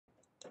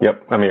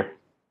Yep, I'm here.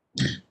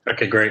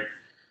 Okay, great.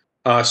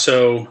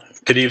 So,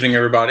 good evening,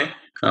 everybody.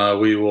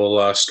 We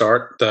will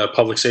start the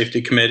Public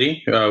Safety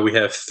Committee. We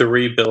have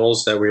three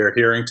bills that we are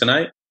hearing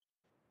tonight.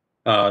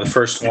 The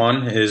first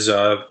one is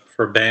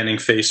for banning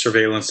face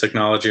surveillance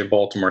technology in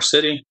Baltimore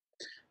City.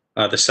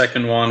 The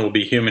second one will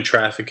be human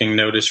trafficking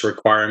notice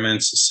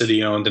requirements,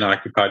 city owned and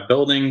occupied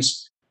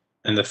buildings.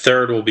 And the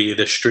third will be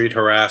the Street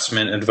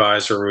Harassment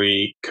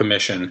Advisory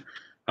Commission.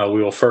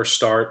 We will first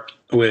start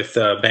with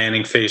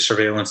banning face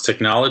surveillance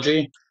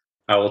technology.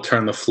 I will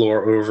turn the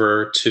floor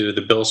over to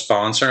the bill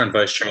sponsor and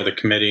vice chair of the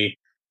committee,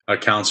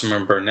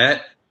 Councilman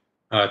Burnett,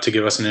 to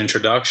give us an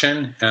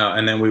introduction,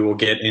 and then we will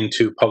get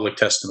into public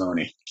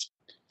testimony.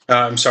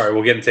 I'm sorry,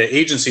 we'll get into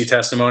agency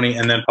testimony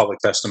and then public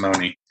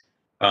testimony.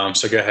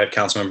 So go ahead,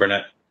 Councilman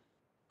Burnett.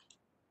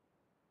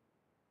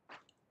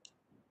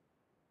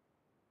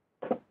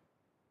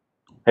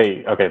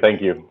 Hey, okay,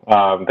 thank you.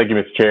 Thank you,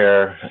 Mr.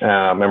 Chair,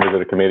 members of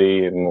the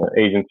committee and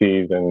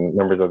agencies and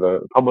members of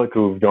the public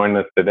who've joined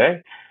us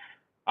today.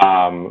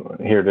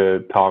 Here to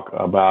talk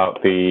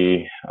about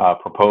the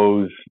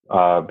proposed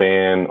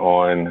ban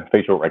on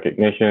facial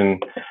recognition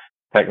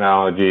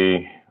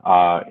technology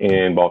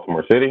in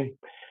Baltimore City.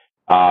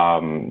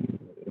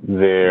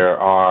 There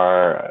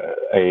are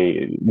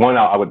I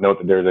would note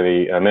that there's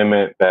an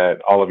amendment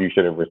that all of you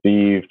should have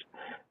received,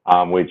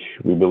 which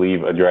we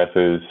believe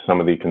addresses some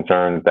of the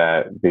concerns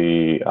that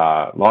the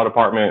law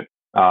department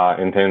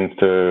intends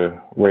to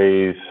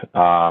raise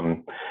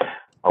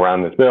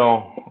around this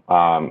bill.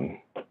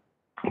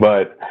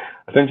 But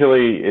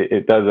essentially,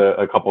 it does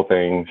a couple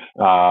things.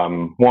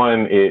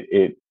 One,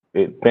 it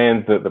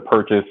bans the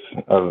purchase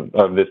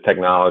of this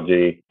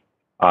technology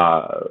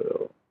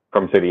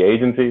from city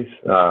agencies.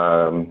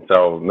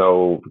 So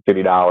no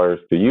city dollars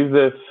to use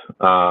this.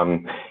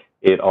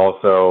 It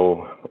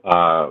also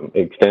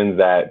extends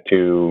that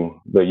to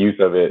the use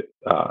of it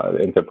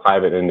into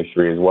private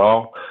industry as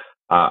well.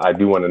 I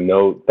do want to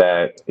note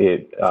that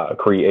it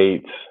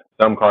creates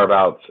some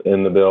carve-outs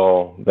in the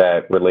bill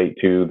that relate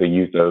to the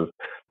use of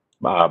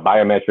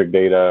biometric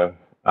data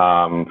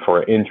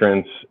for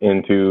entrance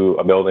into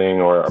a building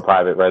or a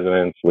private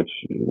residence, which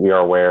we are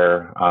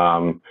aware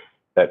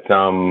that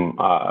some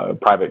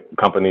private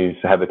companies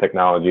have the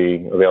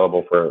technology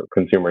available for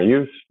consumer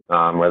use,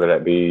 whether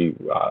that be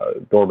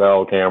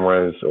doorbell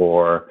cameras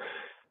or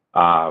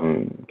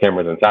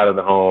cameras inside of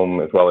the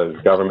home, as well as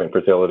government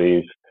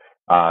facilities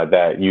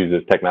that use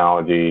this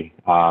technology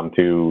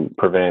to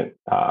prevent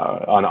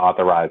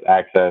unauthorized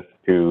access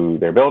to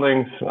their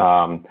buildings.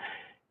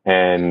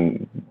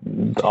 And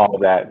all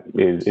of that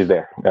is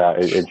there.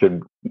 It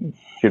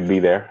should be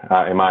there,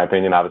 in my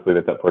opinion. Obviously,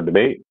 that's up for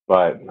debate,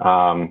 but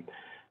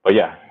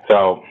yeah.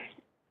 So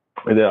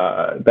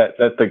that's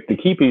the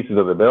key pieces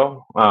of the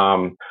bill.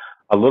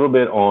 A little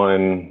bit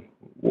on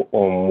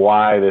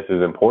why this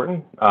is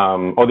important.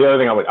 The other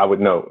thing I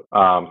would note.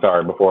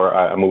 Sorry, before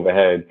I move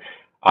ahead,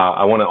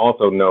 I want to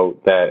also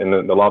note that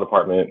the law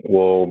department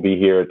will be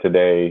here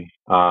today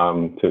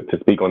to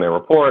speak on their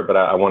report, but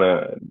I want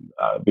to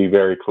be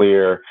very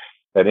clear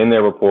that in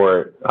their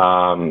report,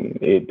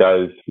 it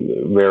does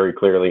very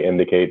clearly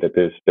indicate that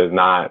this does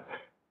not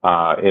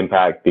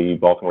impact the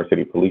Baltimore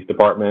City Police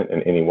Department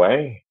in any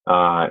way,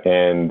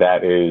 and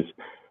that is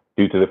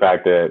due to the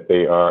fact that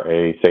they are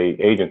a state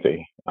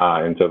agency,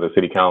 and so the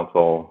City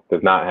Council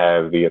does not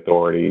have the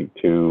authority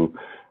to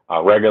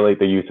regulate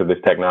the use of this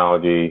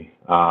technology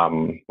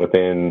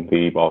within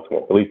the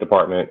Baltimore Police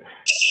Department,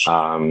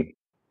 and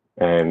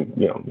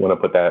want to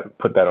put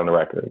that on the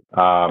record.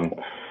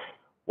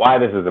 Why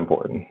this is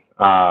important?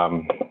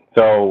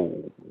 So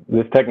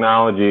this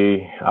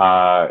technology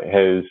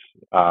has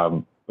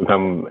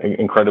become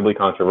incredibly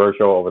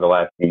controversial over the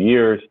last few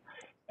years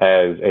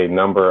as a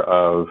number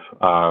of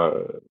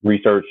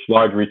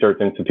large research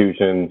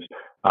institutions,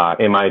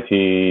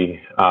 MIT,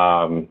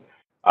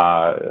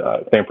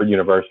 Stanford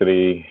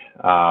University,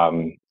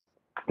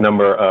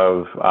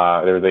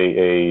 there's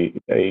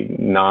a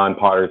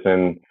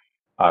nonpartisan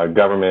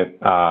government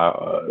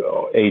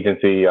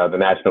agency, the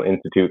National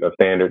Institute of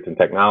Standards and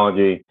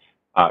Technology,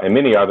 and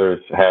many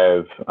others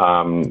have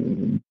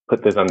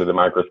put this under the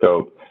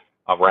microscope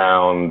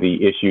around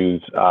the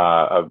issues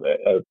of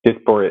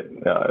disparate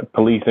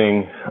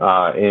policing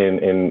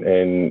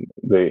in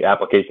the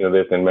application of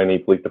this in many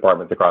police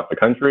departments across the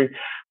country.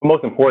 But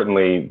most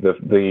importantly,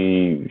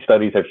 the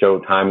studies have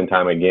showed time and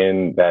time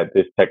again that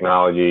this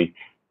technology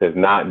does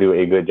not do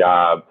a good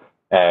job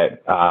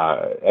at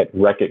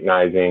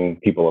recognizing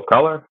people of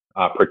color,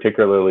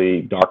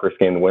 particularly darker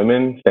skinned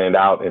women stand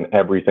out in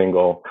every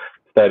single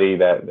study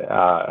that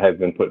has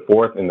been put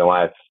forth in the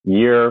last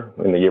year,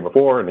 in the year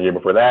before, and the year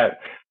before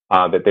that,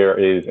 that there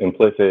is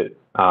implicit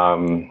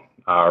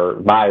or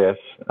bias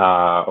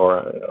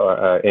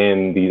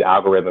in these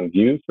algorithms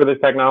used for this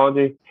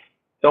technology.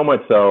 So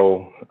much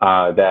so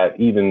that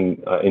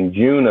even in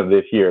June of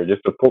this year,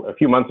 just a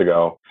few months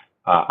ago,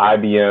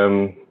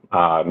 IBM,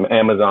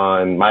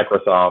 Amazon,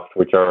 Microsoft,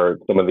 which are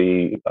some of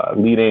the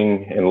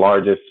leading and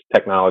largest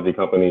technology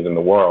companies in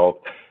the world,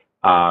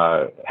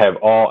 have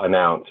all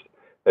announced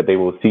that they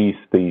will cease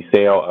the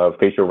sale of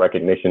facial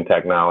recognition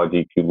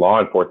technology to law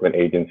enforcement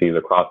agencies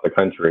across the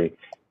country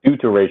due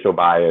to racial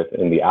bias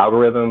in the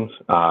algorithms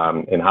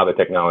and how the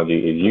technology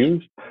is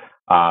used,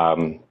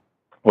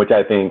 which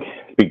I think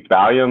speaks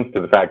volumes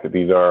to the fact that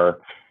these are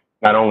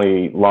not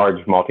only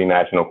large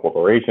multinational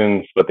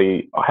corporations, but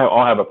they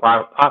all have a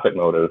profit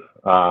motive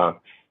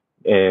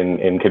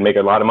and can make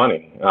a lot of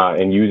money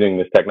in using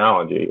this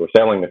technology or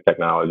selling this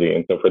technology.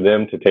 And so for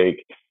them to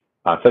take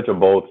such a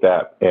bold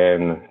step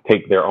and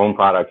take their own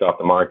products off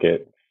the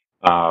market,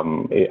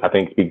 I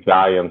think speaks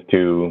volumes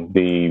to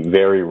the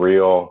very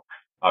real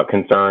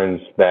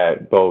concerns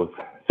that both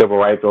civil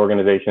rights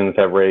organizations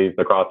have raised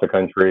across the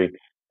country,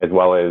 as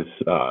well as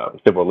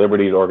civil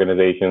liberties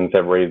organizations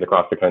have raised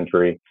across the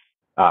country.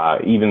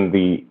 Even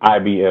the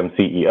IBM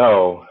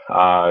CEO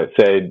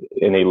said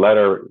in a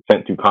letter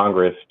sent to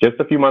Congress just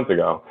a few months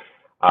ago,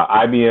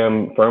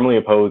 IBM firmly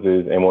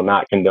opposes and will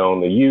not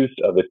condone the use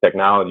of this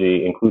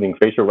technology, including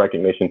facial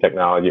recognition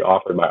technology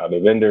offered by other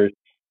vendors,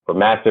 for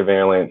mass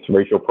surveillance,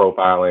 racial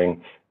profiling,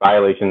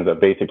 violations of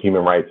basic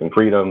human rights and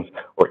freedoms,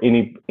 or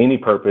any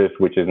purpose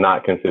which is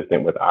not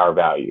consistent with our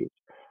values.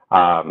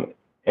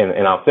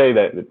 And I'll say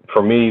that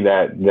for me,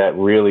 that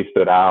really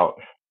stood out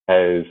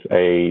as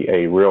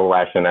a real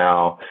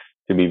rationale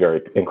to be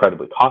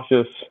incredibly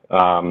cautious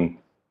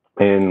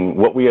in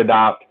what we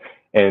adopt.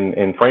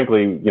 And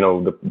frankly, you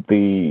know,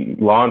 the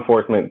law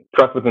enforcement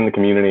trust within the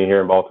community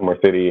here in Baltimore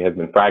City has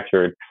been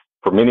fractured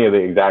for many of the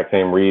exact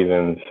same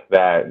reasons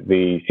that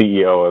the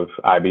CEO of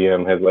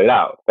IBM has laid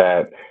out,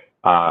 that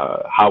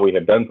how we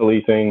have done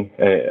policing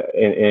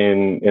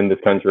in this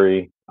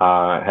country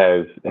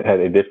has had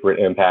a disparate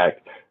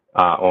impact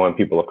on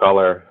people of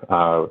color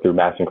through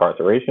mass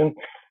incarceration.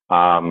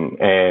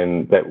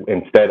 And that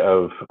instead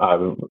of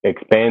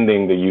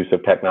expanding the use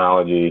of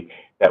technology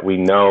that we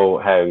know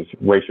has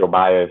racial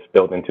bias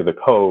built into the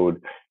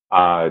code,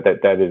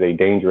 that is a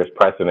dangerous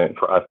precedent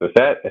for us to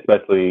set,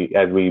 especially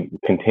as we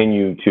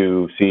continue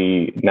to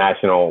see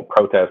national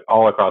protests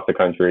all across the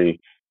country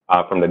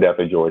from the death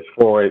of George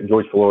Floyd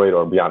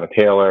or Breonna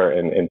Taylor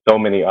and so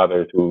many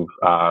others who've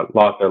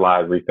lost their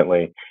lives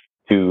recently,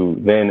 to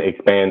then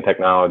expand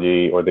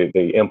technology or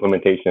the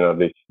implementation of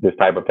this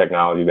type of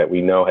technology that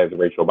we know has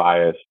racial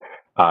bias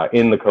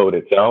in the code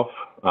itself,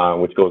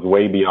 which goes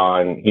way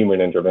beyond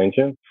human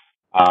intervention,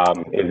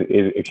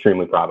 is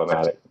extremely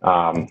problematic.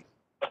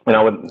 And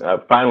I would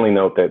finally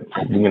note that,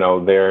 you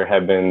know, there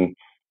have been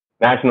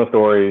national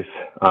stories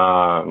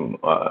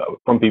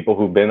from people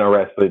who've been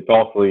arrested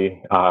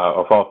falsely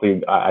or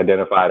falsely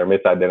identified or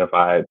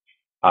misidentified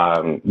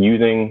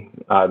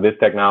using this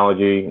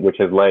technology, which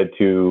has led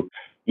to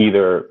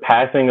either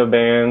passing of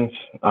bans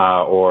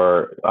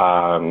or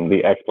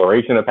the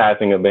exploration of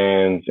passing of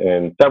bans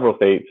in several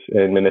states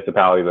and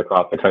municipalities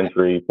across the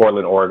country: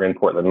 Portland, Oregon,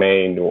 Portland,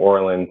 Maine, New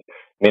Orleans,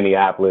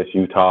 Minneapolis,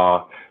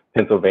 Utah,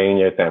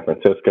 Pennsylvania, San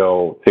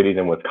Francisco, cities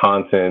in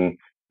Wisconsin,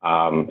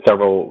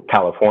 several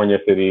California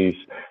cities.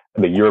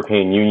 The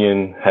European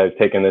Union has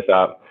taken this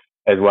up,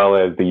 as well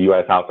as the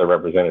U.S. House of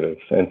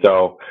Representatives. And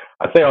so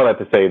I say all that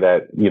to say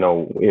that, you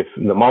know, if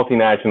the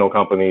multinational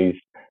companies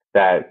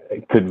that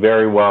could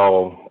very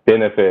well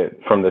benefit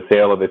from the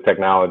sale of this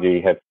technology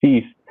have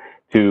ceased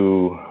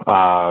to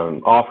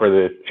offer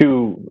this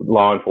to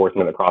law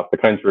enforcement across the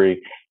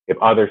country, if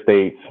other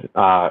states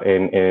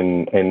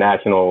and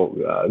national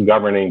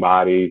governing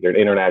bodies or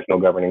international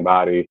governing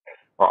bodies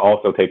are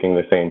also taking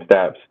the same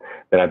steps,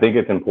 then I think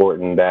it's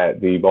important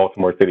that the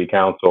Baltimore City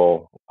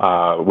Council,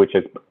 which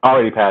has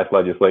already passed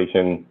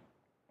legislation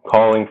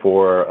calling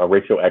for a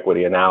racial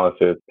equity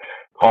analysis,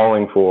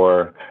 calling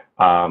for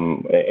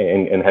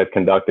and has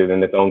conducted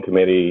in its own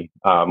committee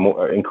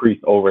more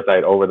increased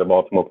oversight over the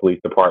Baltimore Police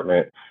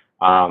Department.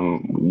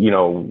 You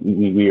know,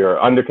 we are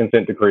under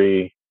consent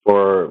decree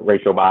for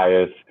racial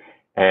bias,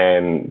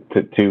 and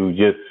to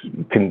just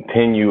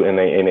continue in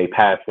a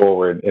path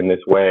forward in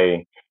this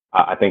way,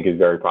 I think is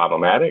very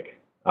problematic.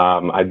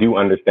 I do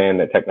understand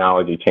that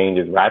technology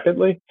changes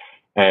rapidly,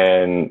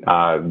 and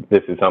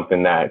this is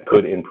something that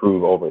could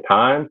improve over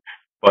time.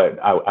 But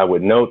I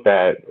would note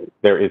that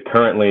there is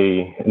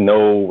currently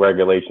no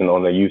regulation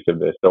on the use of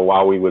this. So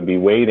while we would be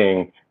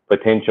waiting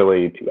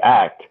potentially to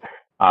act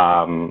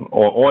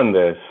on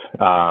this,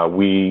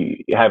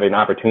 we have an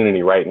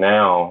opportunity right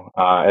now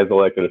as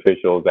elected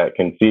officials that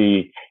can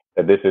see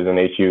that this is an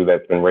issue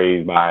that's been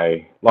raised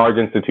by large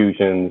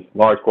institutions,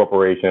 large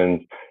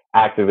corporations,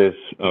 activists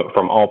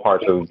from all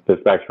parts of the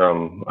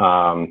spectrum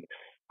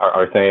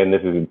are saying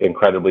this is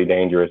incredibly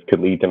dangerous, could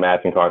lead to mass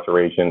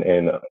incarceration,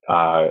 and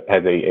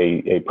has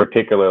a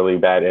particularly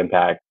bad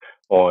impact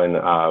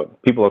on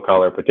people of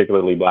color,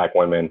 particularly Black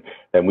women.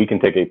 And we can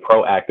take a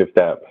proactive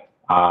step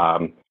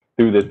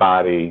through this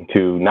body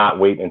to not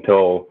wait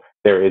until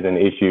there is an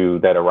issue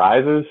that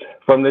arises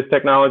from this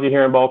technology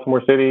here in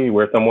Baltimore City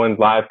where someone's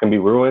lives can be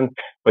ruined,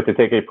 but to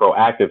take a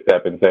proactive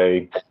step and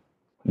say,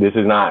 this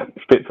is not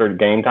fit for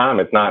game time.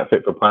 It's not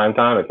fit for prime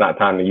time. It's not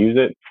time to use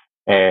it.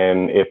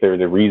 And if there's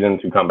a reason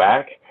to come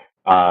back,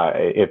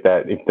 If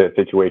the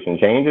situation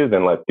changes,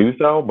 then let's do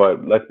so.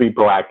 But let's be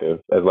proactive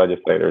as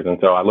legislators. And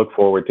so I look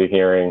forward to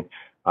hearing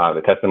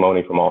the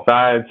testimony from all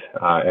sides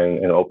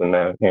and open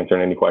to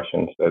answering any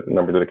questions that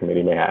members of the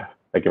committee may have.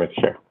 Thank you, Mr.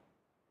 Chair.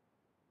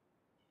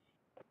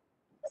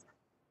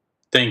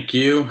 Thank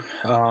you.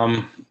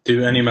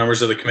 Do any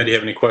members of the committee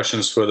have any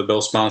questions for the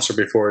bill sponsor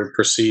before we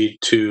proceed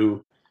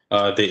to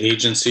the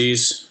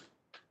agencies?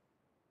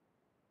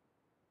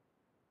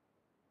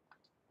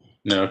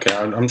 No, okay.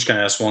 I'm just going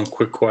to ask one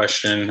quick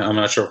question. I'm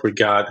not sure if we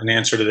got an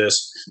answer to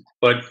this,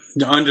 but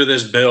under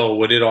this bill,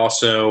 would it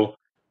also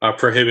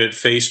prohibit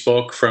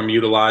Facebook from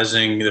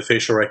utilizing the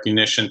facial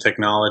recognition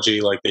technology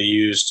like they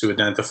use to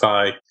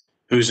identify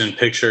who's in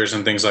pictures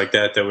and things like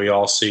that that we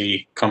all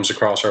see comes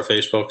across our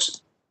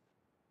Facebooks?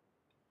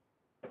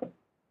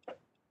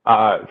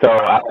 So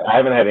I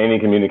haven't had any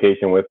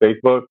communication with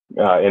Facebook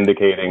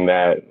indicating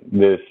that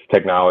this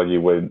technology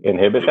would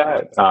inhibit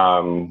that.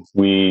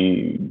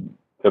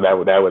 So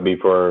that would be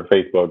for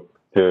Facebook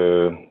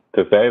to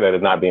say that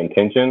is not the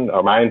intention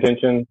or my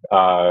intention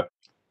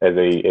as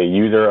a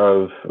user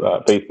of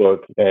Facebook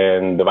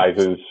and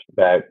devices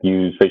that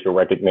use facial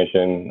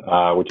recognition,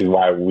 which is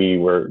why we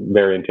were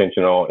very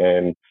intentional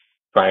in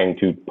trying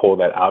to pull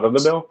that out of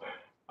the bill.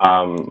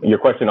 Your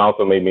question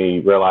also made me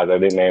realize I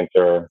didn't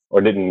answer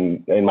or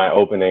didn't in my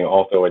opening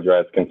also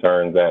address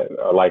concerns that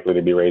are likely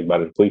to be raised by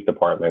the police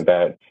department.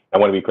 That I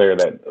want to be clear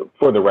that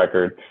for the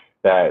record,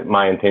 that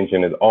my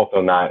intention is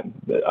also not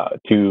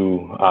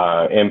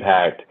to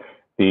impact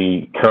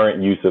the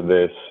current use of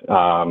this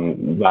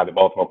by the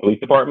Baltimore Police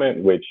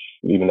Department, which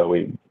even though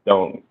we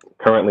don't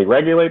currently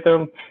regulate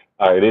them,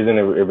 it is in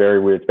a very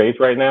weird space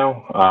right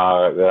now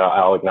that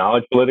I'll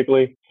acknowledge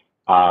politically.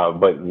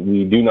 But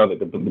we do know that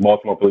the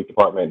Baltimore Police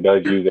Department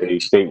does use a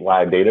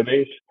statewide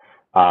database.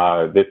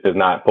 This does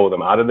not pull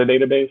them out of the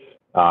database.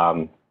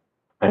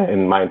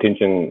 And my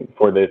intention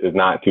for this is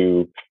not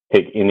to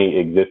take any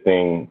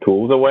existing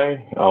tools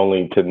away,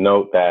 only to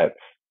note that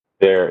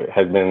there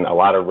has been a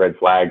lot of red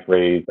flags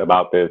raised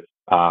about this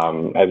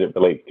as it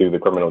relates to the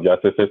criminal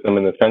justice system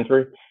in this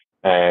country,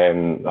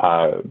 and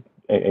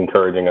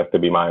encouraging us to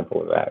be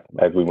mindful of that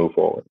as we move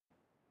forward.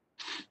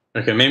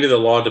 Okay, maybe the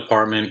law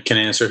department can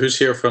answer. Who's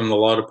here from the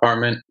law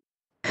department?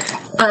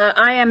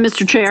 I am,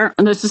 Mr. Chair,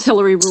 and this is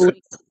Hillary Ruley.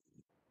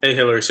 Hey,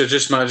 Hillary. So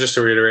just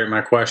to reiterate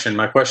my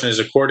question is,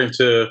 according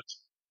to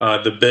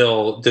the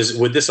bill,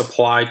 would this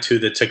apply to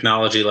the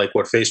technology like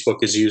what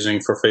Facebook is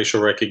using for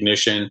facial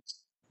recognition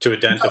to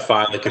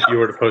identify, like if you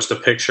were to post a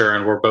picture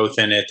and we're both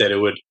in it, that it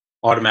would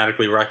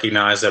automatically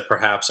recognize that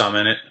perhaps I'm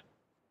in it?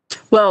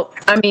 Well,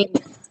 I mean,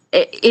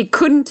 it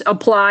couldn't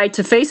apply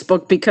to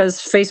Facebook because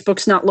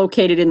Facebook's not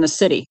located in the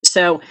city.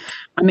 So,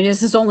 I mean,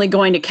 this is only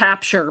going to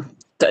capture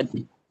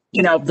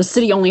the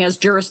city only has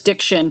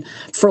jurisdiction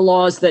for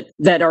laws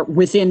that are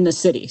within the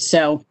city.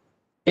 So,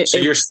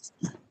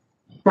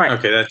 right.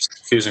 Okay, that's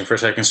confusing for a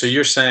second. So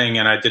you're saying,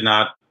 and I did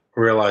not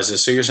realize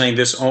this, so you're saying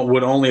this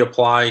would only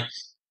apply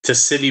to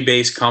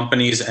city-based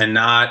companies and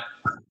not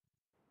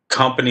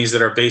companies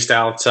that are based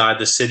outside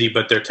the city,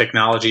 but their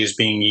technology is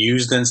being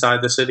used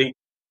inside the city?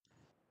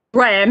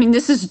 Right. I mean,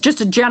 this is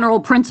just a general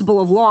principle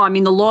of law. I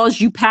mean, the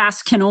laws you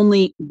pass can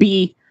only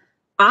be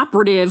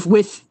operative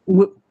with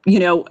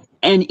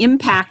and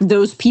impact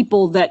those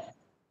people that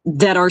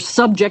are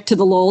subject to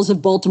the laws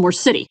of Baltimore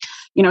City.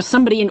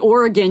 Somebody in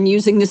Oregon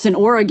using this in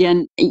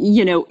Oregon,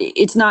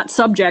 it's not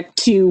subject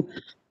to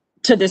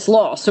this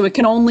law. So it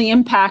can only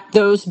impact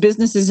those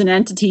businesses and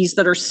entities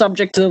that are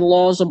subject to the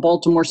laws of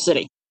Baltimore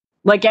City.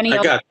 Like any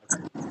other.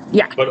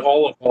 Yeah. But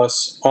all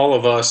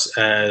of us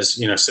as,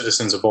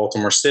 citizens of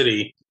Baltimore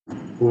City,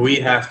 we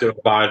have to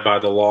abide by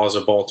the laws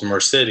of Baltimore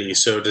City.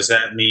 So does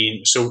that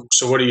mean, so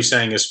what are you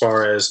saying as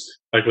far as,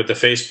 like with the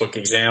Facebook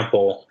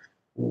example,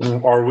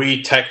 are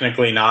we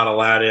technically not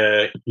allowed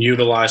to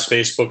utilize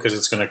Facebook because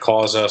it's going to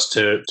cause us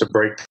to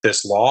break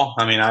this law?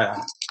 I mean, I'm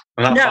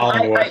not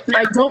following what...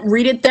 I don't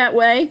read it that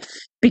way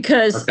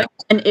because, okay.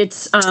 And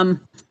it's,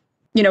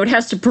 it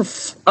has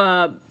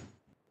to,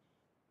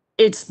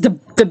 it's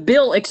the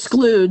bill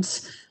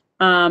excludes,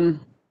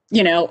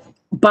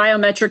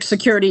 biometric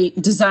security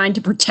designed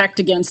to protect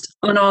against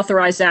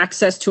unauthorized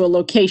access to a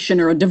location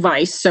or a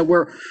device. So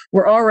we're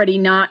already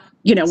not,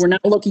 we're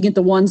not looking at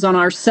the ones on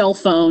our cell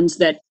phones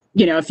that,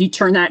 if you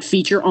turn that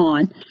feature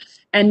on.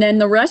 And then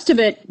the rest of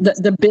it,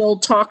 the bill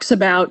talks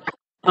about,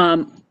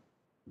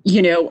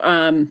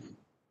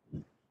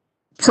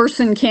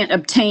 person can't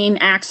obtain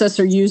access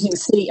or use in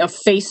city a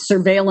face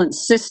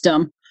surveillance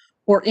system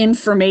or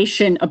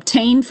information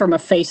obtained from a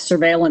face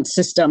surveillance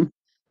system.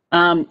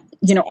 I'm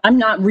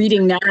not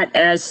reading that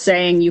as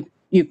saying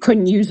you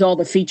couldn't use all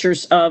the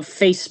features of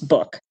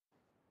Facebook.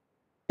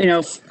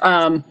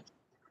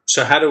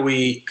 So how do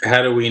we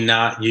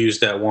not use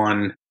that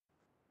one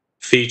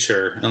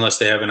feature unless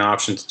they have an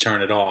option to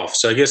turn it off?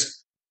 So I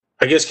guess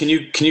can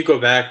you go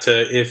back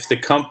to if the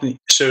company?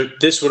 So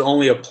this would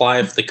only apply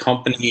if the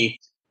company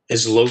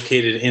is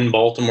located in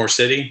Baltimore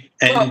City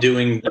and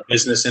doing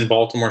business in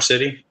Baltimore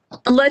City.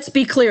 Let's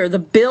be clear: the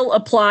bill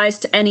applies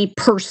to any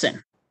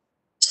person.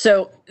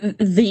 So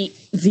the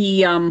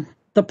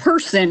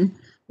person,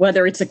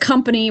 whether it's a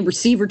company,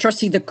 receiver,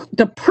 trustee,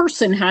 the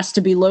person has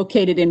to be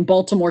located in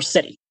Baltimore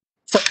City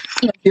for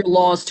your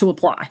laws to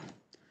apply.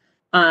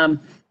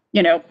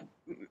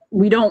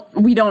 We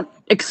don't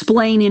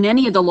explain in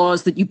any of the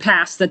laws that you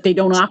pass that they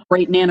don't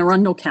operate in Anne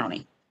Arundel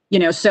County.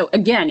 So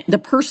again, the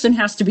person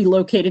has to be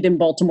located in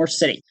Baltimore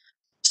City.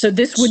 So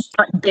this would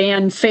not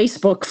ban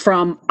Facebook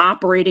from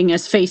operating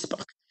as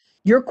Facebook.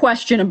 Your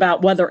question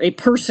about whether a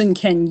person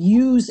can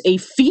use a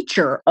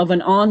feature of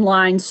an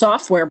online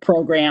software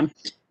program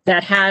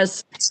that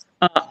has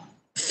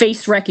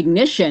face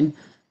recognition,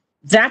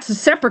 that's a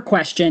separate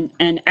question.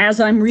 And as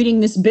I'm reading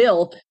this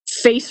bill,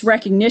 face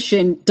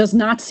recognition does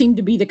not seem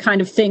to be the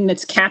kind of thing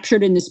that's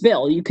captured in this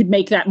bill. You could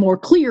make that more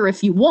clear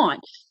if you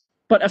want.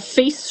 But a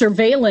face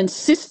surveillance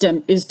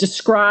system is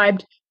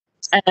described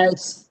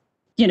as,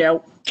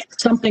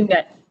 something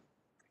that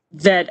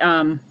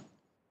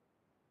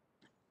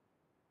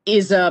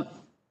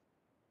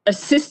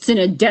assists in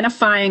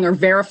identifying or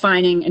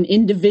verifying an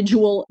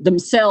individual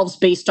themselves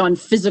based on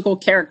physical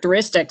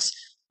characteristics.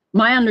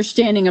 My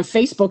understanding of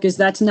Facebook is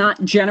that's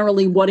not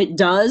generally what it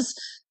does,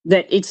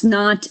 that it's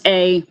not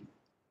a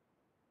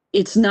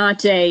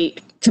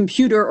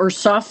computer or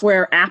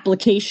software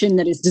application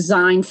that is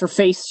designed for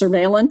face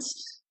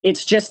surveillance.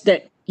 It's just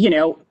that,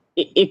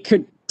 it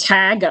could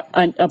tag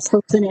a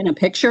person in a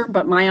picture,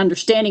 but my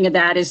understanding of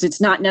that is it's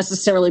not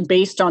necessarily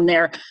based on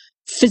their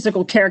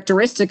physical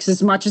characteristics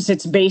as much as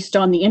it's based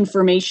on the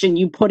information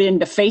you put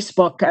into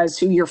Facebook as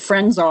who your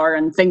friends are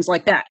and things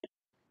like that.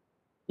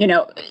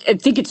 I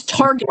think it's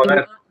targeting,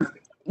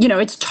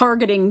 it's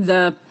targeting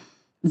the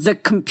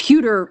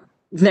computer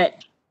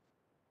that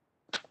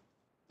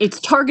it's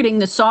targeting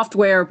the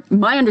software.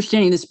 My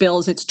understanding of this bill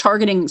is it's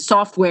targeting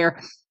software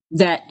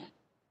that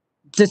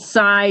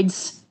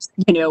decides,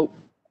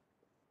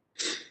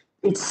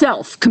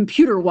 itself,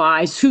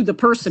 computer-wise, who the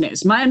person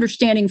is. My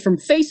understanding from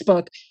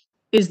Facebook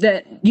is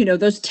that,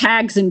 those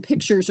tags and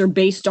pictures are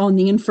based on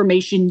the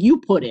information you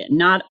put in,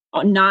 not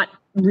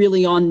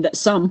really on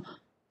some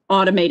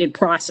automated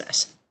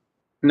process.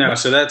 No,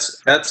 so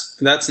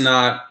that's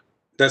not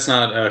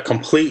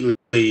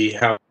completely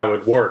how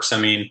it works. I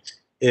mean,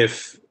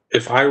 if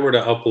I were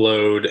to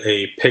upload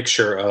a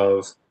picture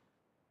of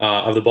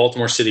the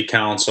Baltimore City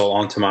Council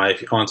onto my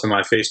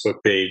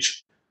Facebook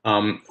page,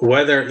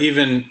 whether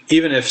even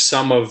if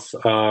some of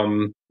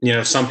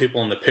some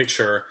people in the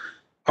picture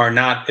are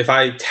not, if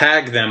I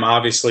tag them,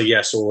 obviously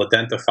yes, it will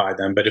identify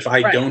them. But if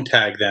I don't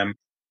tag them,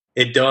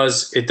 it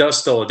does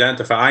still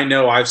identify. I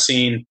know I've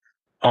seen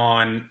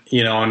on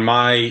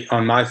my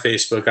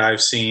Facebook,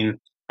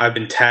 I've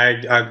been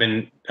tagged, I've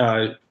been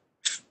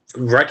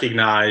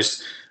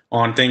recognized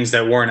on things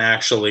that weren't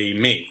actually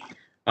me.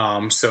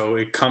 So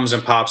it comes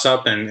and pops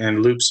up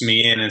and loops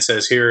me in and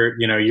says, here,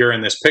 you're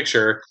in this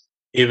picture,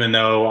 even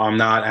though I'm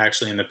not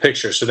actually in the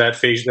picture. So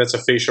that's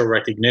a facial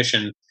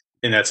recognition,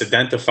 and that's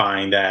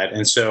identifying that.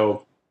 And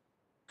so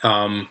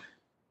I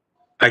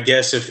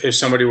guess if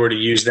somebody were to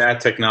use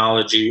that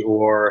technology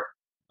or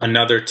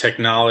another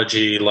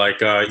technology like,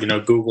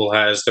 Google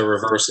has the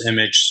reverse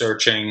image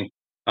searching,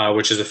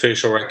 which is a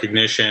facial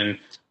recognition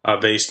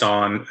based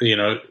on,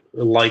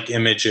 like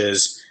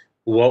images,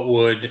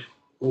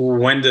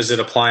 when does it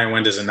apply and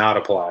when does it not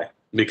apply?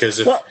 Because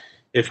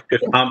if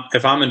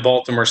I'm in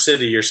Baltimore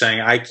City, you're saying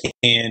I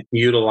can't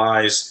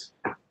utilize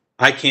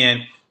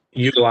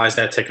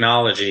that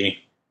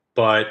technology,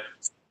 but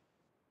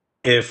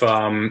if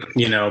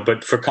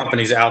but for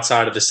companies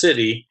outside of the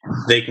city,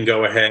 they can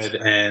go ahead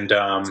and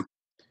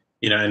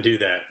and do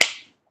that.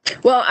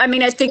 Well, I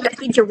mean, I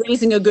think you're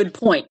raising a good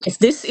point. If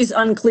this is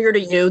unclear to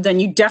you,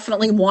 then you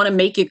definitely want to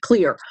make it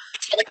clear.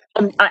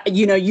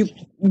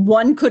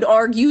 One could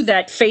argue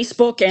that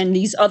Facebook and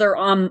these other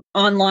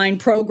online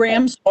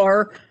programs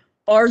are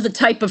the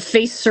type of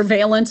face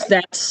surveillance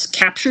that's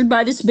captured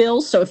by this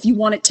bill. So if you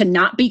want it to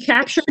not be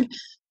captured,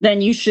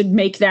 then you should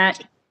make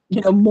that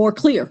more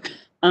clear.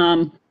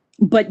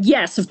 But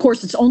yes, of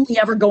course, it's only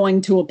ever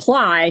going to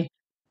apply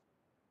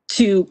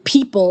to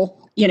people.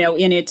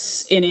 In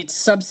its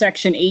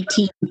subsection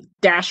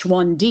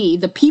 18-1D,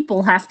 the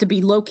people have to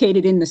be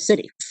located in the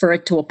city for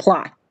it to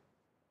apply.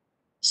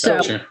 So,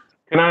 gotcha.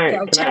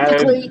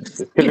 Technically,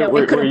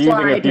 it could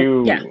apply.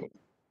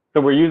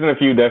 So we're using a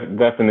few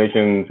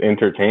definitions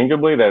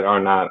interchangeably that are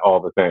not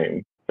all the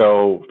same.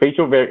 So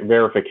facial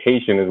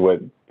verification is what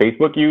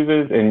Facebook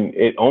uses, and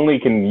it only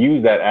can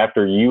use that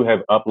after you have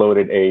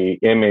uploaded a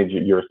image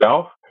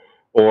yourself,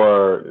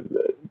 or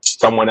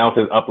someone else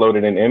has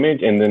uploaded an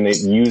image, and then it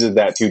uses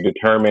that to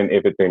determine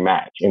if it's a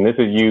match. And this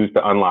is used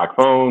to unlock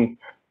phones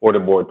or to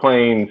board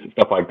planes,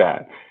 stuff like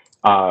that.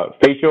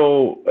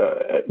 Facial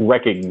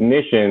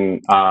recognition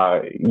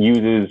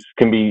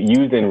can be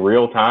used in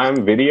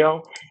real-time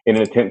video in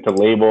an attempt to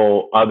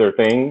label other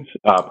things,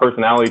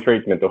 personality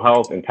traits, mental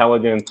health,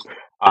 intelligence.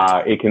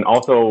 They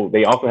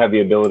also have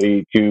the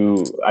ability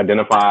to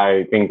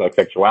identify things like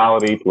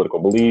sexuality, political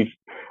beliefs,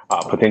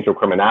 potential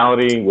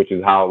criminality, which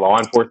is how law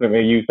enforcement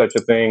may use such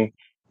a thing.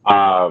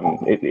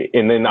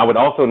 And then I would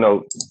also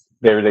note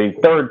there's a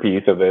third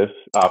piece of this,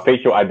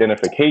 facial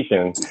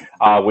identification,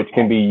 which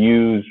can be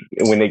used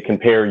when they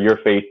compare your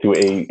face to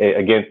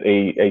against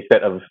a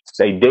set of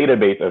a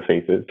database of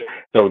faces.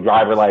 So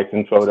driver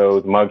license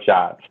photos,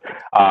 mugshots,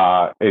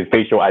 is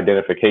facial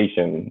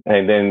identification.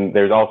 And then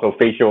there's also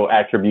facial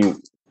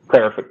attribute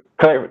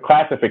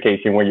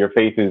classification, where your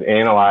face is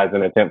analyzed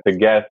in an attempt to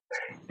guess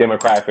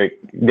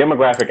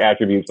demographic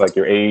attributes like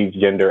your age,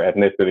 gender,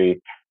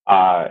 ethnicity,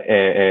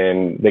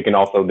 and they can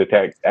also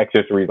detect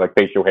accessories like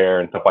facial hair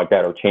and stuff like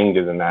that, or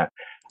changes in that.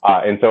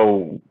 And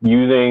so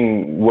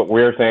using what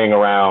we're saying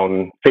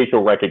around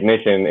facial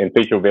recognition and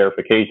facial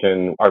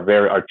verification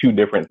are two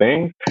different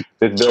things.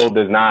 This bill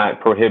does not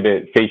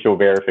prohibit facial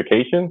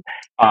verification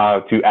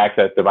to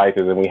access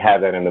devices, and we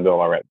have that in the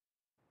bill already.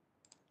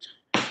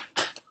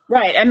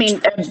 Right. I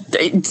mean,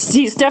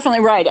 he's definitely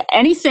right.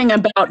 Anything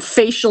about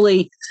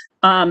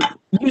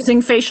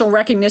using facial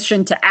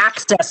recognition to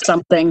access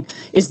something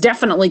is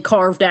definitely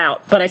carved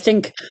out. But I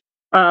think,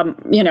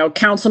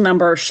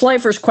 Councilmember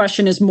Schleifer's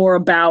question is more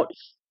about,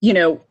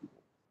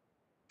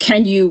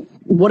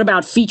 what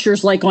about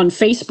features like on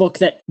Facebook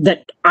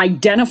that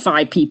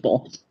identify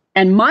people?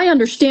 And my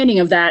understanding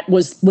of that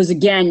was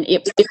again,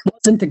 it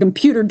wasn't the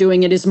computer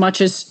doing it as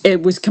much as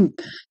it was,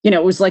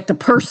 it was like the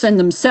person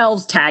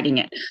themselves tagging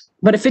it.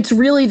 But if it's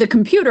really the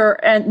computer,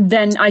 and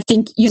then I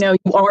think, you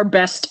are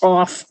best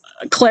off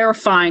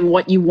clarifying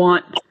what you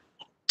want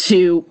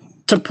to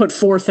put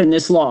forth in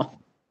this law.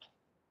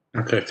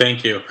 Okay,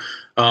 thank you.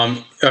 Are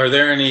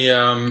there any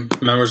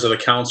members of the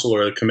council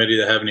or the committee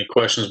that have any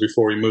questions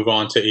before we move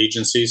on to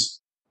agencies?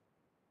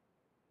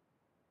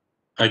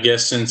 I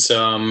guess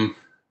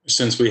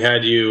since we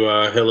had you,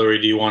 Hillary,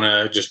 do you want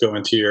to just go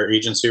into your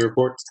agency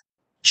report?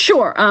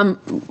 Sure.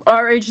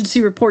 Our agency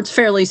report's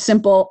fairly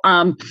simple.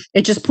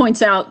 It just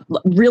points out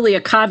really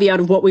a caveat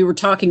of what we were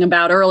talking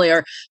about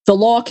earlier. The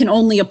law can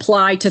only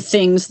apply to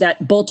things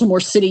that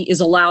Baltimore City is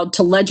allowed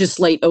to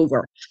legislate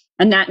over.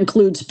 And that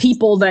includes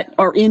people that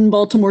are in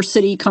Baltimore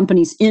City,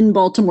 companies in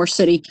Baltimore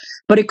City,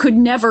 but it could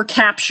never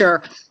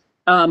capture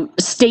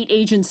state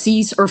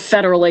agencies or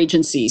federal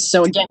agencies.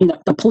 So again,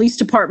 the police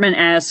department,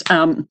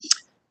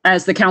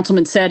 as the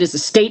councilman said, is a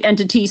state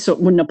entity, so it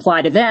wouldn't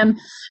apply to them.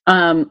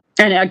 And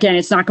again,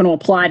 it's not going to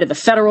apply to the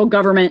federal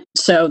government.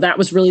 So that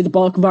was really the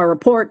bulk of our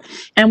report.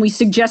 And we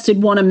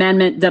suggested one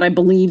amendment that I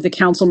believe the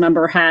council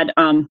member had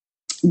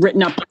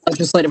written up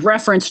legislative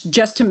reference,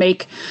 just to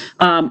make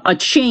a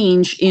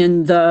change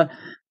in the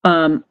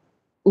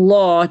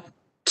law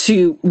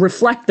to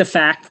reflect the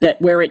fact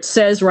that where it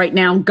says right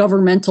now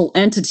governmental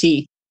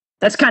entity,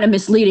 that's kind of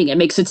misleading. It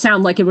makes it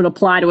sound like it would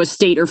apply to a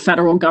state or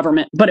federal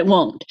government, but it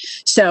won't.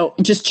 So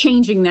just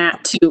changing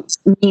that to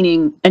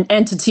meaning an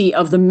entity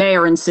of the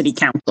mayor and city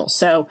council.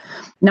 So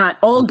not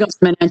all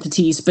government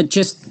entities, but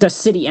just the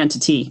city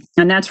entity.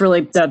 And that's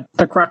really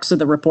the crux of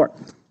the report.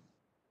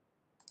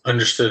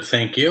 Understood.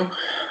 Thank you.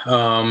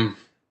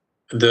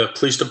 The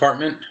police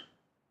department,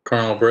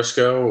 Colonel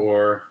Briscoe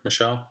or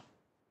Michelle?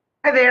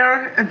 Hi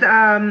there,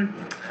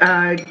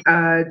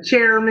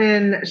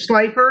 Chairman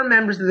Schleifer,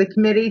 members of the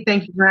committee.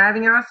 Thank you for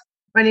having us.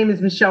 My name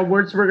is Michelle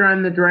Wurzberger.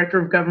 I'm the Director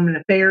of Government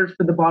Affairs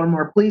for the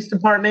Baltimore Police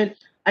Department.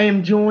 I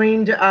am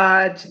joined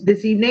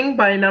this evening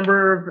by a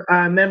number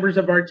of members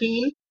of our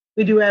team.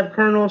 We do have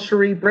Colonel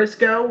Cherie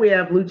Briscoe. We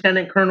have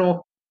Lieutenant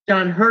Colonel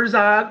John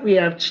Herzog. We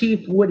have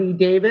Chief Woody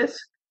Davis.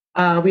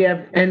 We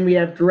have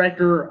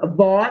Director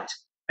Vaught.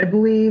 I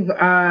believe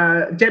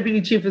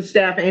Deputy Chief of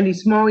Staff Andy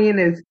Smolian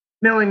is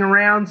milling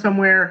around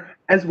somewhere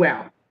as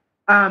well.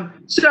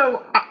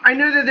 So I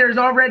know that there's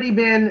already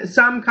been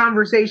some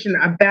conversation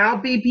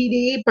about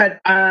BPD, but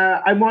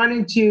I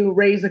wanted to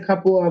raise a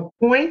couple of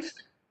points.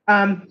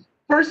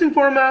 First and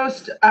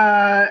foremost,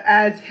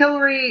 as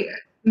Hillary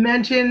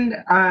mentioned,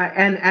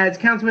 and as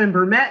Councilman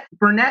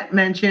Burnett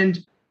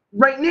mentioned,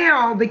 right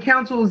now the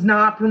council is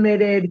not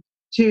permitted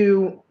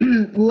to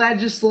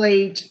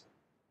legislate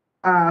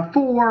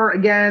for,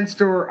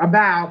 against, or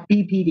about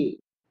BPD.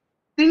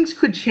 Things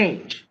could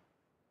change.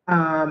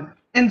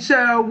 And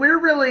so we're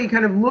really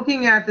kind of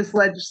looking at this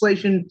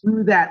legislation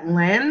through that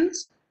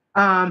lens.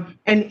 And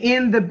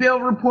in the bill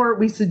report,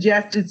 we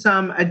suggested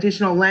some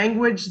additional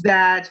language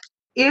that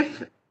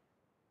if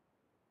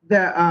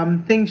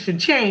the things should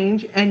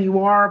change and you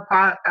are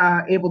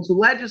able to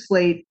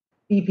legislate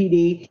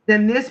BPD,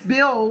 then this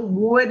bill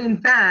would, in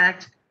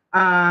fact,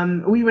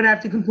 we would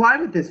have to comply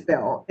with this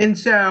bill. And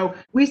so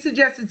we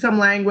suggested some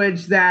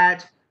language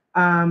that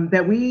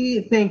that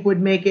we think would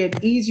make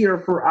it easier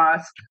for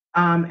us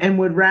and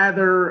would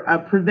rather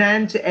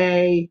prevent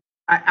a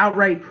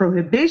outright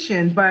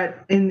prohibition,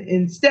 but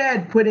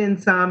instead put in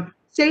some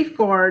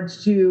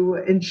safeguards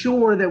to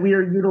ensure that we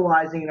are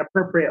utilizing it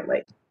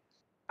appropriately.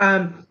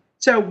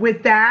 So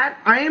with that,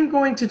 I am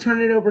going to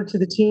turn it over to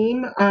the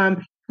team.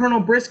 Colonel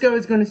Briscoe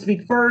is going to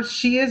speak first.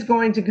 She is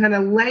going to kind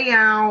of lay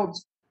out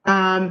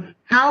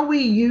how we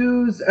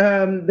use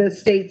the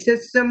state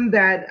system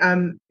that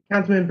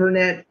Councilman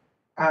Burnett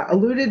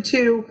alluded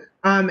to,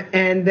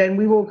 and then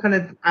we will kind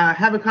of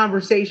have a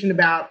conversation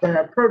about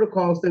the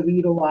protocols that we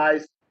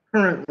utilize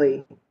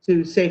currently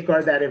to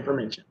safeguard that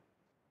information.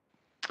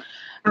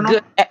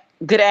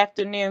 Good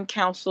afternoon,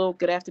 Council.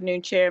 Good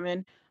afternoon,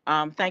 Chairman.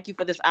 Thank you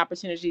for this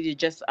opportunity to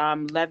just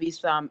levy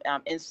some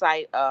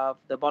insight of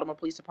the Baltimore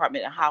Police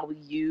Department and how we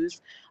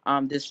use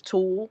this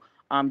tool.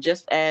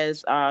 Just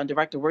as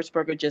Director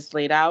Wurzberger just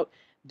laid out,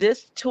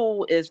 this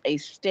tool is a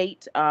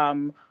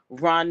state-run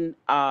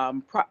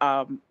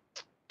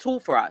tool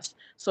for us.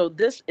 So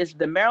this is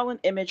the Maryland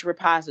Image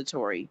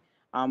Repository,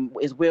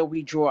 is where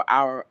we draw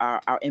our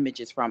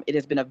images from. It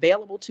has been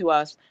available to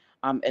us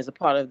as a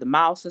part of the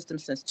MILES system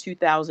since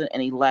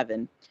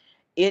 2011.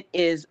 It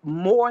is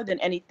more than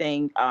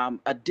anything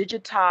a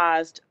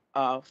digitized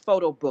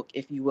photo book,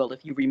 if you will.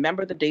 If you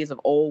remember the days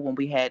of old when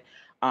we had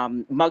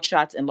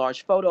mugshots and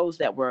large photos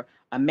that were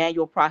a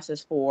manual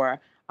process for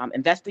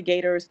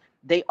investigators,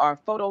 they are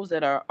photos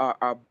that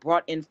are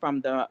brought in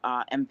from the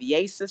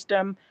MVA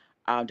system,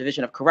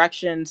 Division of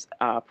Corrections,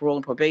 parole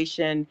and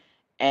probation,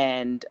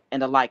 and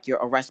the like, your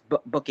arrest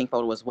booking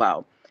photo as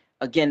well.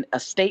 Again, a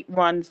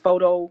state-run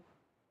photo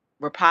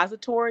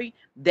repository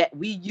that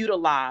we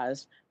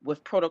utilize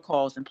with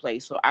protocols in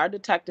place. So our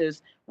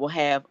detectives will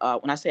have,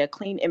 when I say a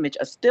clean image,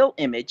 a still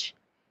image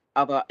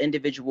of an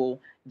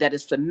individual that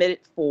is submitted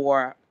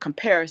for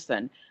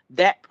comparison.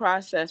 That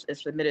process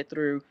is submitted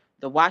through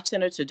the Watch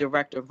Center to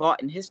Director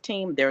Vaught and his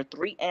team. There are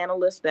 3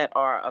 analysts that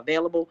are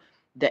available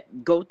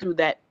that go through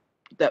that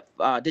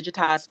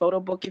digitized photo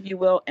book, if you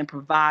will, and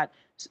provide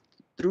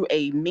through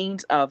a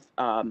means of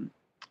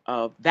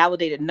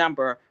validated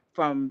number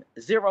from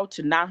 0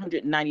 to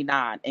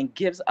 999 and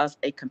gives us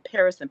a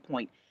comparison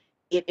point.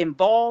 It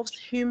involves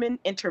human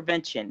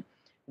intervention.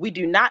 We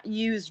do not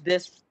use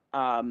this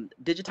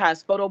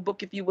digitized photo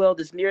book, if you will,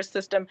 this mirror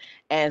system,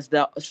 as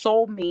the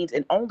sole means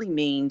and only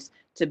means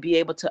to be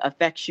able to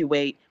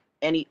effectuate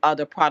any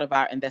other part of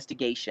our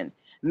investigation,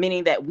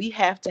 meaning that we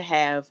have to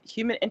have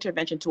human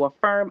intervention to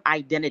affirm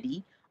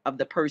identity of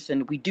the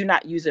person. We do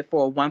not use it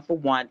for a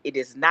one-for-one. It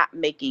is not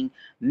making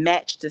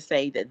match to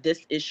say that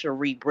this is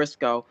Cherie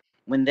Briscoe.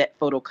 When that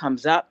photo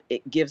comes up,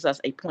 it gives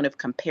us a point of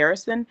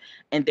comparison,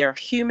 and there are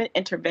human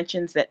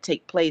interventions that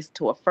take place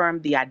to affirm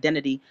the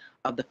identity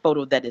of the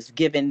photo that is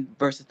given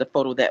versus the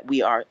photo that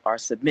we are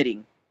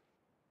submitting.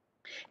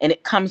 And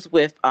it comes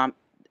with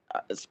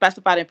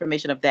specified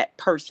information of that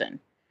person.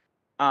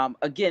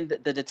 Again,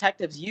 the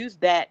detectives use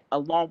that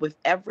along with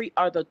every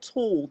other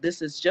tool.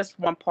 This is just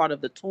one part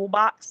of the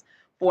toolbox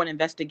for an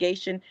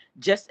investigation,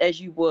 just as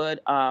you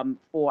would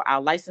for our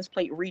license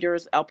plate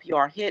readers,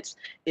 LPR hits.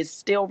 It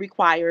still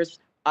requires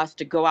us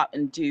to go out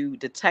and do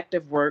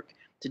detective work,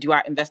 to do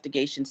our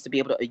investigations, to be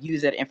able to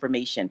use that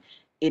information.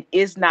 It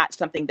is not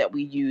something that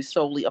we use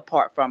solely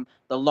apart from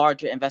the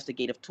larger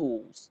investigative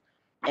tools.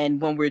 And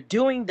when we're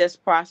doing this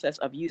process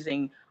of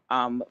using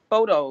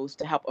photos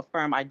to help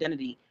affirm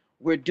identity,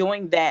 we're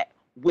doing that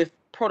with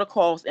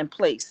protocols in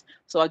place.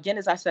 So again,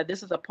 as I said,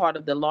 this is a part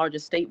of the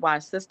largest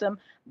statewide system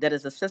that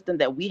is a system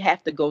that we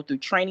have to go through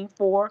training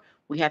for.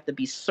 We have to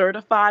be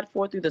certified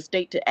for through the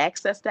state to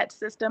access that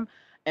system.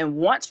 And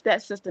once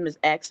that system is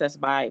accessed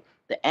by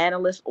the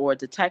analyst or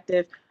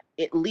detective,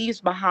 it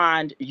leaves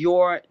behind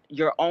your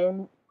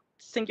own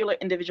singular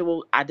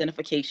individual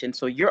identification.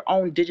 So your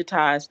own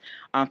digitized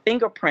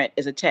fingerprint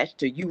is attached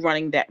to you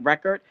running that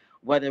record,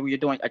 whether you're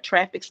doing a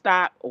traffic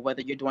stop or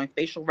whether you're doing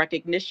facial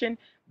recognition.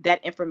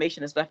 That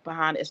information is left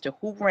behind as to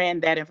who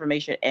ran that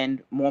information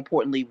and, more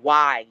importantly,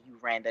 why you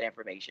ran that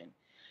information.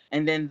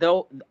 And then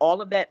though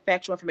all of that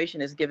factual information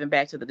is given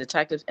back to the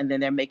detectives, and then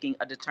they're making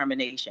a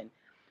determination.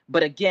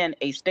 But again,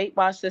 a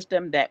statewide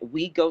system that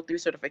we go through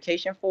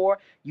certification for,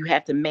 you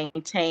have to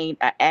maintain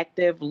an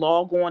active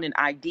log on and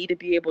ID to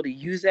be able to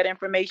use that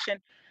information.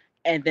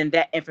 And then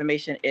that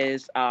information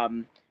is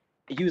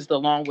used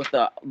along with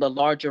the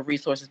larger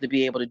resources to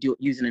be able to do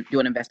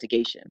an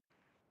investigation.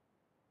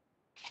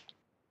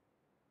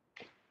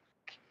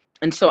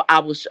 And so I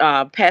will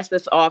pass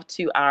this off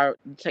to our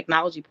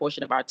technology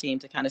portion of our team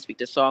to kind of speak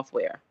to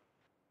software.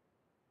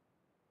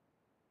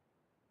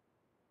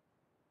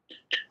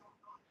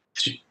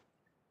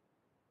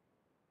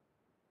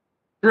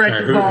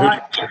 Director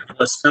Vaught.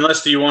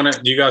 Unless do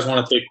you guys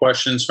want to take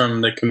questions from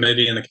the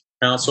committee and the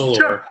council?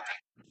 Sure.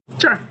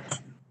 Sure.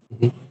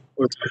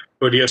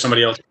 Or do you have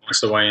somebody else who wants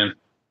to weigh in?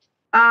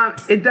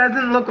 It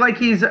doesn't look like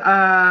he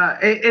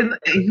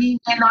may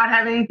not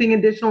have anything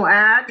additional to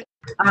add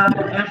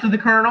after the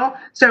colonel.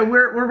 So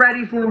we're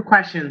ready for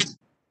questions.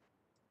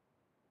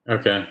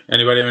 Okay.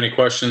 Anybody have any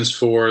questions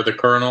for the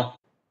colonel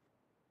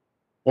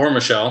or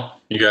Michelle?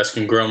 You guys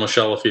can grill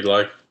Michelle if you'd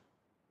like.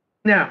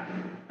 No.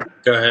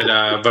 Go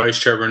ahead, Vice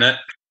Chair Burnett.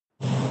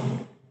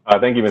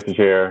 Thank you, Mr.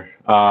 Chair.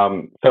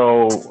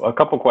 So a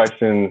couple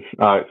questions.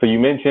 So you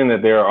mentioned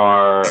that there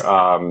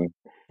are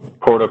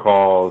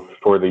protocols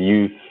for the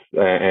use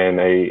and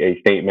a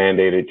state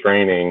mandated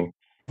training.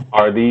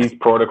 Are these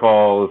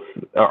protocols,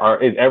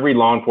 is every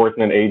law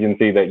enforcement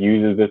agency that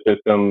uses this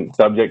system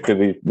subject to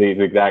these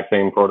exact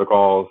same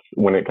protocols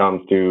when it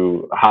comes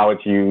to how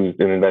it's used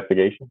in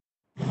investigation?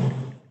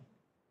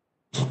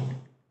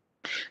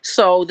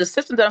 So the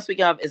system that I'm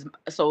speaking of is,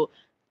 so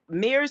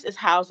MIRS is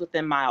housed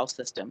within MILES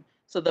system.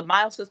 So the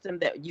MILES system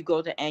that you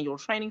go to annual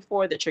training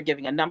for, that you're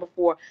giving a number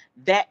for,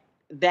 that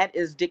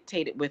is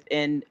dictated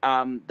within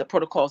the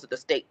protocols that the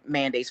state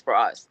mandates for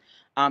us.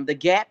 The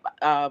gap,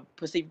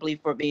 perceivably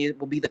for me,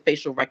 will be the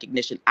facial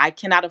recognition. I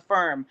cannot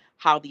affirm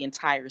how the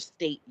entire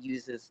state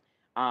uses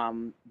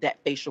that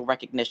facial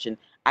recognition.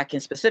 I can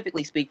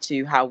specifically speak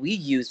to how we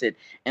use it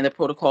and the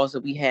protocols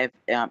that we have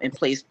in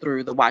place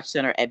through the Watch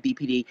Center at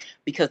BPD,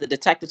 because the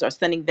detectives are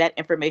sending that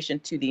information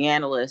to the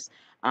analysts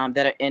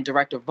that are in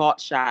Director Vault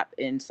Shop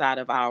inside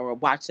of our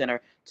Watch Center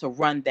to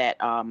run that,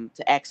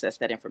 to access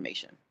that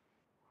information.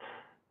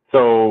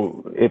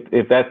 So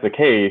if that's the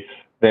case,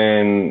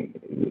 then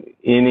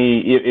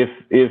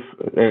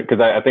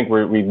because I think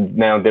we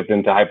now dipped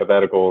into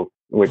hypotheticals,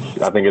 which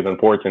I think is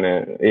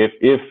unfortunate.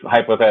 If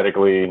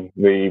hypothetically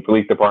the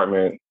police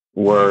department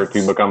were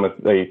to become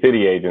a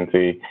city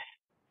agency,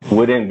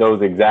 wouldn't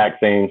those exact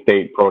same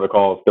state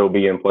protocols still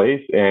be in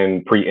place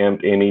and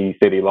preempt any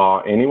city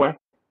law anyway?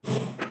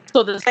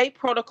 So the state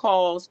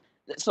protocols,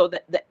 so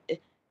that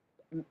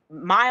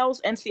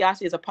MILES,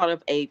 NCIC is a part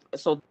of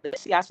so the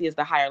NCIC is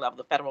the higher level,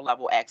 the federal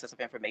level access of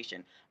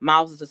information.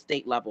 MILES is the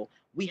state level.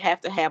 We have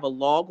to have a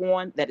log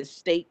on that is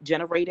state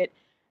generated.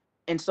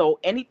 And so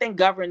anything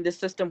governing this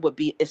system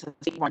it's a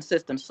state run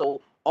system.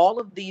 So all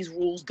of these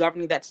rules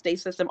governing that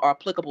state system are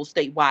applicable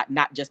statewide,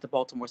 not just to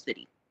Baltimore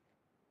City.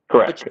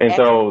 Correct. And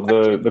so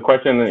the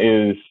question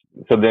is,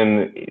 so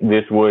then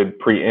this would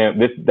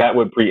that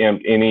would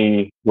preempt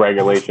any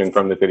regulation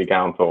from the city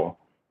council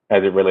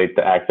as it relates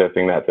to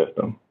accessing that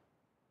system.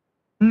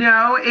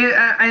 No,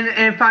 and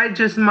if I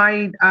just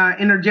might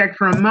interject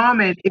for a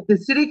moment, if the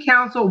city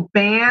council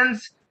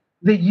bans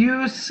the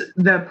use,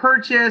 the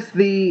purchase,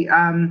 the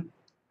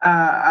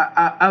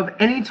of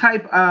any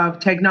type of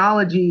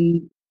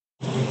technology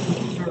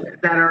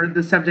that are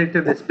the subject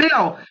of this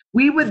bill,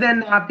 we would then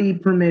not be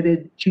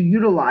permitted to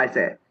utilize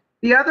it.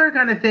 The other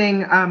kind of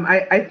thing,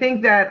 I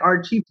think that our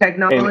chief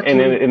technology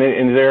and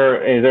is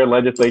there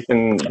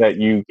legislation that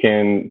you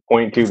can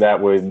point to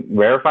that would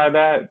verify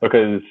that?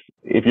 Because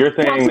if you're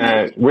saying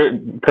that we're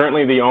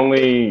currently the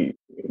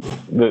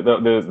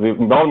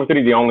Baltimore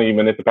City is the only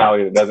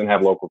municipality that doesn't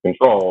have local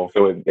control,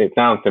 so it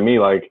sounds to me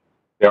like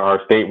there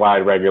are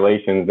statewide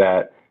regulations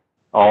that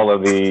all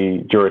of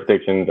the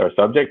jurisdictions are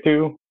subject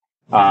to.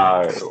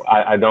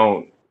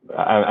 I'm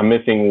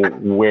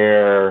missing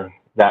where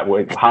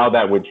how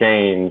that would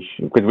change,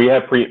 because we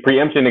have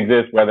preemption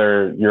exists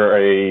whether you're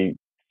a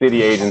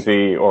city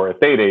agency or a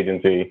state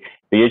agency.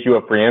 The issue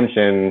of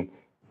preemption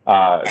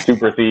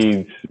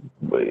supersedes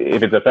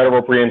if it's a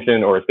federal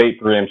preemption or a state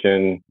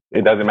preemption.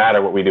 It doesn't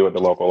matter what we do at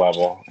the local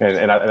level.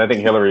 And I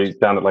think Hillary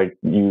sounded like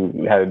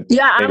you had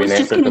maybe an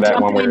answer to that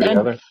one way or the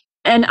other.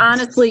 And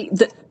honestly,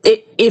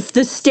 if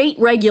the state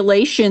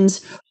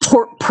regulations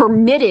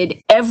permitted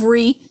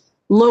every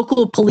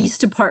local police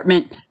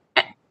department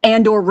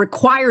and or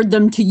required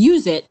them to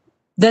use it,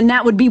 then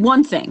that would be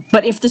one thing.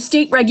 But if the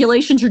state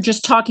regulations are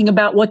just talking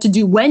about what to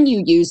do when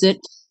you use it,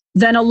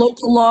 then a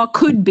local law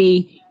could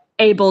be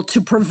able to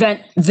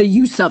prevent the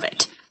use of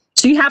it.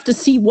 So you have to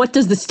see, what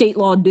does the state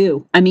law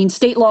do? I mean,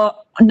 state law,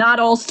 not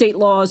all state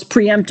laws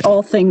preempt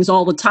all things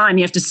all the time.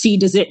 You have to see,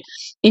 does it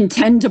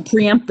intend to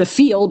preempt the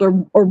field, or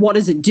what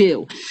does it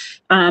do?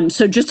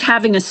 So just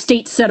having a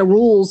state set of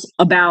rules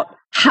about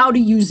how to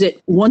use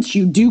it once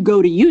you do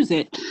go to use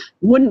it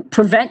wouldn't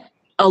prevent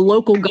a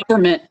local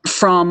government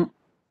from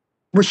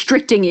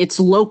restricting its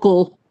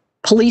local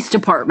police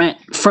department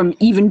from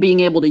even being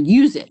able to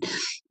use it.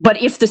 But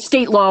if the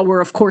state law were,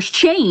 of course,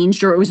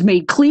 changed, or it was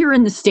made clear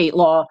in the state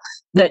law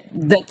that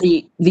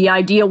the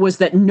idea was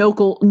that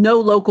no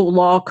local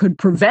law could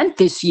prevent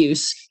this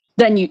use,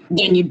 then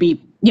you'd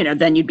be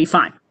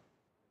fine.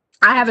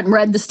 I haven't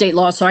read the state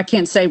law, so I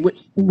can't say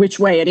which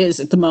way it is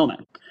at the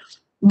moment.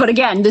 But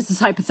again, this is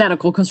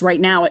hypothetical, because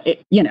right now,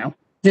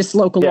 this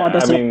local law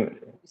doesn't. I mean,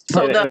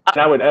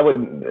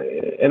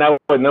 I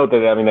would note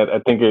that. I mean, I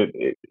think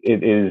it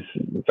is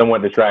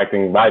somewhat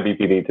distracting by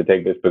BPD to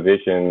take this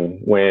position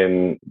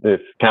when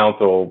this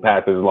council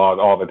passes laws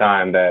all the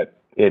time that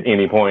at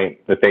any point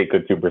the state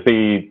could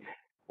supersede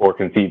or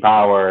concede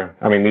power.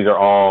 I mean, these are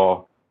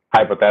all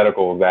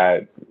hypotheticals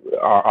that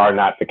are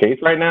not the case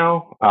right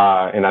now.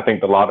 And I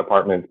think the law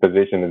department's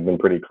position has been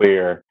pretty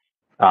clear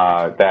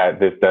that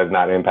this does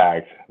not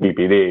impact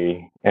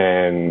BPD.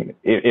 And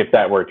if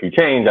that were to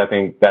change, I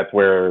think that's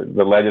where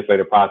the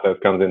legislative process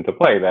comes into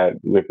play. That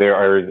if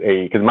there is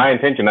because my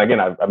intention, again,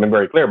 I've been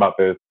very clear about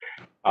this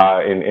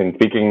in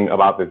speaking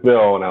about this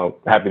bill, and I'm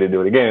happy to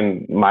do it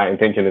again. My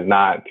intention is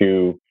not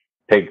to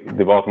take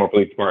the Baltimore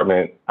Police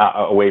Department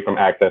away from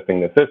accessing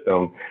the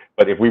system.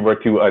 But if we were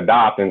to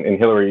adopt, and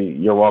Hillary,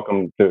 you're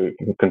welcome to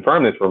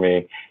confirm this for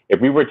me,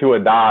 if we were to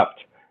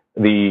adopt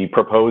the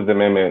proposed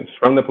amendments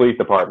from the police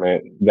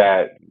department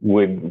that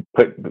would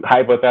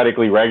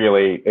hypothetically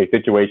regulate a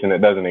situation that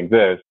doesn't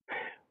exist,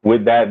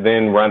 would that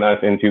then run us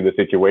into the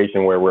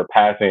situation where we're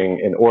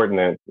passing an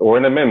ordinance or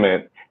an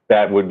amendment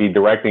that would be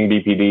directing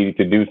BPD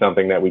to do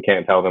something that we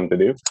can't tell them to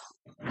do?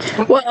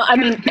 Well, I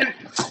mean, can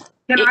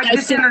I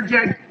just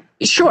interject?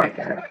 Sure.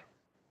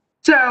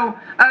 So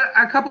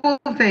a couple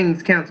of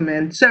things,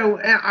 Councilman. So,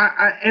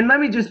 and let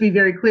me just be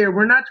very clear: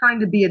 we're not trying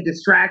to be a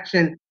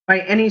distraction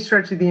by any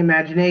stretch of the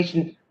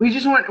imagination. We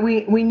just want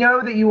we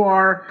know that you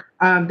are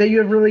that you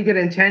have really good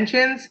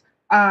intentions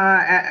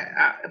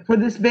for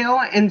this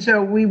bill, and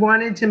so we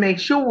wanted to make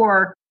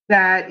sure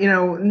that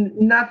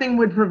nothing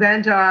would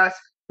prevent us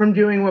from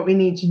doing what we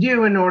need to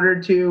do in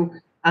order to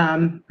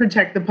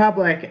protect the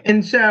public.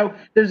 And so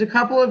there's a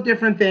couple of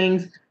different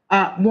things.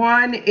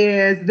 One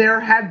is there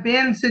have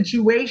been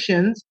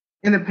situations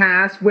in the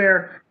past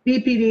where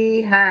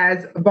BPD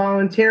has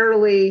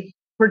voluntarily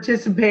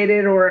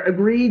participated or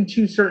agreed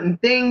to certain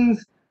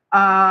things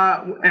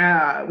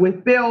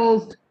with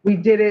bills. We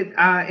did it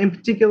in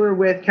particular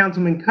with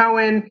Councilman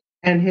Cohen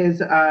and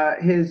his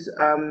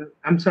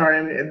I'm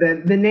sorry,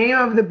 the name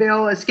of the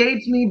bill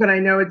escapes me, but I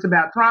know it's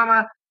about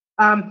trauma.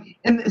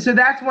 And so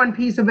that's one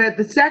piece of it.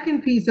 The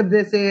second piece of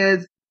this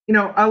is,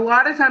 a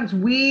lot of times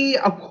we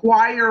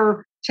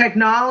acquire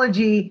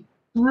technology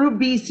through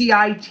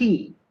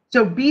BCIT.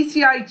 So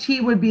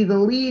BCIT would be the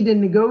lead in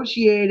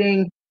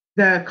negotiating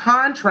the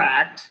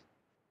contract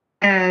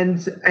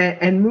and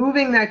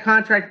moving that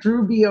contract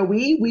through BOE.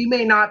 We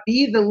may not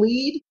be the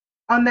lead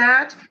on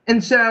that.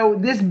 And so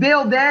this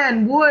bill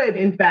then would,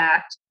 in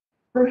fact,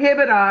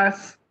 prohibit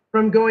us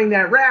from going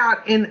that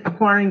route in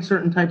acquiring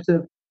certain types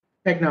of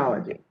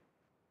technology.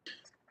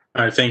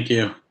 All right, thank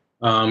you.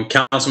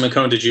 Councilman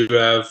Cohen, did you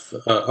have, do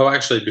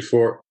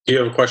you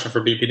have a question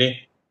for BPD?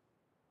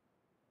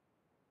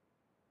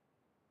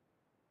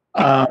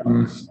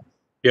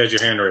 You had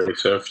your hand raised,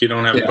 so if you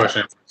don't have a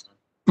question.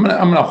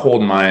 I'm gonna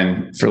hold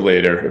mine for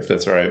later, if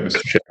that's all right,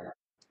 Mr. Chair.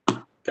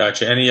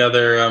 Gotcha. Any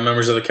other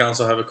members of the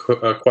council have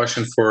a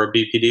question for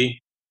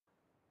BPD?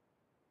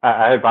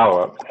 I had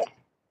follow-up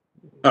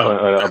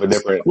of a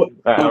different,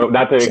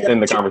 not to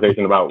extend the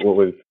conversation about what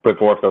was put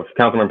forth. So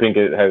Councilman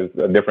Pinkett has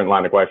a different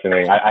line of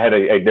questioning. I had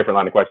a different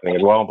line of questioning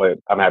as well, but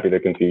I'm happy to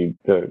concede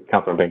to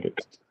Councilman Pinkett.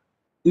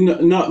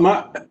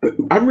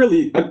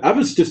 I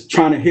was just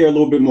trying to hear a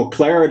little bit more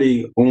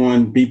clarity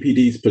on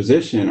BPD's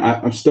position.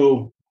 I'm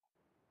still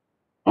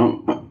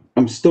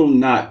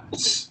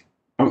not.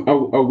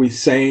 Are we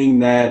saying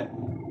that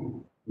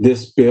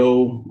this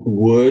bill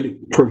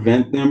would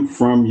prevent them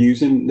from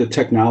using the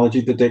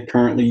technology that they're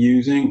currently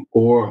using,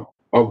 or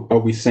are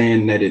we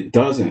saying that it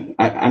doesn't?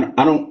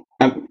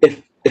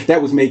 If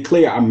that was made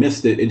clear, I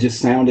missed it. It just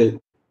sounded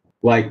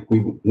like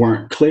we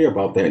weren't clear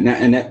about that,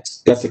 and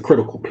that's a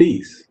critical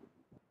piece.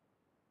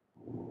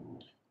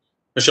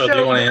 Michelle, do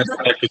you want to answer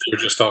that because you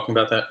were just talking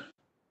about that?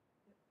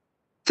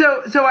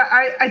 So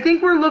I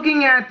think we're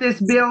looking at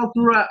this bill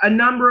through a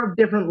number of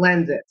different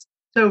lenses.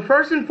 So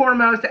first and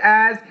foremost,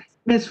 as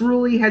Ms.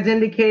 Ruley has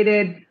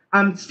indicated,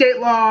 state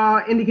law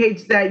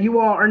indicates that you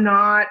all are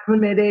not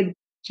permitted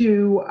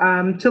to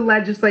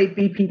legislate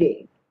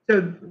BPD.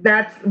 So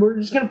we're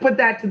just going to put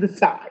that to the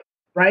side,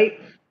 right?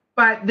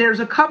 But there's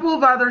a couple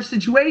of other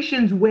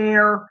situations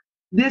where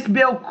this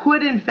bill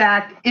could in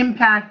fact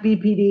impact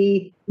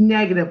BPD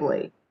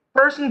negatively.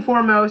 First and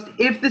foremost,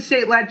 if the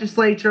state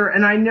legislature,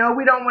 and I know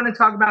we don't want to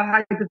talk about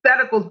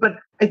hypotheticals, but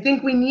I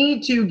think we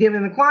need to,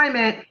 given the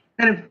climate,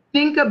 kind of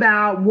think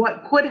about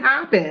what could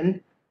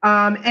happen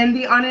and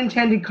the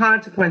unintended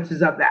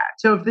consequences of that.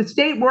 So if the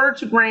state were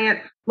to grant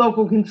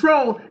local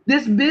control,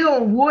 this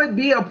bill would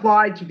be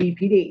applied to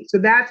BPD. So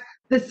that's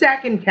the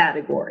second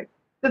category.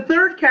 The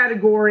third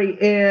category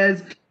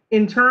is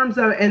in terms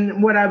of,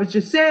 and what I was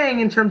just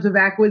saying, in terms of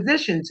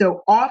acquisition.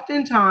 So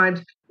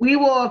oftentimes we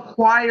will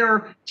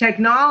acquire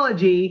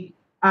technology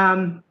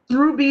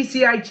through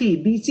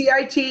BCIT.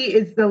 BCIT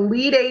is the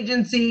lead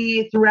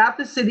agency throughout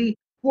the city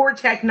for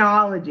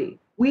technology.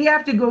 We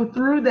have to go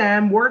through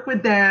them, work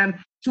with them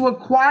to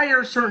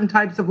acquire certain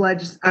types of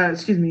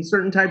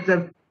certain types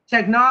of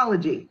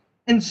technology.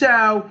 And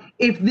so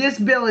if this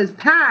bill is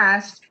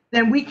passed,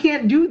 then we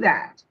can't do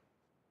that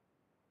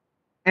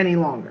any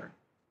longer.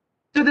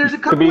 So there's a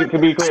couple to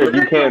be clear,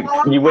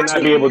 you would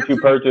not be able to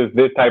purchase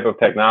this type of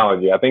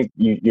technology. I think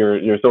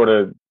you're sort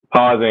of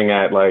pausing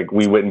at like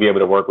we wouldn't be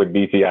able to work with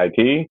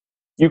BCIT.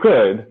 You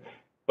could,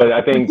 but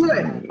I think you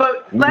could.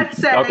 But let's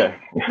say okay.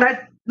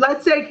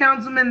 Let's say,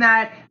 Councilman,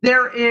 that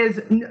there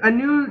is a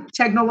new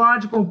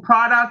technological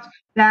product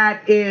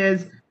that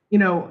is,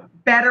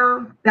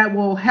 better, that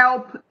will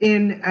help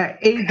in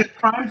aid the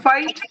crime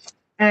fight,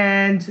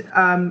 and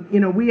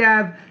we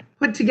have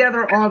put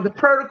together all the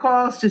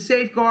protocols to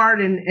safeguard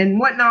and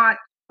whatnot.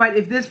 But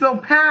if this bill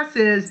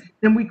passes,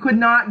 then we could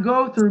not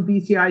go through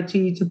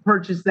BCIT to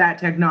purchase that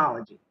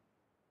technology.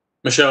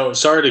 Michelle,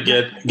 sorry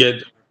to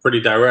get pretty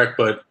direct,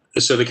 but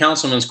so the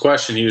councilman's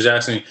question, he was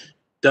asking,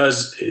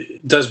 does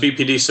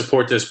BPD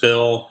support this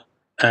bill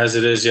as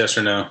it is, yes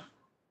or no?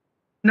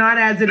 Not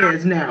as it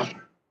is now,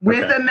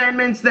 with okay.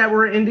 amendments that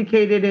were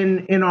indicated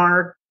in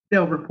our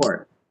bill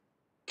report.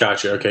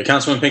 Gotcha. Okay,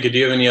 Councilman Pinkett, do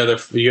you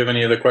have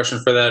any other question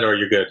for that, or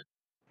you're good?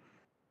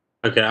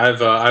 Okay,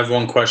 I've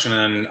one question,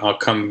 and I'll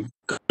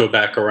go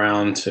back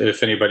around.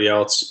 If anybody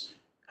else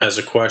has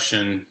a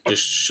question,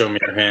 just show me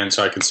your hand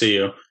so I can see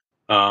you.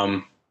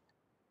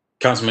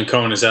 Councilman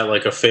Cohen, is that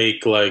like a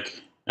fake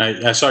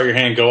I saw your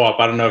hand go up.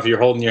 I don't know if you're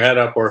holding your head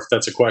up or if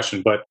that's a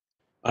question, but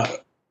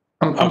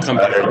I'll come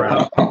back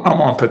around.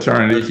 I'm on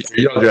paternity.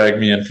 You'll drag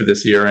me in for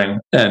this hearing,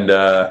 and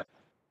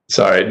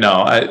sorry,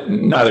 no,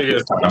 not at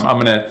this time. I'm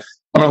gonna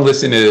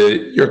listen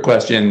to your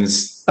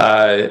questions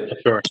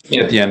Sure.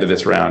 at the end of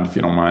this round, if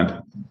you don't mind.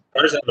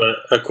 I just have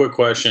a quick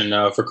question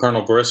for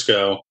Colonel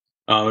Briscoe.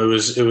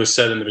 It was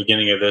said in the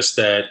beginning of this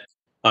that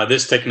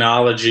this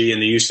technology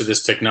and the use of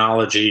this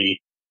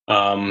technology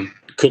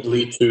could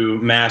lead to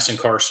mass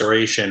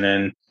incarceration,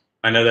 and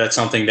I know that's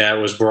something that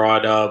was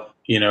brought up,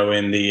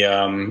 in the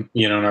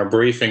in our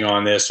briefing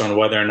on this, on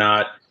whether or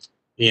not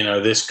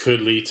this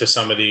could lead to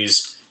some of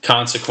these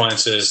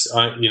consequences,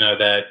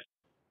 that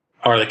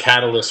are the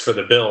catalyst for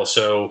the bill.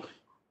 So,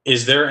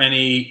 is there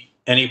any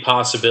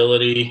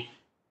possibility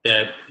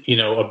that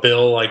a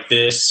bill like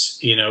this,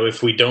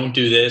 if we don't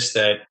do this,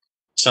 that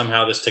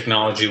somehow this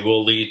technology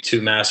will lead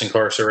to mass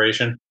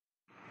incarceration?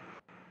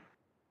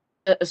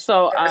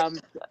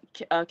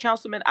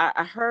 Councilman,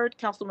 I heard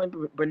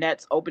Councilman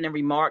Burnett's opening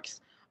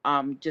remarks,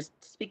 just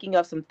speaking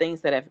of some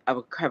things that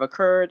have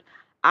occurred.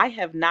 I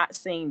have not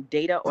seen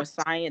data or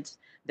science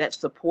that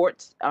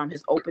supports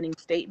his opening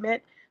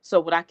statement. So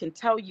what I can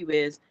tell you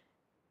is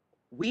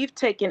we've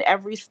taken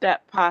every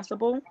step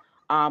possible.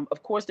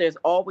 Of course, there's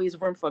always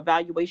room for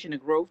evaluation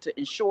and growth to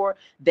ensure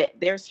that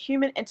there's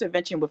human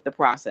intervention with the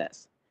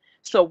process.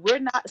 So we're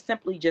not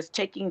simply just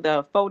taking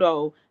the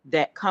photo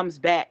that comes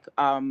back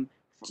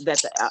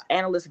that the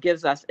analyst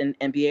gives us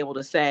and be able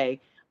to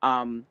say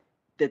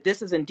that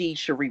this is indeed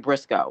Cherie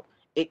Briscoe.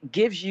 It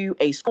gives you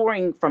a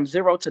scoring from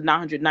 0 to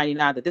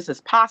 999 that this is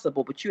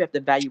possible, but you have to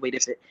evaluate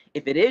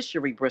if it is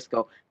Cherie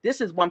Briscoe. This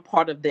is one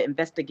part of the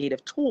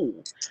investigative tool.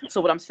 So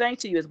what I'm saying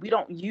to you is we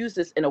don't use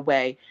this in a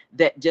way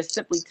that just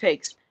simply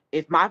takes,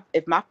 if my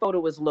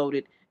photo is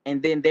loaded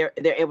and then they're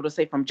able to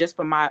say from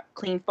my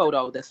clean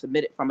photo that's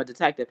submitted from a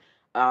detective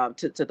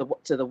to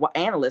the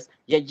analyst,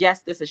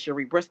 yes, this is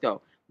Cherie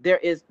Briscoe. There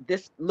is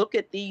this, look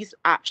at these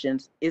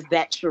options, is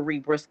that Cherie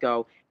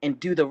Briscoe, and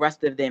do the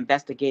rest of the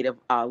investigative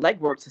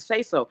legwork to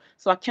say so.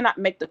 So I cannot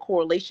make the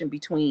correlation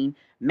between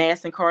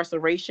mass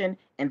incarceration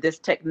and this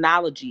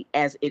technology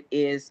as it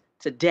is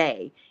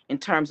today in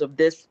terms of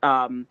this,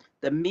 the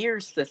MIRROR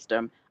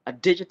system, a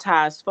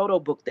digitized photo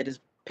book that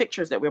is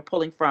pictures that we're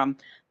pulling from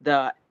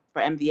the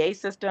MVA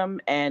system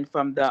and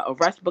from the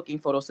arrest booking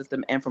photo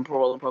system and from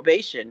parole and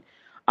probation.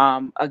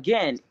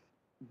 Again,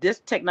 this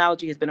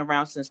technology has been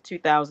around since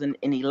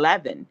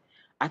 2011.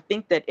 I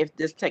think that if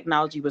this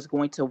technology was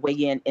going to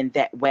weigh in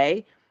that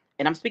way,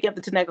 and I'm speaking of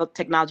the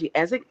technology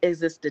as it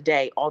exists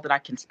today, all that I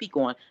can speak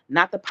on,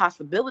 not the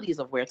possibilities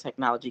of where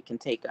technology can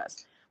take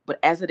us, but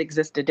as it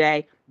exists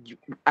today,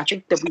 I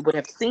think that we would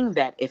have seen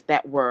that if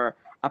that were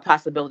a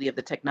possibility of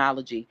the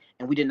technology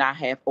and we did not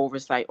have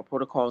oversight or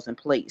protocols in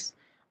place.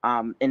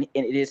 And it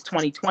is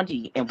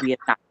 2020 and we have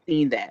not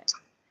seen that.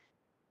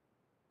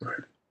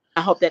 Right.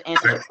 I hope that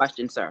answers your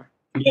question, sir.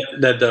 Yeah,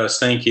 that does.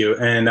 Thank you.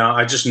 And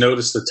I just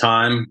noticed the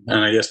time,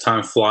 and I guess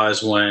time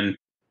flies when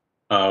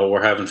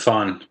we're having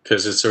fun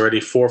because it's already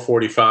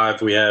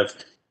 4:45. We have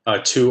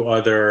 2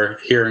 other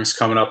hearings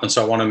coming up, and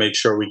so I want to make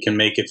sure we can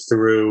make it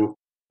through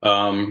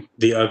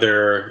the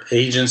other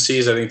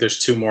agencies. I think there's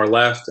 2 more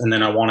left, and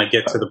then I want to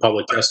get to the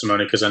public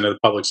testimony because I know the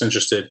public's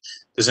interested.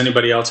 Does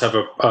anybody else have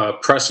a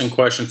pressing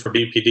question for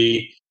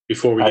BPD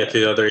before we get to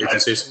the other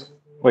agencies?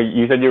 Well,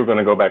 you said you were going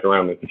to go back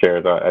around, Mr. Chair,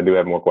 so I do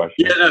have more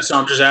questions. Yeah, no, so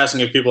I'm just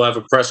asking if people have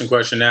a pressing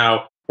question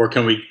now, or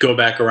can we go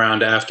back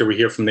around after we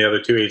hear from the other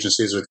 2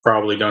 agencies, which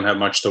probably don't have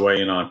much to weigh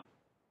in on?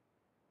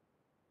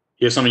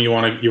 You have something you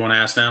want to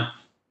ask now?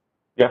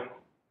 Yeah.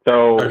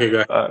 So okay,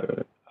 go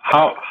ahead.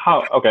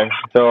 Okay.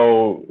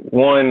 So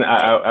one,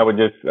 I would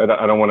just,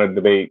 I don't want to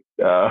debate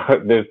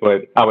this,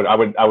 but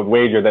I would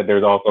wager that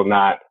there's also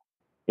not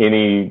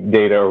any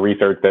data or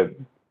research that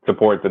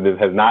supports that this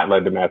has not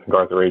led to mass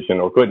incarceration,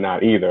 or could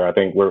not either. I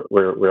think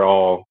we're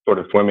all sort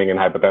of swimming in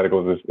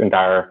hypotheticals this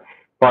entire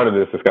part of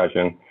this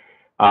discussion.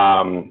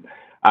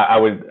 I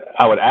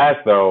would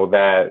ask though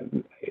that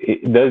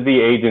does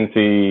the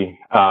agency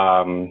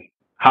how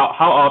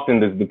often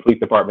does the police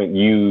department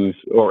use,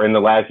 or in the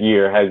last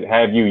year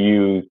have you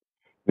used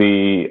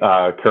the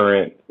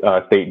current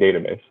state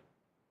database?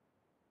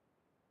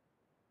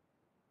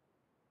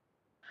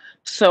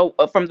 So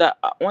from the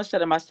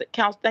onset of my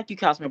thank you,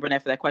 Councilman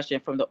Burnett, for that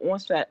question. From the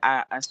onset,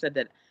 I said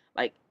that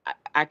like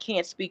I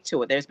can't speak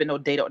to it. There's been no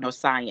data or no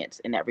science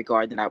in that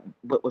regard. That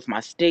with my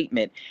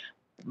statement,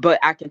 but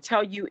I can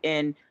tell you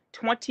in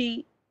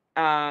 20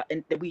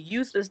 and we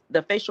used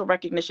the facial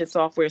recognition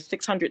software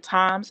 600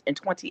 times in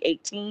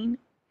 2018.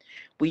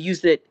 We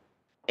used it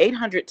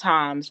 800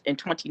 times in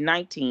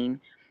 2019,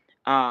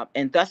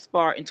 and thus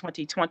far in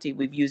 2020,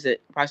 we've used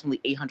it approximately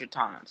 800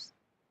 times.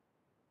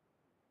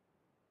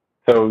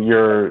 So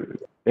you're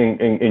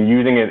in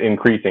using it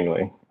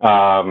increasingly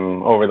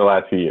over the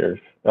last few years,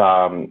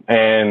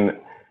 and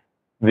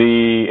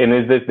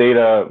is this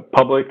data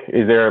public?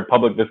 Is there a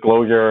public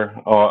disclosure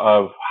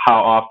of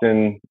how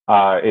often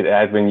it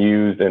has been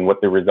used and what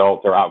the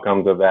results or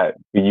outcomes of the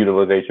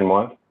utilization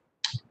was?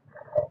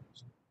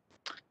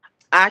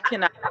 I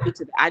cannot speak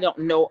to that. I don't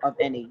know of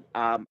any,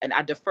 and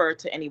I defer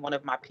to any one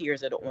of my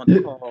peers that are on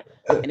the call,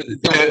 and if you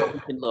don't,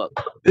 you can look.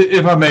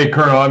 If I may,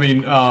 Colonel, I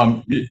mean,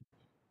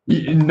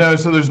 no,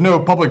 so there's no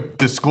public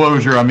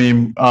disclosure. I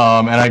mean,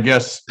 and I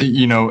guess,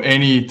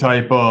 any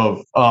type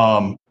of,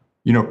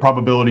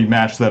 probability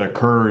match that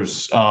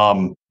occurs,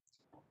 the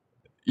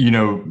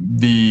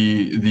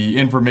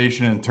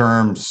information in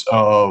terms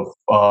of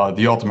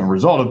the ultimate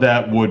result of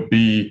that would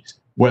be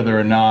whether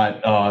or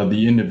not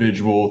the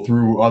individual,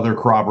 through other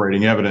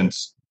corroborating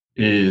evidence,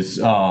 is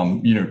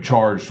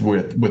charged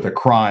with a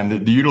crime.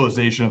 The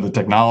utilization of the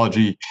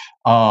technology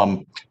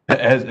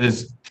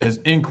has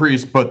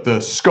increased, but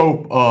the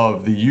scope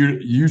of the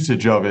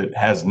usage of it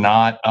has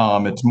not.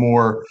 It's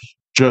more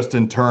just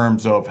in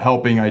terms of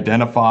helping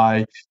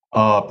identify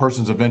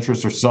persons of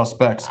interest or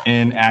suspects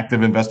in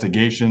active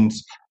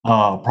investigations,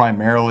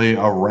 primarily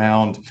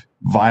around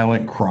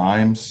violent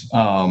crimes.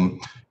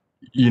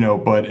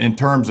 But in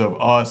terms of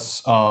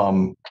us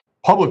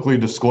publicly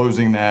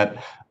disclosing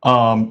that,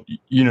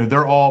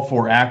 they're all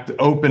for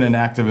open and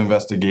active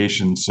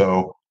investigations.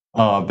 So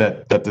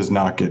that does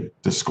not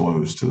get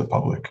disclosed to the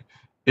public.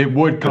 It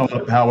would come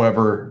up,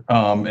 however,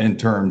 in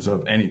terms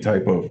of any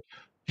type of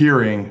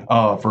hearing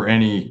for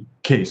any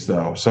case,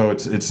 though. So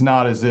it's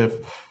not as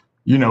if,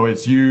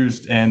 it's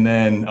used and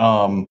then,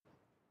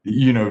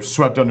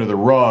 swept under the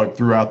rug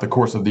throughout the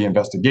course of the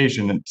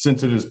investigation. And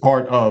since it is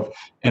part of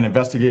an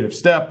investigative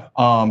step,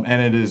 and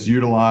it is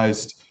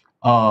utilized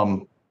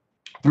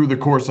through the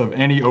course of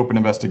any open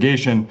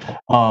investigation,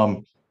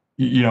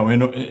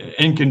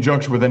 in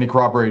conjunction with any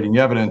corroborating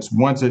evidence,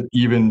 once it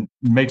even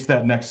makes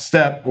that next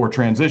step or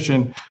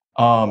transition,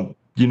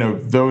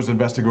 those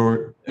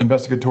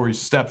investigatory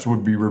steps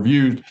would be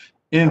reviewed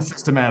in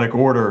systematic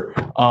order,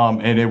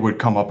 and it would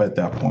come up at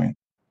that point.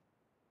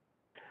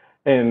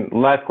 And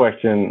last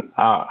question,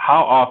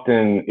 how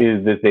often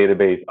is this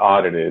database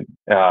audited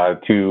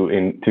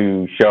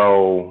to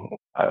show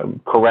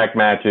correct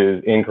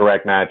matches,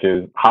 incorrect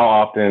matches? How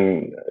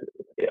often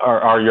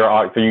are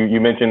your, so you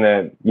mentioned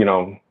that,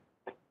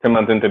 10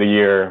 months into the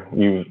year,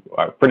 you've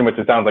pretty much,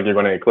 it sounds like you're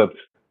going to eclipse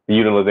the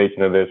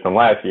utilization of this from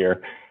last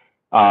year.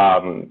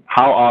 How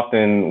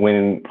often,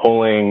 when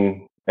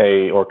pulling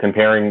or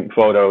comparing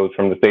photos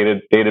from the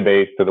stated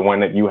database to the one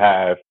that you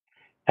have,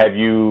 has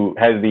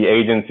the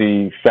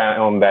agency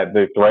found that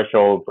the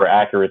threshold for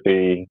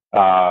accuracy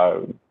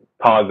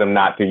caused them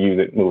not to use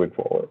it moving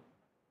forward?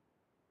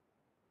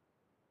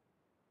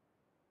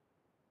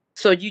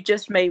 So you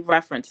just made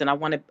reference, and I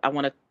want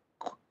to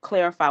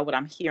clarify what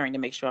I'm hearing to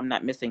make sure I'm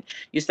not missing.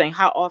 You're saying,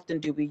 how often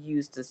do we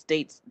use the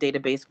state's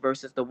database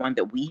versus the one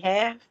that we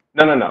have?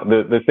 No,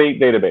 the state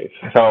database.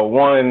 So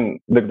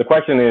the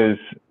question is,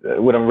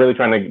 what I'm really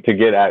trying to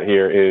get at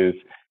here is,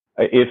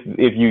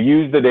 if you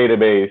use the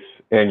database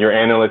and your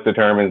analyst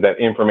determines that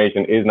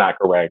information is not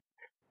correct,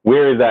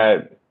 where is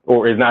that,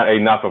 or is not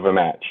enough of a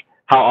match?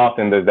 How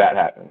often does that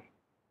happen?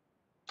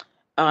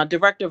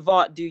 Director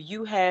Vaught, do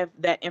you have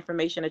that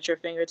information at your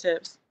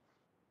fingertips?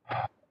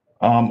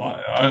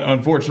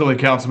 Unfortunately,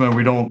 Councilman,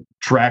 we don't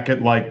track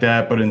it like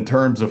that, but in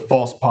terms of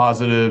false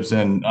positives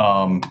and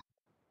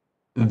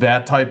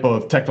that type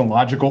of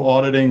technological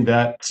auditing,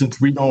 that since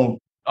we aren't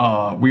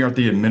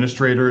the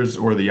administrators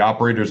or the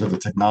operators of the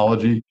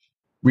technology,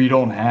 we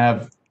don't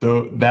have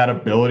that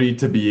ability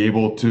to be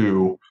able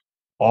to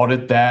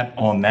audit that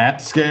on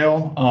that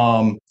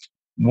scale.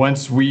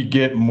 Once we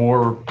get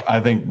more, I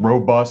think,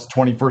 robust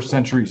 21st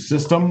century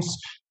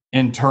systems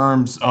in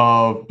terms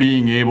of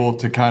being able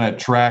to kind of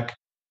track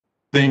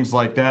things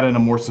like that in a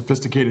more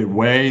sophisticated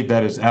way,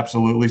 that is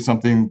absolutely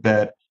something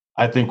that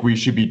I think we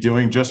should be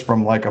doing just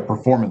from like a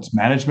performance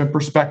management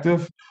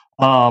perspective.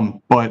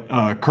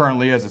 But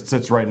currently, as it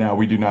sits right now,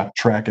 we do not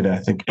track it, I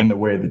think, in the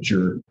way that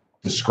you're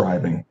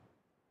describing.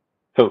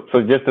 So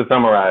just to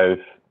summarize,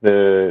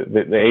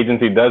 the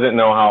agency doesn't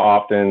know how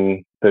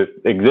often the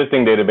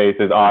existing database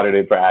is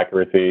audited for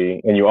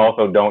accuracy, and you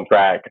also don't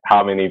track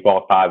how many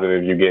false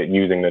positives you get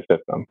using the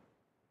system.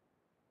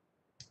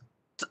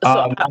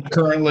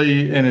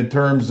 Currently, and in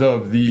terms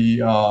of the,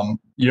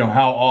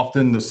 how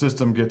often the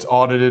system gets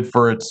audited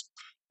for its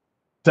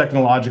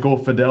technological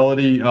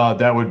fidelity,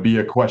 that would be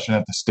a question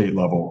at the state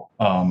level.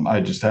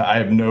 I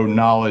have no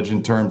knowledge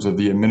in terms of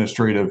the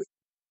administrative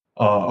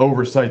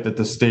oversight that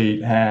the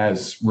state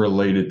has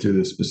related to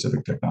this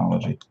specific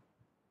technology.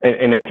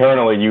 And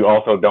internally, you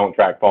also don't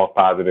track false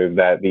positives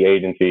that the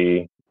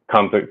agency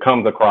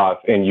comes across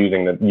in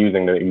using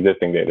the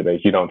existing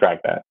database. You don't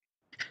track that.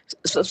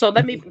 So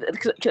let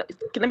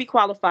me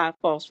qualify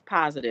false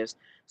positives.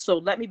 So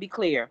let me be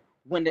clear.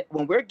 When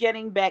we're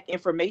getting back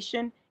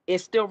information, it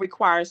still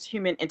requires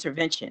human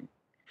intervention.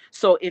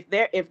 So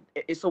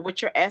so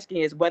what you're asking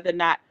is whether or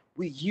not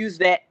we use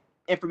that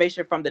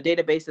information from the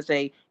database to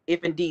say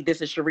if indeed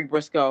this is Cherie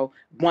Briscoe.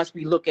 Once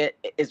we look at,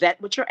 is that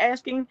what you're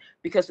asking?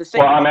 Because the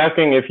same. Well, I'm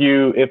asking if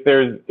you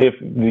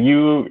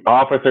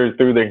officers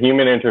through the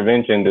human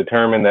intervention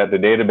determine that the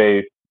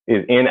database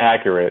is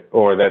inaccurate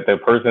or that the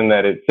person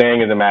that it's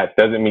saying is a match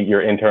doesn't meet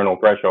your internal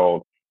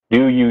threshold,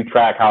 do you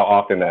track how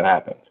often that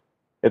happens?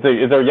 It's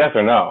a yes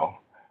or no.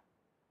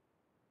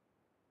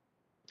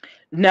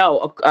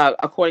 No,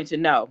 according to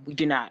no, we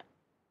do not.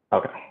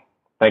 Okay.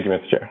 Thank you,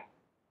 Mr. Chair.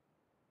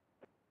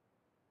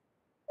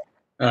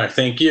 All right,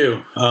 thank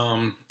you.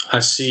 I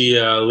see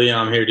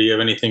Leon here. Do you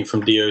have anything from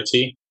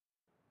DOT?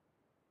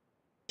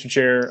 Mr.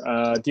 Chair,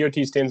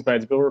 DOT stands by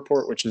its bill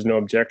report, which is no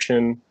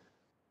objection.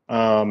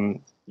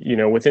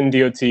 Within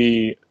DOT,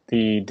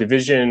 the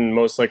division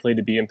most likely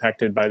to be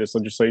impacted by this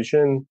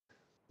legislation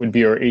would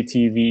be our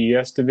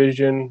ATVES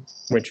division,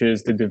 which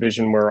is the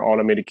division where our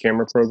automated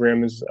camera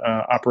program is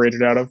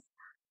operated out of.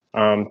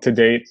 To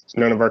date,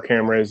 none of our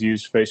cameras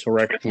use facial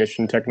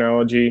recognition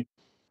technology.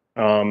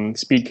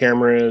 Speed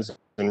cameras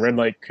and red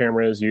light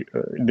cameras,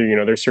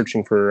 they're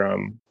searching for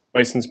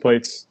license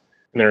plates,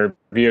 and they're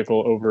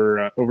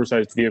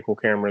oversized vehicle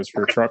cameras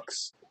for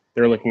trucks.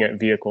 They're looking at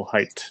vehicle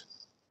height.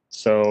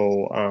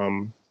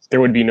 So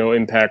there would be no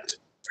impact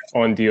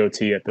on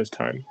DOT at this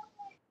time.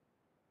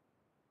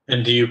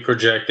 And do you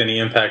project any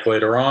impact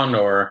later on,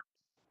 or?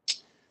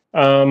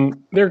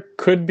 There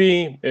could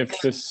be if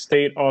the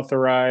state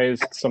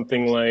authorized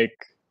something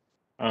like,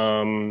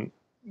 I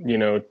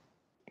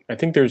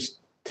think there's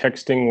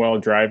texting while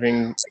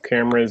driving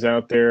cameras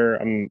out there.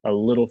 I'm a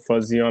little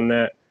fuzzy on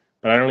that,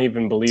 but I don't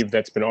even believe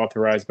that's been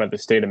authorized by the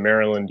state of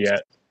Maryland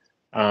yet.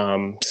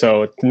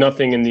 So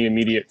nothing in the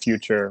immediate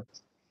future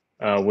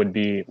would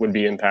be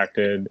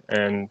impacted.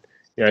 And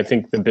I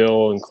think the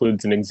bill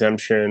includes an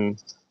exemption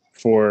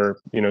for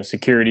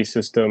security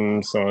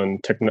systems on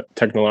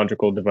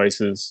technological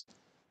devices.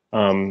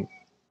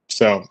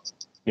 So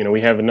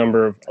we have a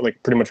number of,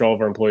 pretty much all of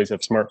our employees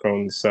have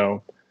smartphones.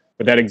 So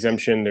with that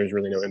exemption, there's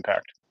really no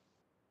impact.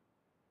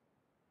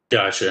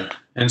 Gotcha.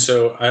 And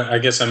so I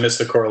guess I missed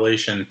the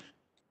correlation.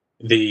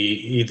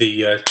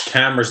 The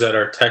cameras that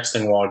are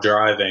texting while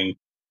driving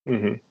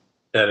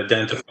that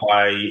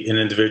identify an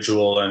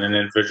individual and an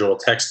individual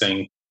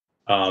texting,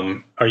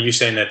 are you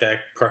saying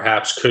that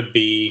perhaps could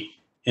be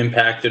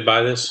impacted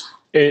by this?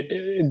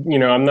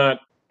 I'm not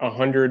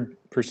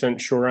 100%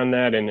 sure on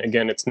that. And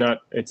again, it's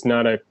not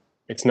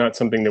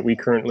something that we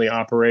currently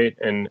operate,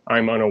 and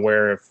I'm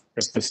unaware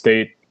if the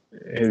state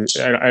is,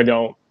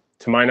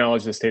 to my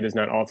knowledge, the state has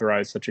not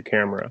authorized such a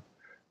camera.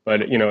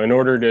 But in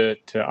order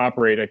to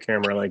operate a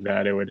camera like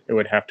that, it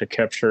would have to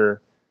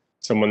capture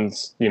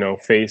someone's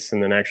face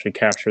and then actually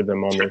capture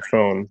them on their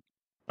phone.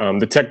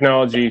 The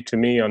technology to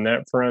me on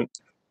that front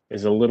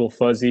is a little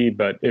fuzzy,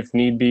 but if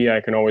need be, I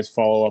can always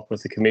follow up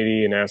with the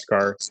committee and ask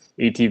our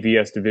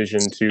ATVS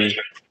division to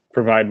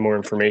provide more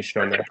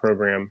information on that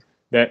program.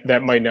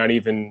 That might not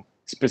even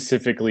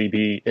specifically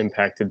be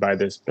impacted by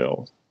this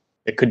bill.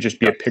 It could just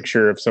be a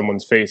picture of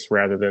someone's face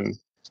rather than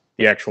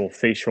the actual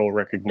facial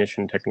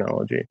recognition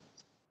technology.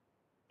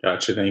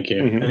 Gotcha, thank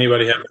you.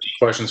 Anybody have any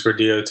questions for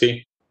DOT?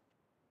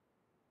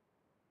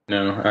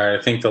 No. All right,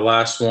 I think the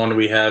last one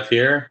we have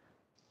here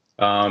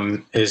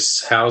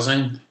is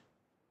housing.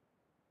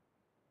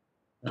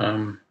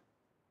 Mr.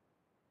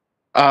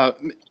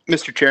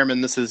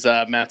 Chairman, this is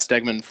Matt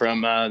Stegman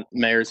from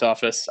Mayor's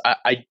office.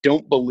 I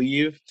don't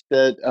believe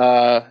that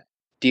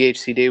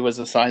DHCD was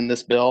assigned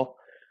this bill.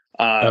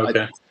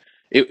 Okay.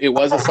 It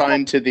was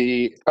assigned to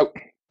the. Oh,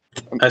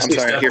 I'm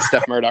sorry. I hear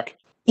Steph Murdoch.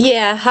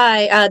 Yeah.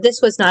 Hi.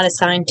 This was not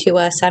assigned to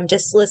us. I'm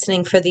just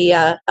listening for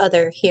the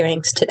other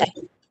hearings today.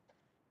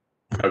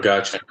 Oh,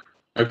 gotcha.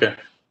 Okay.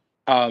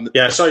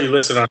 Yeah, I saw you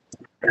listed on,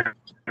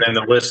 and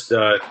the list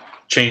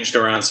changed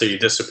around, so you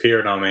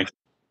disappeared on me.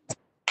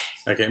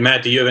 Okay,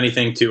 Matt, do you have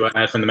anything to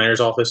add from the mayor's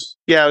office?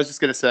 Yeah, I was just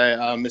going to say,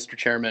 Mr.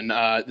 Chairman,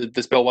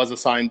 this bill was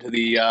assigned to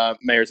the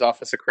Mayor's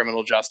Office of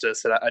Criminal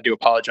Justice, and I do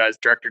apologize.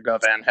 Director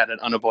Govan had an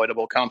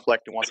unavoidable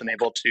conflict and wasn't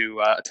able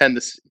to attend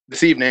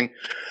this evening.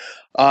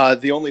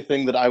 The only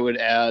thing that I would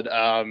add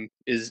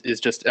is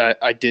just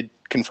I did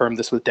confirm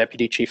this with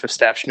Deputy Chief of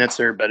Staff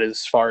Schnitzer, but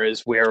as far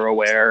as we're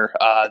aware,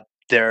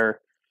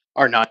 there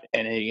are not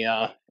any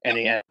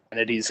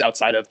entities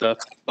outside of the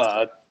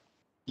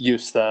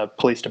use the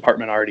police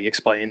department already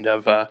explained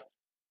of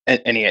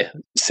any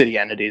city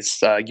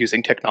entities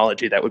using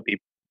technology that would be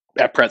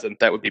at present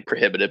that would be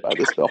prohibited by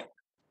this bill.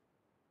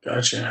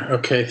 Gotcha.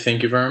 Okay,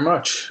 thank you very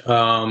much.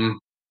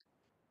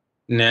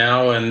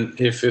 Now, and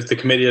if the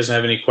committee doesn't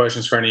have any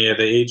questions for any of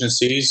the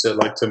agencies, I'd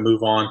like to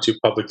move on to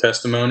public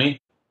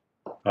testimony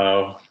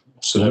so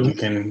that we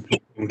can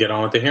get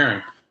on with the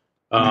hearing.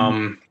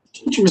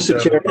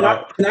 Mr. Chair, can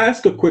I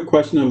ask a quick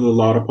question of the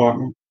law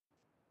department?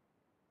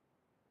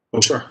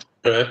 Okay. Sure.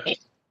 Go ahead.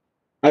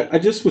 I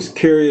just was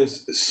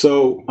curious.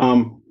 So,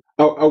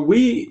 are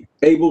we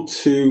able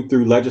to,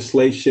 through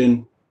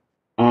legislation,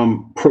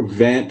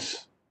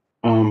 prevent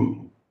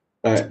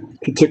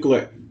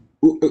particular?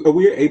 Are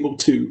we able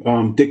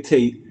to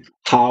dictate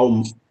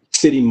how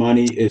city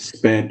money is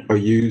spent or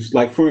used?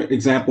 Like, for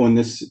example, in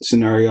this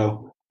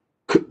scenario,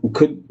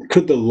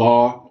 could the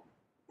law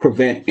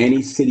prevent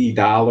any city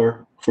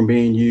dollar from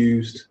being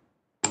used?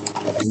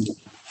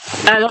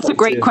 That's a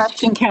great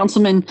question,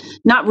 Councilman.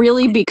 Not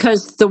really,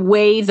 because the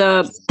way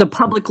the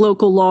public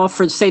local law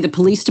for, say, the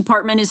police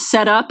department is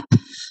set up,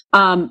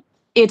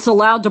 it's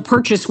allowed to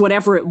purchase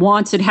whatever it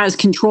wants. It has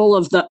control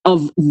of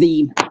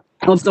the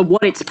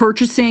what it's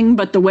purchasing,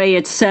 but the way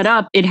it's set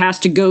up, it has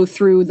to go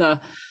through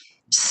the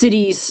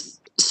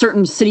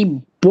certain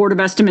city Board of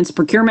Estimates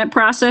procurement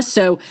process.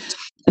 So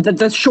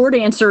the short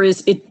answer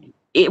is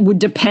it would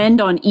depend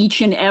on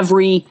each and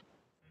every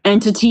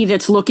entity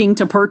that's looking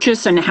to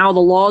purchase and how the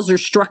laws are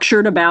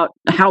structured about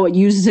how it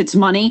uses its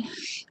money.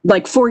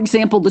 Like, for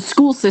example, the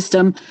school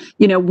system,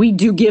 we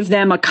do give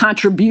them a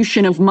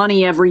contribution of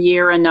money every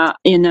year and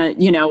in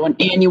an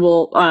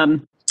annual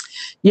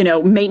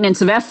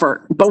maintenance of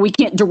effort, but we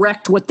can't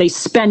direct what they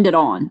spend it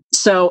on.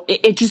 So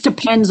it just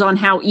depends on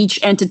how each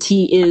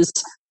entity is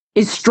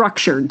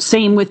structured.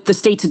 Same with the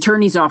state's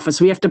attorney's office.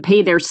 We have to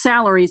pay their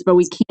salaries, but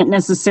we can't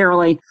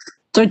necessarily.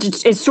 So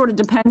it sort of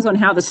depends on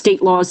how the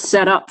state law is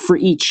set up for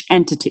each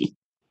entity,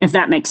 if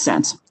that makes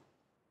sense.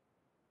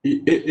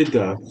 It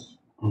does.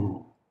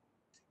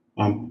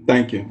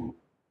 Thank you.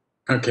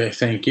 Okay,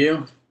 thank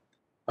you.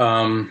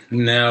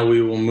 Now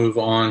we will move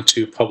on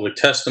to public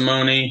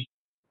testimony.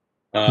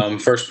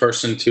 First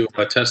person to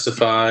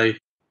testify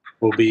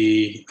will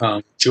be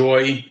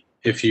Joy.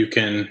 If you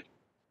can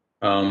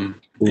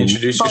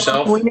introduce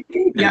yourself.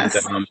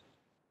 Yes. And,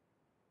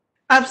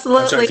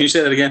 absolutely. I'm sorry, can you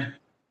say that again?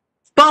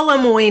 Bola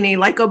Moini,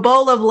 like a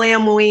bowl of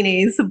lamb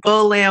weenies.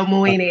 Bowl lamb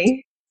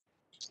weenie.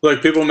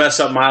 Look, people mess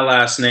up my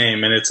last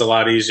name, and it's a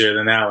lot easier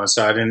than that one.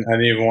 So I didn't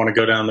even want to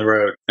go down the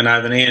road. And I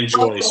have an Ann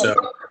Joy, so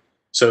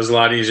it's a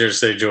lot easier to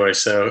say Joy.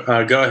 So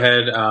go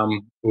ahead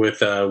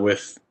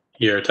with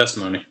your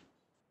testimony.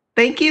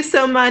 Thank you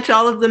so much,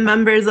 all of the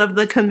members of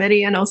the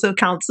committee and also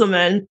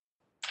councilmen,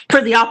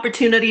 for the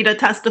opportunity to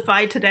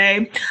testify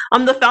today.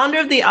 I'm the founder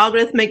of the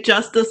Algorithmic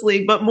Justice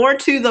League, but more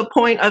to the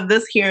point of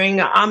this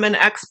hearing, I'm an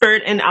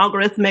expert in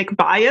algorithmic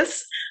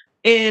bias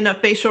in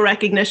facial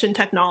recognition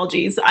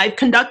technologies. I've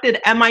conducted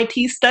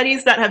MIT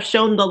studies that have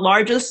shown the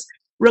largest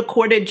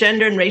recorded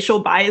gender and racial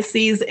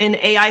biases in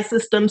AI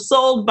systems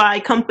sold by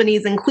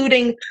companies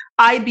including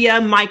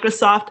IBM,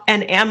 Microsoft,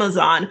 and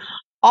Amazon.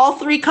 All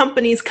three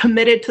companies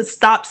committed to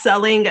stop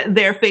selling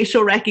their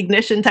facial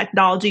recognition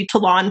technology to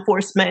law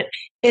enforcement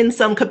in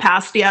some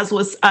capacity, as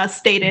was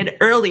stated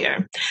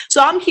earlier.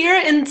 So I'm here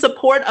in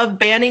support of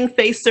banning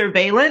face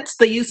surveillance,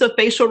 the use of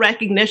facial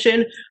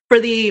recognition for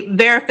the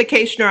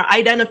verification or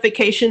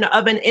identification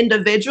of an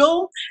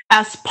individual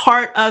as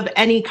part of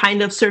any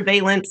kind of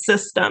surveillance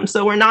system.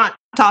 So we're not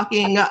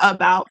talking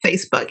about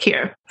Facebook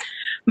here.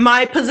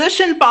 My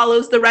position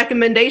follows the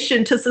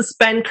recommendation to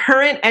suspend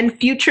current and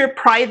future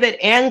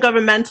private and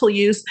governmental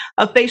use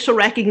of facial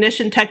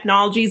recognition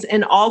technologies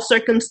in all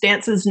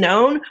circumstances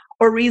known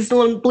or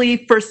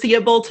reasonably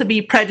foreseeable to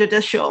be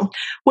prejudicial,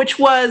 which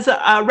was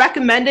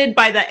recommended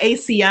by the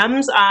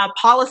ACM's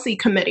policy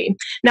committee.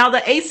 Now, the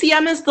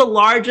ACM is the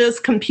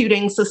largest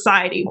computing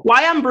society.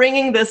 Why I'm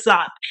bringing this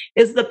up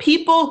is the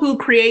people who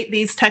create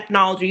these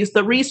technologies,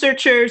 the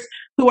researchers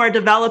who are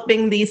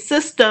developing these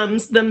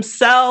systems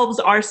themselves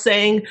are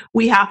saying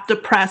we have to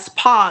press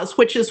pause,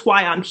 which is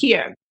why I'm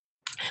here.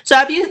 So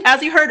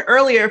as you heard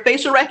earlier,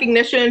 facial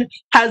recognition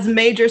has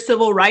major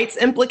civil rights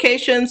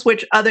implications,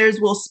 which others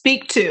will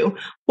speak to.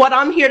 What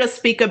I'm here to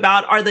speak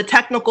about are the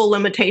technical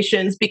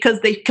limitations because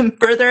they can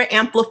further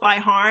amplify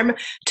harm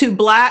to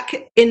Black,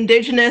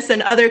 Indigenous,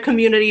 and other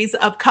communities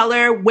of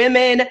color,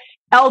 women,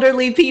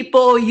 elderly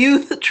people,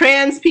 youth,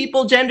 trans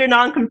people, gender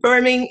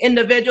non-conforming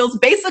individuals.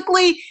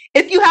 Basically,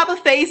 if you have a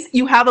face,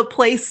 you have a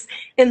place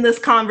in this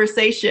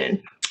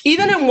conversation.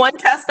 Even in one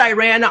test I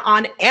ran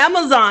on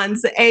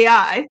Amazon's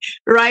AI,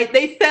 right,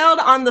 they failed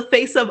on the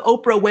face of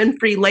Oprah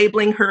Winfrey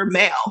labeling her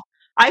male.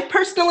 I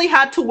personally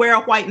had to wear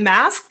a white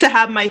mask to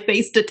have my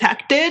face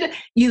detected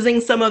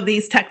using some of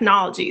these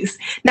technologies.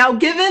 Now,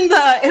 given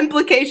the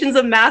implications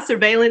of mass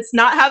surveillance,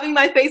 not having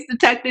my face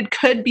detected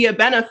could be a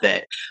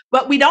benefit,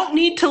 but we don't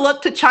need to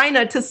look to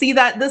China to see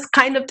that this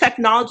kind of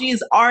technology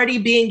is already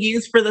being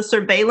used for the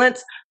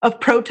surveillance of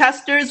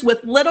protesters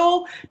with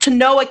little to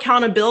no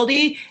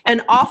accountability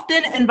and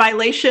often in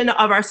violation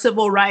of our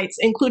civil rights,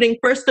 including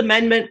First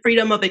Amendment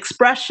freedom of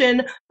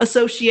expression,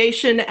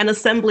 association, and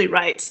assembly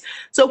rights.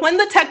 So when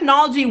the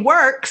technology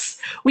works,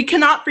 we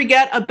cannot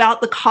forget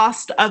about the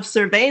cost of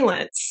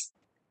surveillance.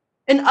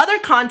 In other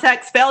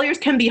contexts, failures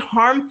can be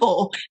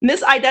harmful.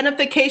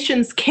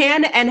 Misidentifications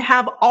can and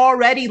have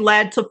already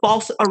led to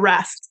false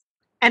arrests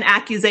and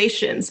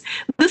accusations.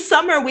 This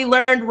summer, we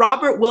learned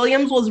Robert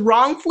Williams was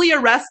wrongfully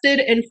arrested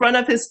in front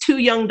of his 2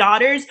 young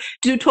daughters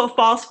due to a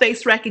false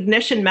face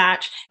recognition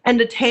match and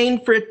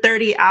detained for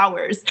 30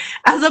 hours.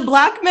 As a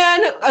Black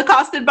man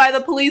accosted by the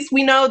police,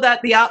 we know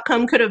that the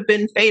outcome could have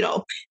been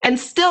fatal. And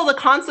still, the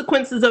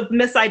consequences of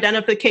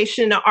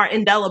misidentification are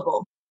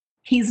indelible.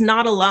 He's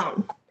not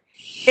alone.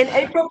 In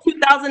April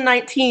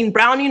 2019,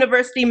 Brown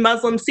University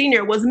Muslim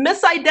senior was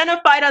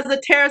misidentified as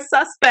a terrorist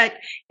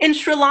suspect in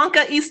Sri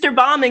Lanka Easter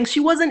bombing. She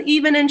wasn't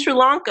even in Sri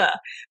Lanka.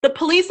 The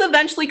police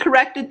eventually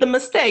corrected the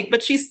mistake,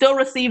 but she still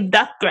received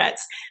death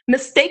threats.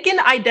 Mistaken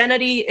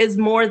identity is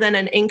more than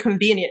an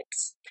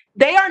inconvenience.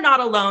 They are not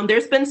alone.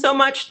 There's been so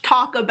much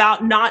talk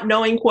about not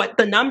knowing what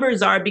the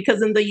numbers are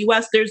because in the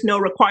US, there's no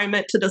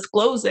requirement to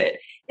disclose it.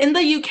 In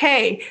the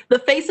UK, the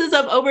faces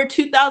of over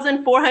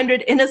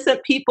 2,400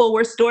 innocent people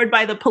were stored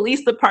by the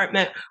police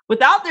department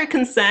without their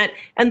consent,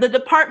 and the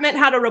department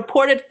had a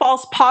reported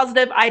false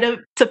positive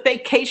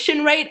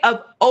identification rate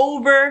of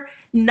over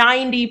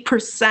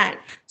 90%.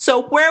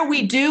 So where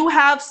we do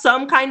have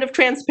some kind of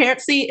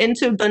transparency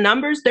into the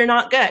numbers, they're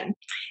not good.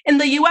 In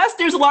the US,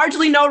 there's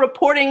largely no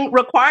reporting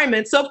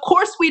requirements. So of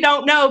course we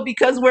don't know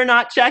because we're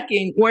not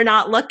checking, we're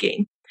not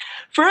looking.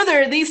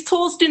 Further, these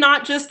tools do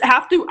not just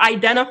have to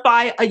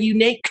identify a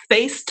unique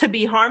face to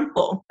be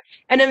harmful.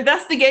 An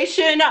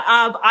investigation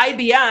of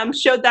IBM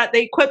showed that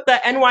they equipped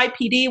the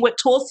NYPD with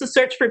tools to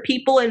search for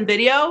people in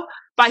video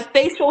by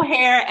facial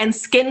hair and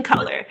skin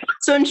color.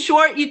 So in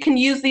short, you can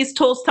use these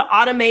tools to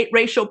automate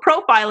racial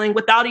profiling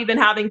without even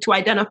having to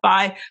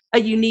identify a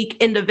unique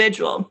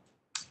individual.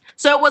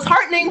 So it was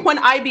heartening when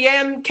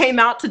IBM came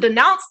out to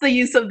denounce the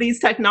use of these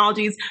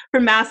technologies for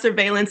mass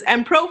surveillance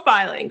and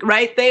profiling,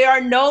 right? They are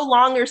no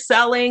longer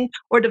selling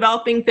or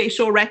developing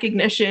facial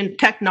recognition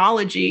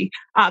technology,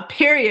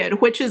 period,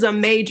 which is a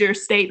major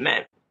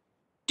statement.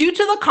 Due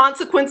to the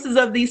consequences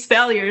of these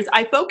failures,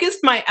 I focused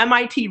my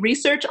MIT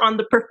research on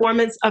the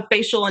performance of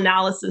facial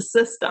analysis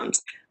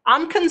systems.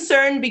 I'm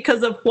concerned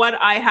because of what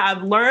I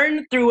have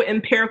learned through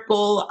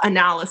empirical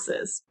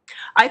analysis.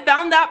 I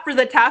found that for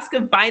the task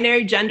of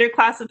binary gender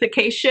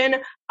classification,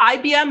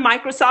 IBM,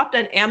 Microsoft,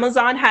 and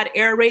Amazon had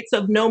error rates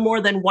of no more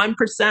than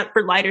 1%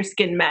 for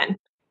lighter-skinned men.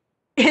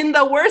 In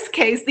the worst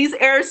case, these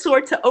errors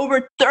soared to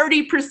over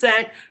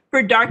 30%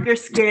 for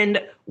darker-skinned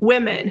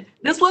women.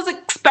 This was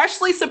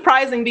especially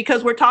surprising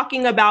because we're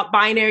talking about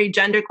binary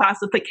gender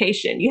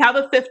classification. You have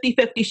a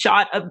 50-50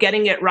 shot of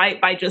getting it right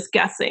by just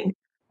guessing.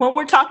 When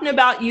we're talking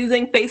about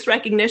using face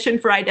recognition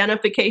for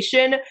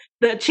identification,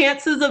 the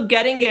chances of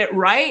getting it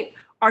right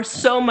are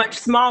so much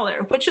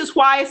smaller, which is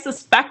why I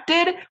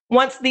suspected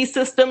once these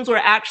systems were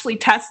actually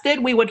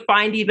tested, we would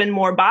find even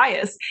more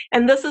bias.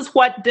 And this is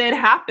what did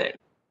happen.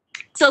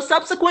 So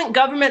subsequent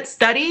government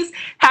studies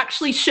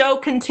actually show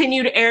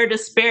continued error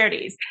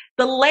disparities.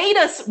 The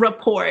latest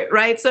report,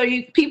 right? So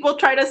people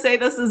try to say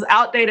this is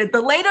outdated.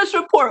 The latest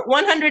report,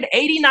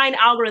 189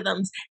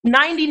 algorithms,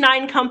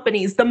 99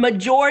 companies, the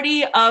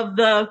majority of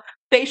the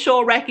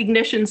facial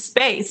recognition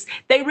space,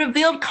 they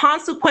revealed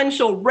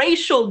consequential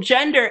racial,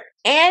 gender,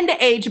 and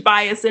age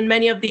bias in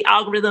many of the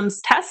algorithms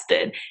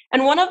tested.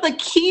 And one of the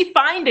key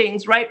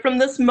findings, right, from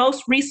this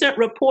most recent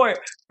report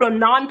from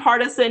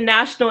Nonpartisan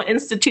National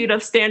Institute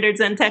of Standards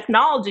and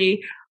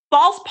Technology,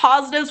 false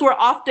positives were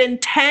often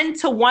 10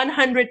 to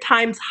 100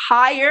 times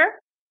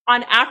higher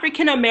on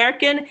African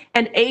American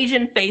and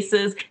Asian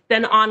faces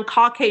than on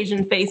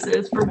Caucasian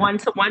faces for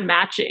one-to-one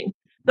matching.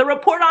 The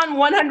report on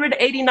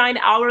 189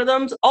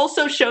 algorithms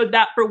also showed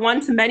that for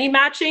one-to-many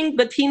matching,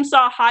 the team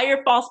saw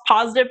higher false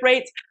positive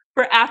rates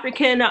for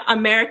African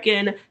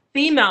American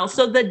females.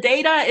 So the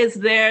data is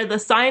there, the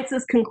science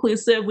is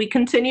conclusive. We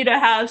continue to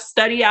have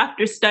study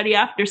after study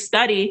after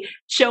study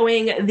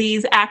showing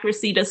these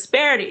accuracy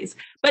disparities.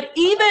 But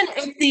even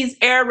if these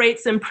error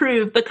rates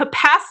improve, the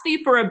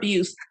capacity for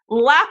abuse,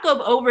 lack of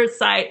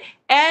oversight,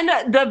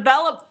 and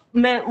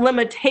development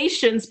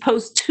limitations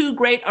pose too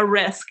great a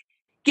risk.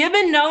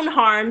 Given known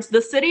harms,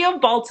 the city of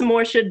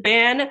Baltimore should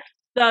ban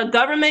the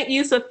government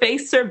use of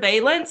face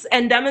surveillance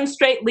and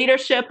demonstrate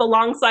leadership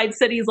alongside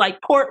cities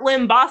like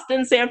Portland,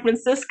 Boston, San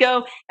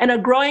Francisco, and a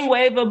growing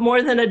wave of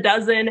more than a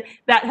dozen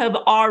that have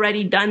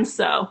already done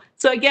so.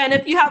 So again,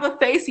 if you have a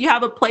face, you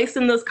have a place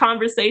in this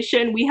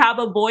conversation. We have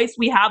a voice,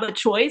 we have a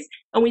choice,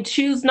 and we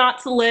choose not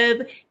to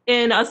live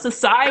in a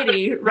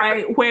society,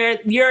 right, where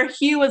your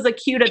hue is a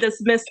cue to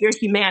dismiss your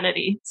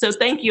humanity. So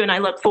thank you, and I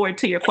look forward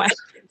to your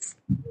questions.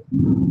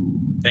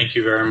 Thank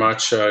you very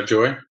much,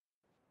 Joy.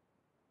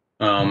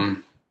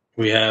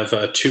 We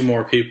have two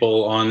more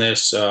people on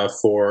this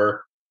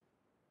for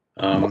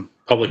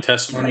public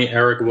testimony.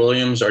 Eric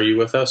Williams, are you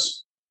with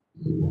us?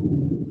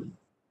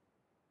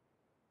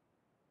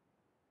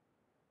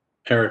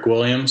 Eric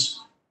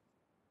Williams?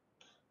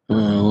 Let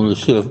me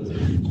see if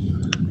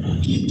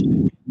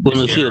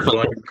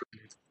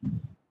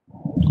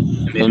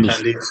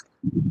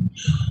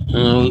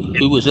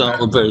he was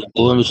elevated.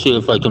 Let me see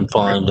if I can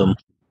find him.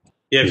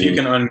 Yeah, if you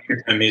can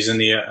unmute him, he's in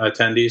the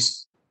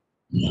attendees.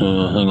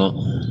 Hang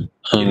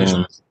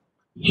on.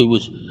 He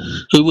was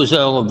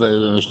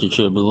elevated, Mr.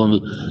 Chair, but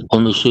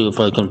let me see if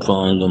I can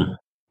find him.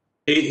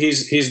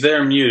 He's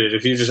there muted.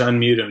 If you just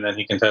unmute him, then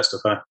he can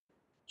testify.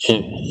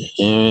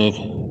 Eric,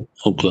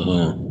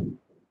 okay.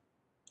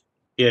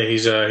 Yeah, he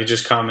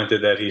just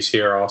commented that he's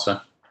here also.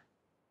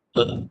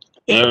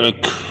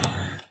 Eric.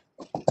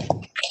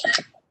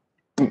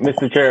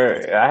 Mr.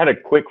 Chair, I had a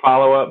quick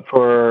follow-up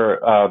for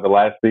the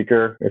last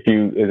speaker. Is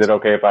it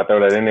okay if I throw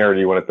that in there, or do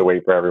you want us to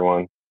wait for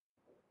everyone?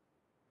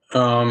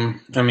 I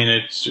mean,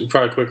 it's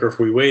probably quicker if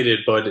we waited,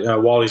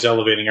 but while he's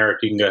elevating Eric,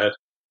 you can go ahead.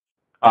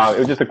 It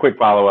was just a quick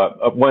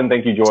follow-up. One,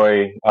 thank you,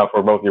 Joy,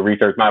 for both your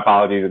research. My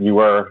apologies that you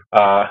were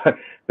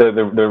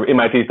the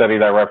MIT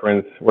studies I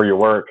referenced were your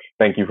work.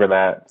 Thank you for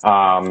that.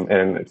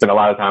 And spent a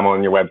lot of time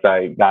on your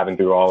website diving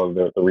through all of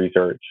the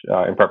research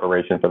in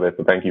preparation for this.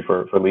 So thank you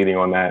for leading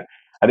on that.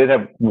 I did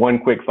have one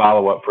quick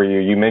follow-up for you.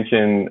 You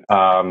mentioned,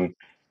 I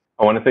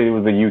want to say it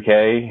was the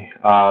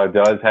UK,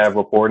 does have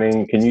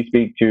reporting. Can you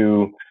speak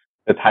to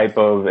the type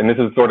of, and this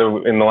is sort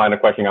of in the line of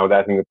questioning I was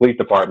asking the police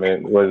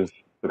department, was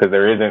because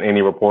there isn't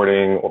any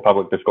reporting or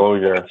public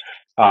disclosure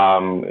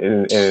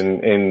in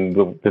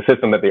the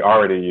system that they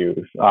already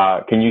use.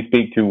 Can you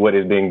speak to what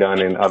is being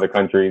done in other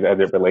countries as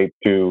it relates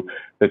to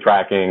the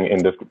tracking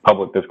and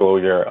public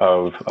disclosure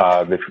of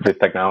this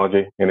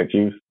technology and its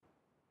use?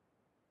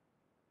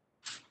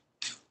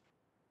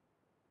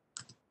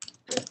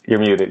 You're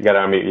muted. You got to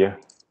unmute you.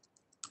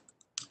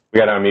 We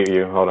got to unmute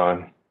you. Hold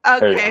on.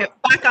 Okay,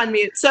 back on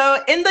mute.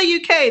 So in the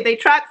UK, they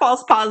track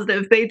false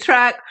positives. They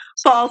track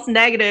false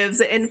negatives.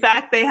 In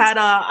fact, they had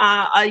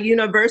a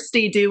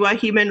university do a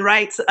human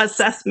rights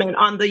assessment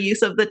on the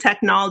use of the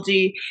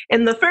technology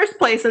in the first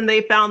place, and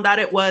they found that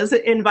it was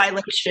in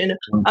violation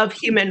of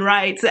human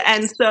rights.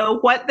 And so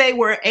what they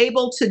were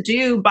able to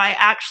do by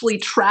actually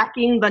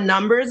tracking the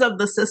numbers of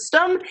the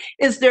system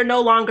is they're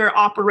no longer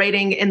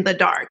operating in the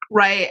dark,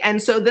 right?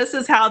 And so this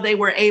is how they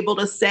were able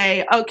to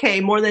say, okay,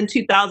 more than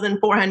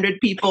 2,400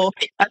 people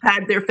have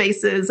had their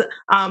faces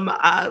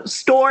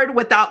stored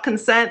without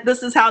consent.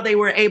 This is how they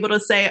were able to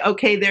say,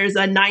 okay, there's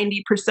a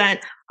 90%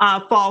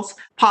 false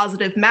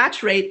positive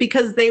match rate,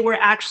 because they were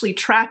actually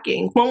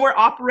tracking. When we're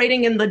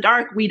operating in the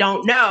dark, we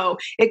don't know.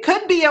 It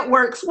could be it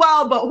works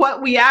well, but what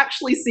we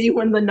actually see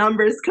when the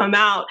numbers come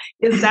out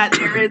is that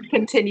there is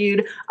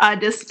continued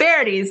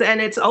disparities. And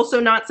it's also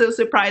not so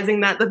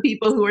surprising that the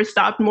people who were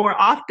stopped more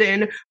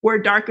often were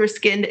darker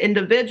skinned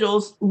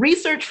individuals.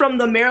 Research from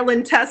the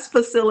Maryland test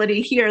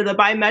facility here, the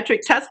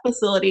biometric test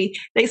facility,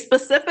 they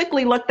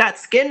specifically looked at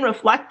skin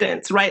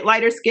reflectance, right?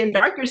 Lighter skin,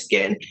 darker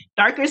skin.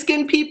 Darker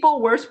skin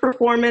people, worse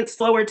performance,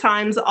 slower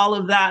times, all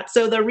of that.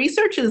 So the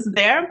research is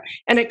there,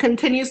 and it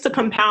continues to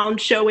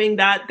compound, showing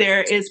that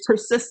there is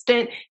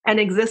persistent and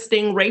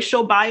existing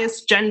racial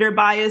bias, gender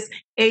bias,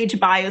 age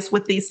bias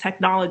with these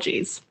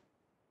technologies.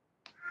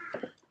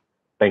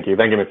 Thank you.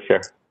 Thank you, Mr.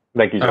 Chair.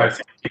 Thank you, George.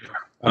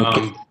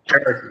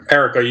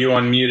 Eric, are you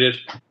unmuted?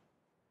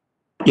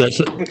 Yes.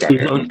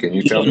 Can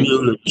you tell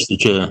me? Mr.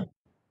 Chair.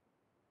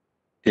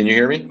 Can you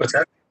hear me? What's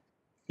that?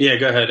 Yeah,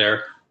 go ahead,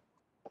 Eric.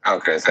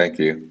 Okay, thank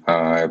you.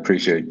 I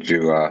appreciate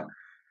you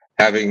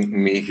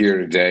having me here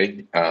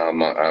today. I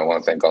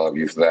want to thank all of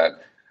you for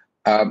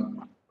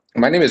that.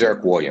 My name is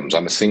Eric Williams.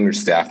 I'm a senior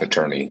staff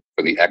attorney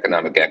for the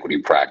Economic Equity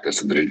Practice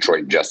of the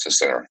Detroit Justice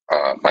Center,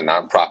 my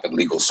nonprofit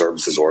legal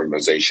services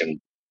organization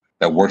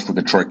that works with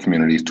Detroit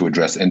communities to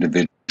address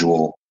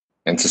individual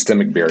and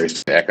systemic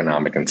barriers to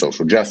economic and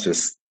social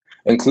justice,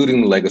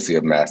 including the legacy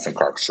of mass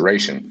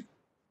incarceration.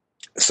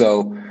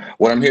 So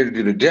what I'm here to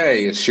do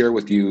today is share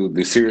with you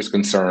the serious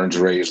concerns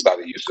raised by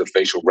the use of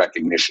facial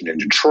recognition in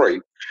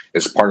Detroit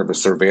as part of a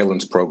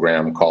surveillance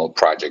program called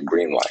Project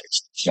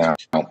Greenlight. Now,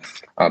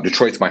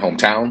 Detroit's my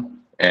hometown,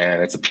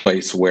 and it's a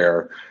place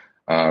where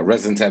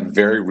residents have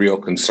very real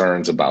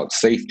concerns about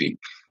safety.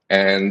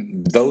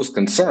 And those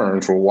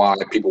concerns were why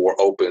people were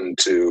open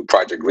to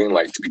Project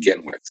Greenlight to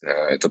begin with.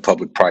 It's a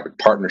public-private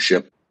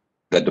partnership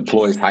that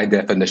deploys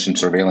high-definition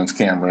surveillance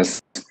cameras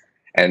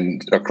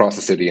and across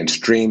the city and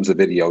streams the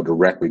video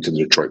directly to the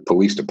Detroit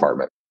Police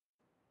Department.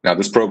 Now,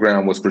 this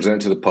program was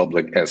presented to the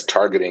public as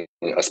targeting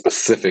a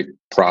specific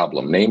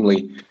problem,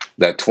 namely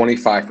that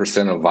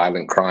 25% of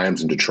violent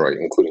crimes in Detroit,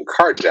 including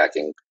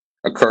carjacking,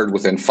 occurred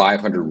within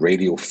 500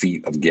 radial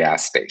feet of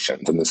gas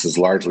stations. And this is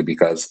largely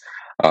because,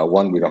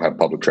 one, we don't have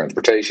public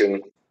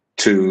transportation.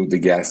 Two, the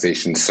gas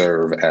stations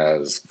serve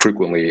as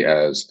frequently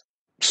as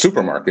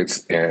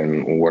supermarkets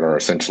in what are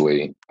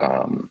essentially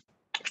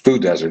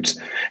food deserts,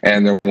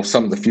 and there were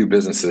some of the few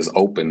businesses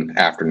open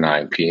after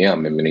 9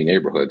 p.m. in many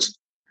neighborhoods.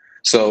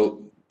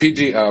 So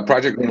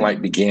Project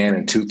Greenlight began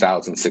in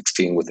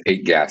 2016 with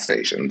 8 gas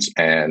stations,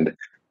 and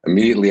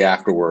immediately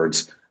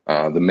afterwards,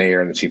 the mayor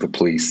and the chief of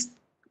police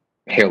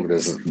hailed it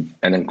as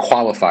an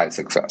unqualified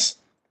success.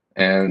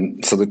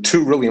 And so the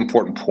two really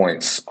important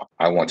points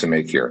I want to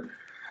make here.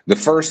 The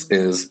first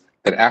is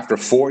that after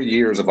 4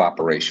 years of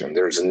operation,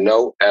 there's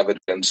no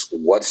evidence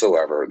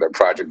whatsoever that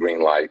Project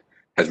Greenlight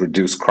has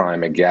reduced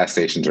crime at gas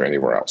stations or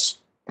anywhere else,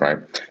 right?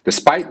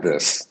 Despite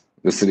this,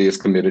 the city has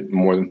committed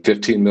more than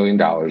 $15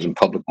 million in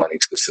public money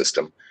to the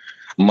system,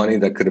 money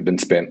that could have been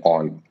spent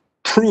on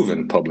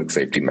proven public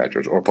safety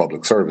measures or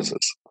public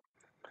services.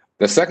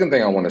 The second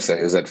thing I want to say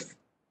is that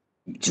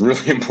it's a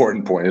really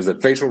important point is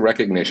that facial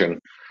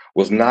recognition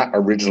was not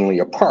originally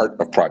a part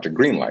of Project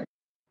Greenlight.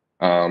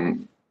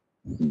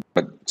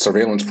 But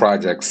surveillance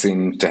projects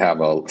seem to have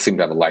a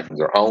life of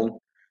their own,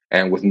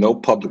 and with no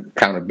public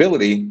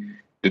accountability,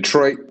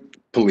 Detroit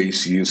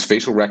police use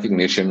facial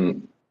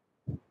recognition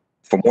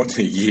for more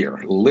than a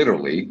year,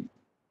 literally,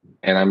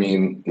 and I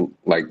mean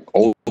like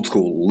old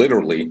school,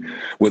 literally,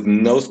 with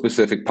no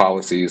specific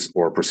policies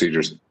or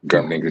procedures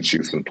governing its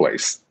use in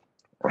place,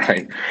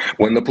 right?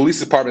 When the police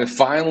department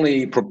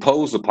finally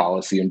proposed a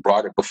policy and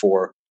brought it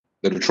before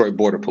the Detroit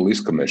Board of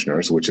Police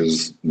Commissioners, which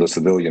is the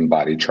civilian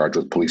body charged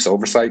with police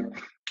oversight,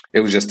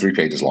 it was just 3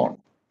 pages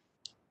long.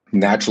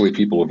 Naturally,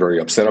 people were very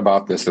upset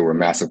about this. There were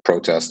massive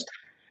protests.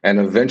 And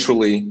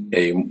eventually,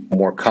 a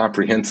more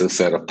comprehensive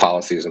set of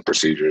policies and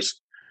procedures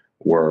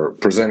were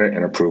presented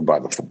and approved by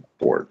the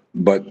board.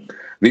 But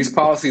these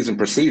policies and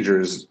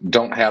procedures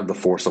don't have the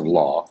force of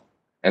law,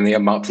 and they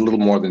amount to little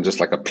more than just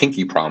like a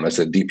pinky promise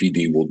that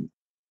DPD will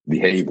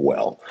behave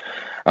well.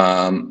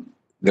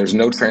 There's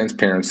no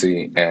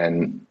transparency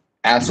and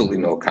absolutely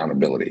no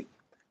accountability.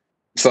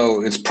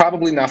 So it's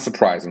probably not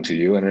surprising to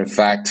you. And in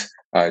fact,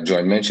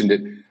 Joy mentioned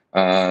it,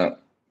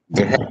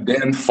 there have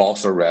been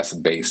false arrests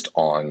based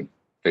on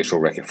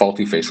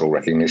faulty facial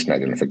recognition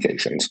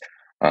identifications.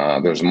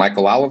 There's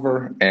Michael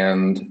Oliver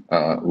and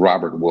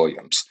Robert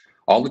Williams.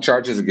 All the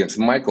charges against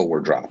Michael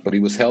were dropped, but he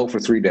was held for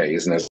 3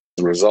 days, and as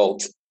a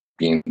result,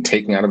 being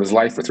taken out of his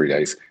life for 3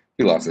 days,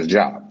 he lost his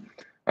job.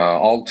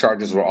 All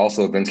charges were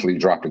also eventually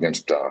dropped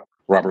against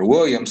Robert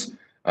Williams,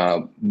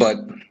 but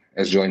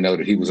as Joy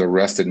noted, he was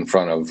arrested in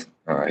front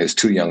of his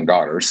 2 young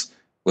daughters,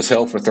 was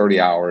held for 30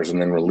 hours,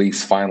 and then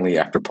released finally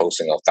after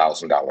posting a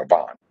 $1,000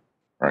 bond.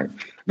 Right.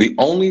 The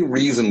only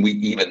reason we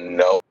even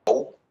know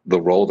the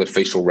role that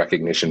facial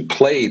recognition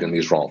played in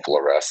these wrongful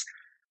arrests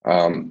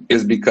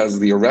is because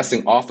the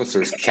arresting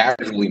officers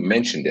casually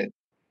mentioned it.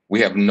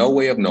 We have no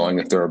way of knowing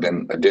if there have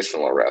been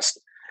additional arrests,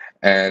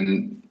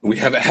 and we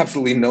have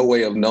absolutely no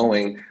way of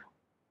knowing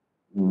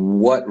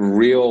what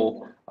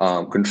real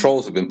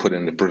controls have been put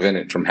in to prevent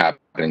it from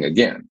happening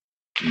again.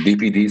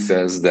 DPD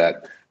says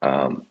that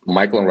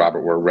Michael and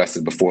Robert were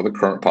arrested before the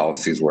current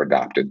policies were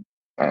adopted.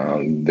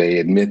 They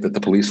admit that the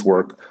police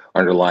work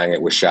underlying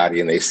it was shoddy,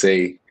 and they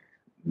say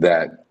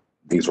that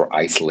these were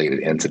isolated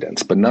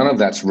incidents, but none of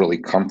that's really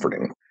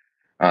comforting.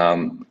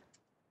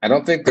 I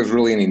don't think there's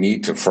really any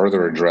need to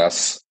further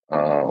address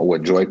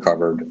what Joy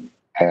covered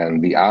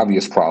and the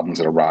obvious problems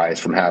that arise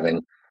from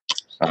having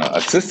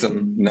a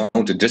system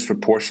known to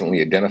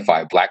disproportionately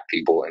identify Black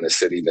people in a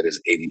city that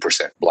is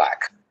 80%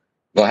 Black.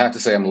 Though I have to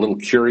say I'm a little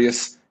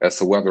curious as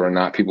to whether or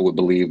not people would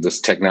believe this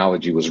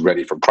technology was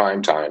ready for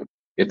prime time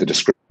if the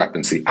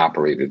discrepancy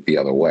operated the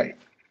other way.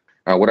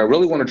 What I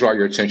really want to draw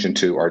your attention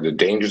to are the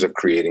dangers of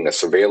creating a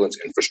surveillance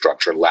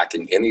infrastructure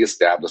lacking any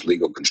established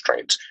legal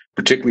constraints,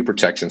 particularly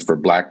protections for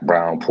Black,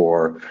 brown,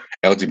 poor,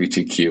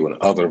 LGBTQ, and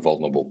other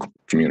vulnerable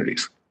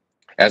communities.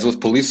 As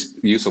with police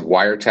use of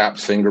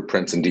wiretaps,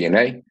 fingerprints, and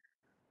DNA,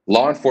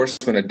 law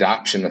enforcement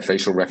adoption of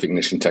facial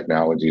recognition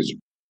technologies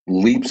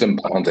leaps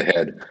and bounds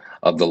ahead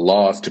of the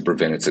laws to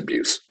prevent its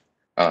abuse.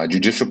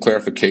 Judicial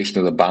clarification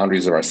of the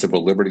boundaries of our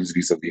civil liberties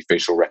vis-a-vis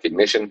facial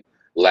recognition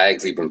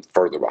lags even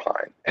further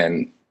behind.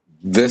 And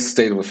this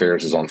state of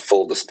affairs is on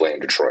full display in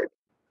Detroit.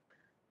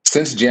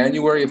 Since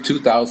January of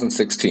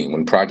 2016,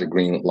 when Project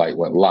Greenlight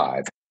went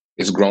live,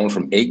 it's grown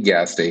from 8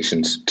 gas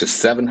stations to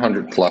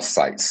 700 plus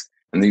sites.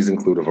 And these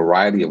include a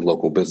variety of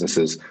local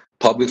businesses,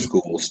 public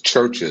schools,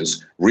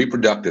 churches,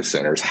 reproductive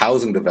centers,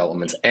 housing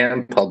developments,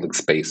 and public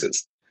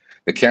spaces.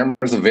 The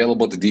cameras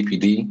available to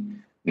DPD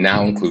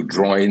now include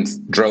drones,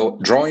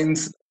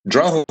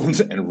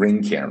 and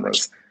ring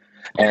cameras.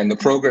 And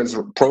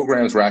the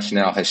program's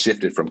rationale has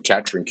shifted from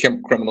capturing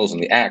criminals in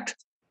the act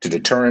to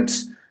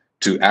deterrence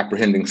to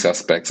apprehending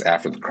suspects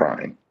after the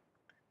crime.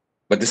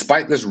 But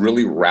despite this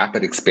really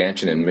rapid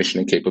expansion in mission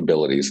and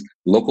capabilities,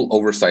 local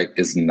oversight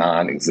is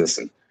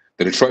non-existent.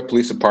 The Detroit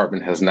Police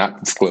Department has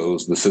not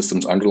disclosed the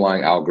system's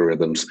underlying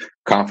algorithms,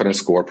 confidence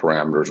score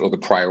parameters, or the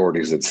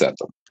priorities that set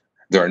them.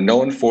 There are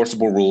no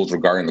enforceable rules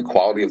regarding the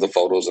quality of the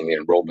photos in the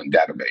enrollment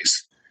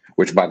database,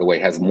 which, by the way,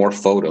 has more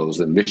photos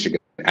than Michigan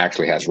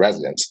actually has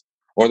residents,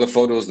 or the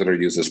photos that are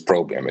used as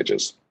probe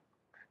images.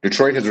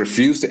 Detroit has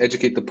refused to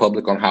educate the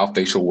public on how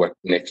facial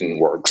recognition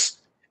works.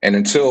 And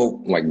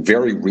until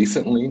very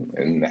recently,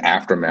 in the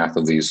aftermath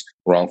of these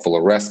wrongful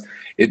arrests,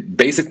 it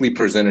basically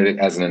presented it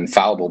as an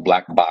infallible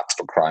black box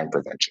for crime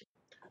prevention.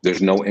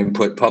 There's no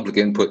public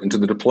input into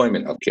the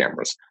deployment of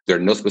cameras. There are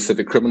no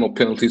specific criminal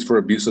penalties for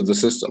abuse of the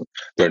system.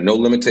 There are no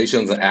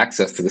limitations on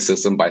access to the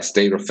system by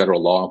state or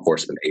federal law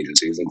enforcement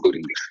agencies,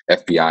 including the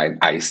FBI and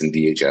ICE and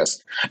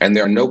DHS. And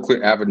there are no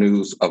clear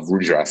avenues of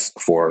redress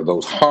for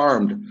those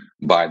harmed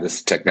by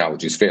this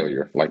technology's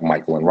failure, like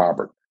Michael and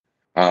Robert.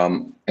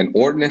 An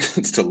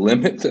ordinance to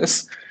limit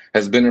this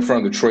has been in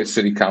front of the Detroit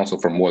City Council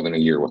for more than a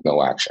year with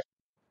no action.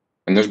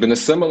 And there's been a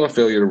similar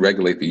failure to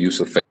regulate the use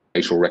of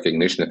facial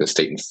recognition at the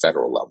state and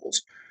federal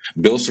levels.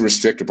 Bills to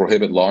restrict or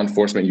prohibit law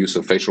enforcement use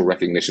of facial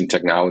recognition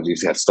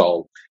technologies have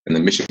stalled in the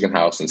Michigan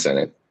House and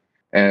Senate.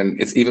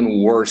 And it's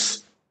even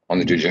worse on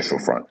the judicial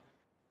front.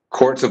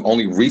 Courts have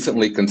only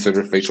recently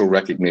considered facial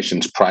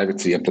recognition's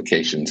privacy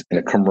implications in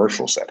a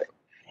commercial setting.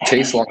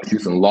 Case law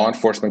use in law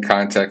enforcement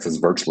context is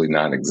virtually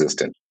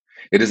non-existent.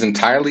 It is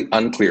entirely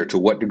unclear to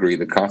what degree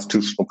the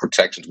constitutional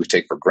protections we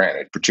take for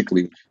granted,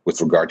 particularly with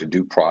regard to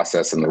due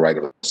process and the right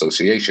of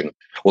association,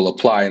 will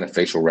apply in a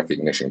facial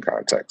recognition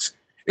context.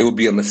 It would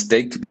be a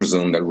mistake to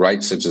presume that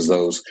rights such as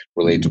those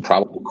related to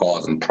probable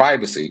cause and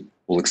privacy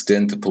will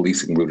extend to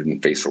policing rooted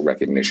in facial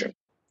recognition.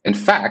 In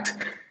fact,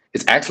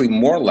 it's actually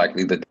more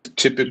likely that the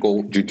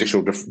typical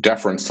judicial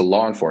deference to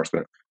law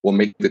enforcement will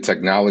make the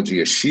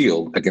technology a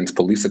shield against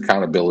police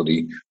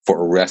accountability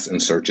for arrests and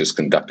searches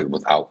conducted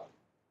without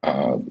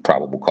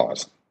probable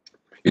cause.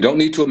 You don't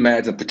need to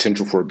imagine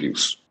potential for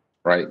abuse,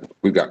 right?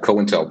 We've got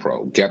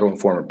COINTELPRO, Ghetto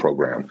Informant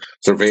Program,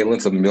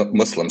 surveillance of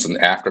Muslims in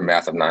the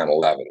aftermath of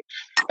 9/11,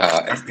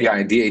 FBI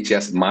and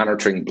DHS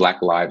monitoring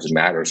Black Lives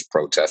Matters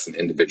protests and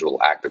individual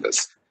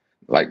activists.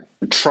 Like,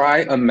 try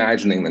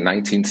imagining the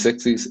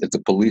 1960s if the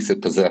police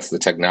had possessed the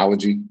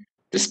technology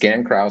to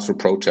scan crowds for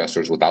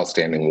protesters with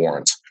outstanding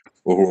warrants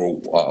or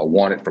who were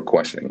wanted for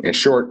questioning. In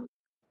short,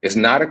 it's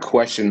not a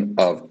question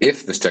of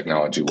if this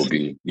technology will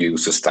be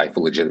used to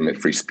stifle legitimate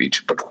free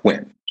speech, but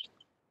when.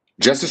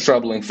 Just as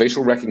troubling,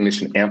 facial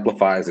recognition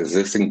amplifies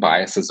existing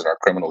biases in our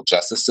criminal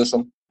justice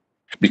system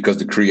because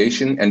the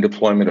creation and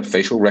deployment of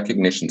facial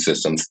recognition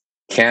systems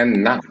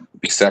cannot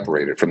be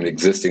separated from the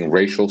existing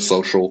racial,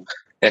 social,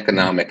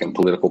 economic, and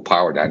political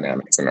power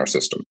dynamics in our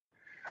system.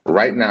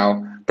 Right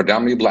now,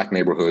 predominantly Black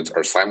neighborhoods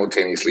are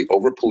simultaneously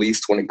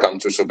over-policed when it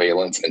comes to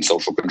surveillance and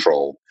social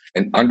control,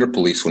 and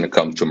under-policed when it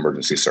comes to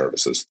emergency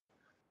services.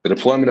 The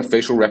deployment of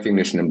facial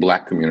recognition in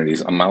Black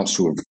communities amounts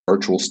to a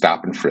virtual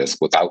stop and frisk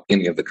without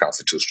any of the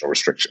constitutional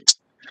restrictions.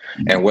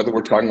 And whether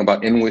we're talking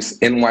about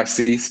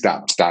NYC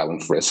style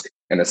and frisk,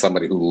 and as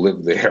somebody who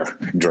lived there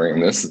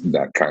during this,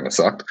 that kind of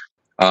sucked,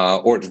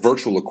 or its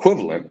virtual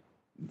equivalent,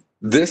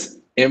 this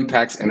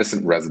impacts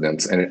innocent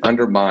residents and it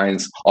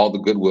undermines all the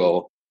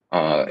goodwill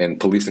in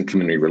police and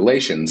community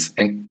relations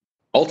and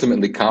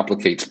ultimately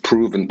complicates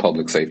proven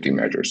public safety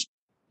measures.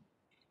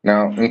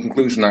 Now, in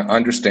conclusion, I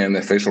understand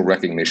that facial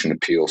recognition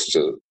appeals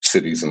to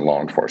cities and law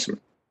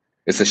enforcement.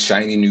 It's a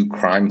shiny new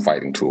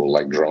crime-fighting tool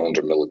like drones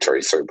or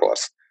military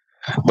surplus.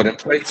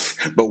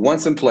 But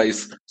once in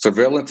place,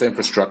 surveillance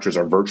infrastructures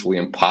are virtually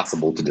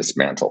impossible to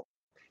dismantle.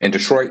 In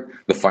Detroit,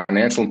 the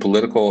financial and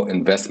political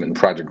investment in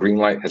Project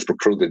Greenlight has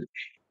precluded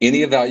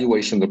any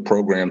evaluation of the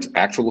program's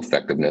actual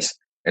effectiveness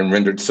and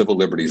rendered civil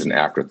liberties an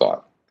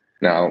afterthought.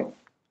 Now,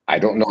 I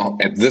don't know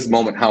at this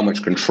moment how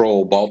much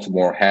control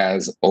Baltimore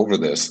has over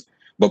this,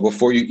 but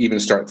before you even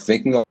start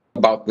thinking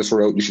about this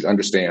road, you should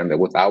understand that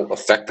without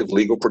effective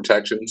legal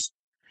protections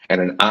and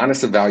an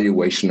honest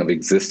evaluation of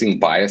existing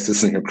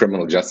biases in your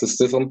criminal justice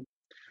system,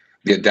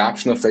 the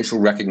adoption of facial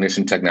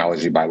recognition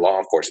technology by law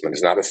enforcement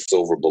is not a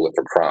silver bullet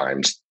for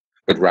crimes,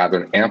 but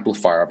rather an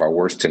amplifier of our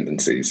worst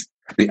tendencies,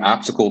 the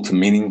obstacle to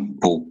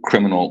meaningful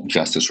criminal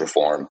justice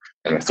reform,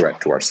 and a threat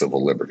to our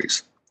civil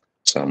liberties.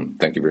 So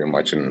thank you very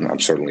much, and I'm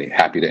certainly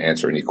happy to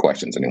answer any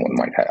questions anyone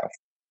might have.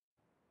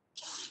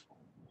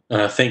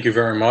 Thank you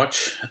very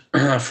much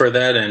for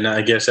that. And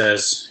I guess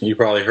as you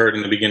probably heard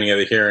in the beginning of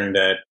the hearing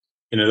that,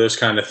 those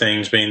kind of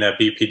things, being that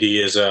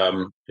BPD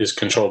is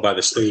controlled by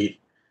the state,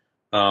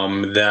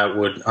 that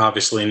would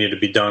obviously need to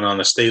be done on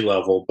the state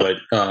level. But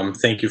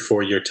thank you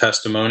for your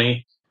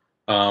testimony.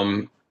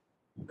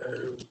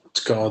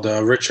 It's called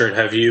Richard.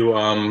 Have you?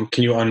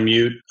 Can you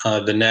unmute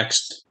the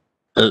next?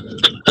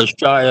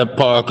 Ashaya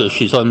Parker.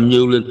 She's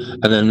unmuted,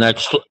 and the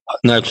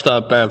next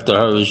up after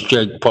her is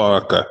Jake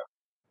Parker.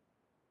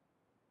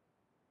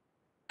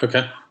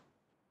 Okay.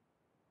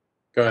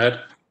 Go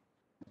ahead.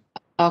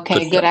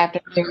 Okay, good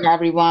afternoon,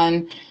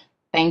 everyone.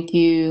 Thank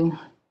you,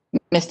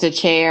 Mr.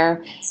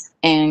 Chair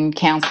and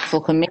Council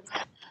Committee.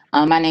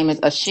 My name is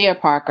Ashia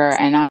Parker,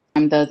 and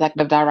I'm the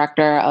Executive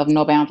Director of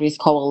No Boundaries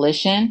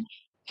Coalition.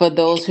 For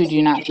those who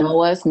do not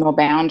know us, No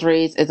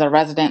Boundaries is a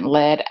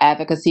resident-led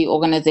advocacy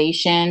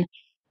organization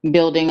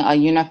building a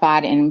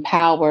unified and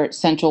empowered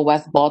Central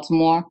West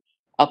Baltimore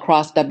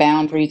across the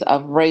boundaries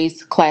of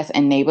race, class,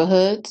 and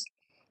neighborhoods.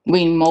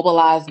 We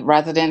mobilized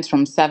residents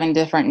from 7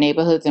 different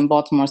neighborhoods in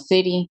Baltimore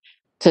City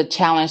to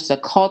challenge the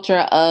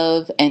culture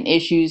of and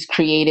issues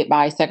created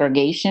by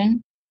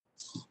segregation.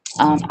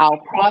 Our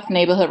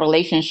cross-neighborhood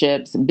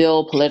relationships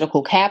build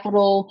political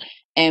capital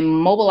and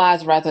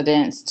mobilize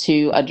residents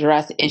to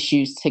address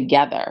issues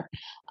together.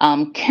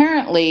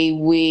 Currently,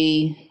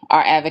 we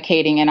are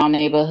advocating in our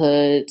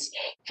neighborhoods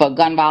for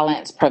gun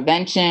violence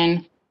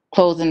prevention,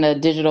 closing the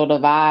digital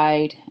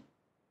divide,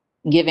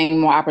 giving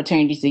more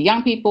opportunities to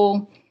young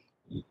people,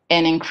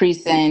 and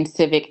increasing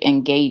civic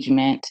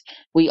engagement.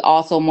 We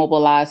also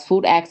mobilize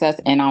food access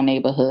in our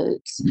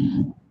neighborhoods.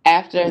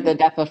 After the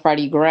death of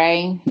Freddie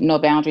Gray, No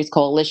Boundaries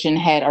Coalition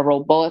had a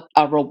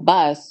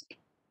robust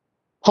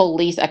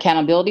police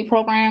accountability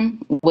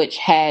program, which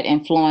had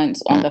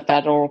influence on the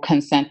federal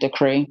consent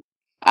decree.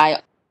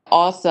 I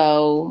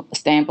also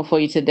stand before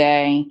you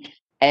today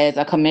as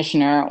a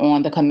commissioner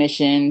on the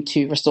Commission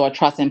to Restore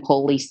Trust in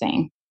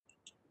Policing.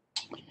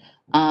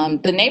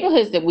 The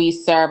neighborhoods that we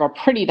serve are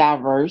pretty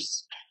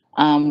diverse.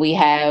 We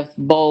have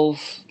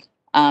both,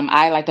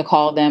 I like to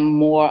call them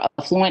more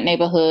affluent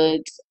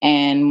neighborhoods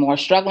and more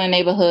struggling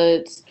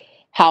neighborhoods.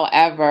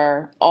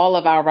 However, all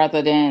of our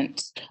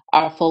residents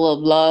are full of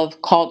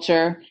love,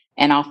 culture,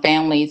 and our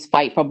families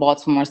fight for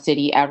Baltimore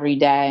City every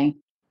day.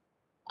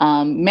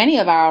 Many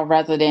of our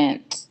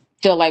residents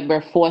feel like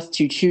we're forced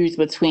to choose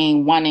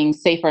between wanting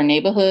safer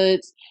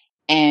neighborhoods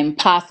and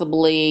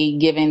possibly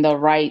giving the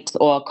rights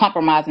or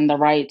compromising the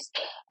rights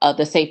of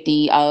the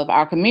safety of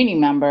our community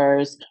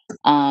members,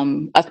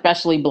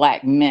 especially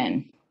Black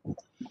men.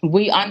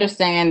 We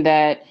understand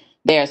that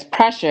there's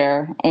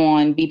pressure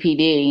on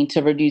BPD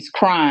to reduce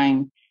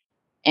crime,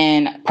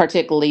 and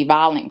particularly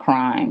violent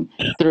crime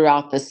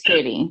throughout the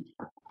city.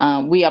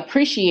 We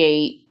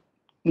appreciate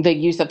the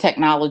use of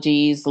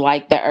technologies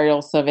like the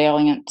aerial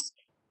surveillance,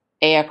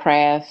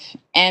 aircraft,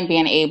 and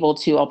being able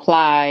to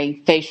apply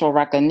facial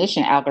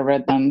recognition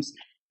algorithms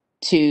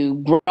to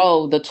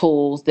grow the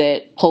tools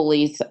that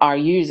police are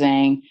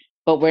using,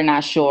 but we're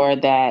not sure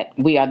that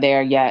we are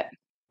there yet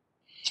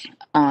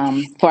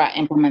for our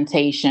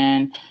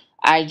implementation.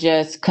 I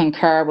just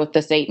concur with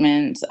the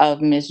statements of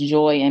Ms.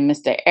 Joy and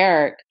Mr.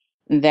 Eric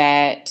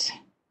that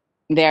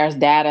there's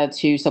data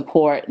to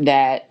support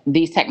that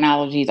these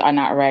technologies are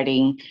not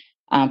ready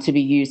to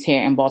be used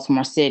here in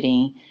Baltimore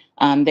City.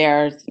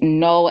 There's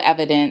no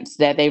evidence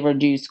that they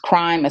reduce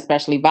crime,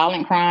 especially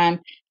violent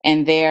crime,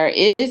 and there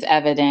is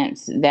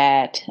evidence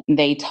that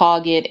they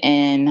target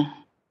and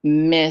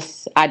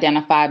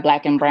misidentify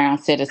Black and brown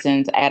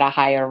citizens at a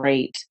higher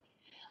rate.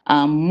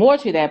 More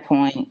to that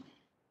point,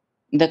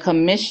 the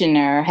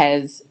commissioner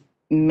has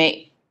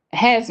made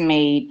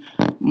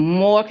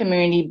more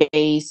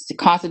community-based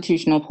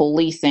constitutional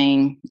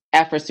policing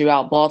efforts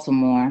throughout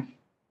Baltimore.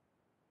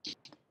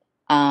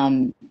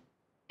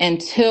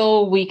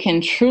 Until we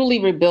can truly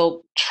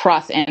rebuild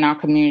trust in our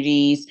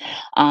communities,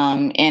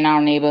 in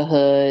our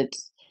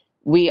neighborhoods,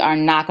 we are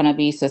not going to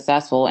be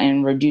successful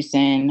in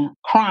reducing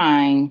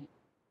crime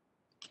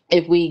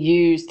if we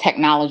use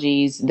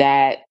technologies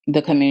that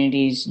the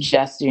communities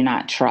just do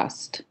not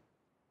trust.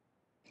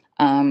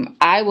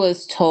 I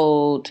was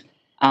told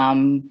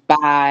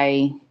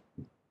by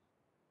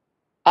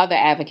other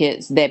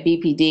advocates that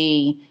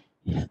BPD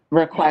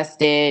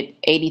requested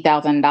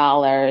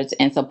 $80,000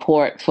 in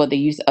support for the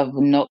use of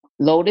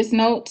Lotus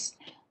Notes.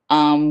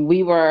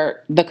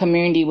 The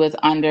community was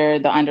under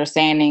the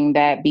understanding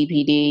that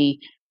BPD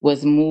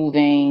was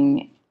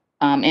moving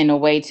in a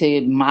way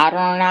to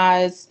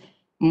modernize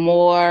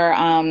more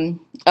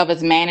of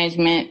its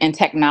management and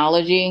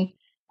technology.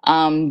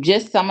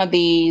 Just some of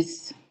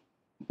these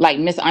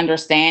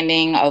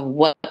misunderstanding of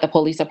what the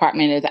police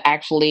department is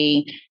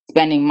actually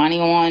spending money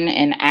on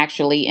and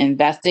actually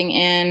investing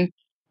in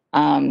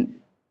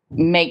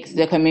makes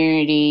the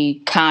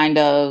community kind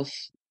of,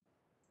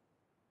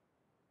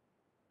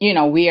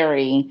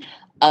 weary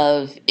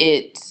of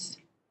its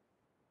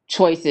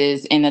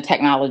choices in the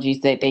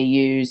technologies that they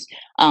use.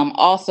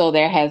 Also,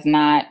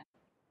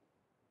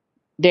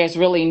 there's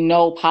really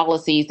no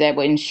policies that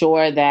would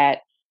ensure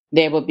that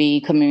there would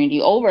be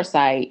community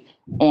oversight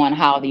on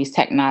how these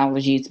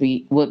technologies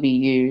would be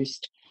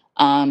used.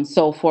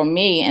 So for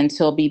me,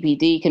 until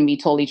BPD can be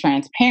totally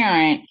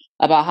transparent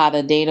about how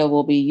the data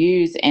will be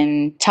used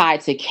and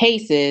tied to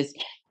cases,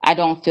 I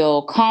don't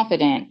feel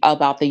confident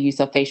about the use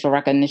of facial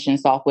recognition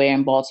software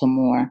in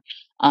Baltimore.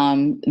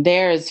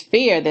 There is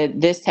fear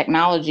that this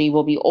technology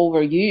will be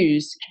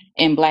overused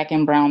in Black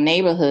and brown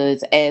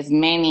neighborhoods, as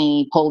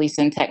many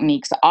policing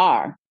techniques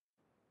are.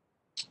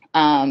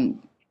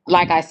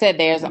 Like I said,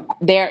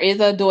 there is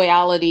a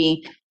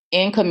duality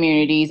in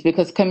communities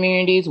because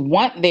communities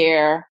want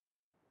their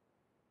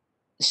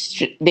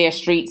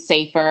streets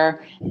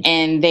safer,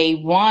 and they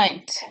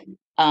want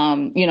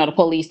the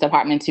police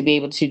department to be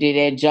able to do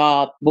their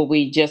job, but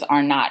we just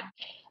are not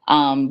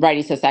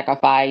ready to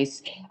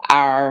sacrifice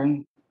our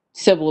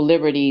civil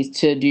liberties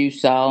to do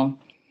so.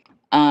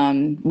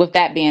 With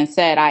that being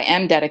said, I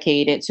am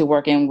dedicated to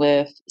working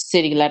with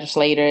city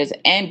legislators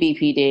and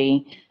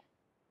BPD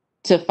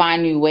to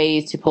find new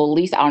ways to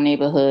police our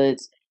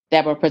neighborhoods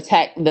that will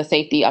protect the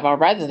safety of our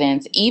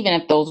residents, even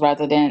if those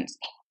residents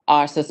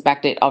are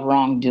suspected of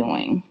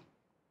wrongdoing.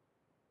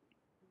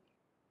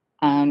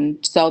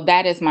 So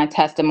that is my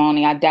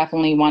testimony. I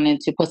definitely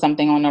wanted to put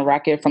something on the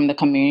record from the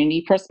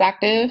community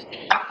perspective.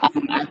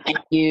 I thank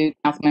you,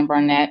 Councilman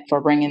Burnett,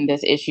 for bringing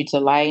this issue to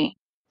light.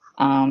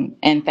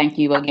 And thank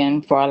you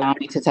again for allowing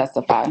me to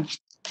testify.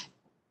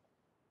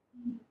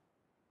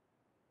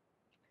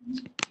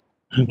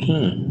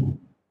 Okay.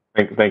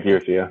 Thank you,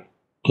 Ashia,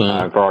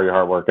 for all your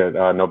hard work at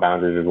No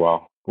Boundaries as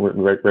well. We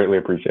greatly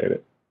appreciate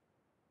it.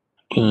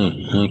 All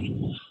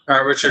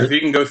right, Richard, if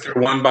you can go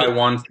through one by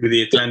one through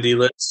the attendee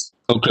list.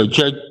 Okay,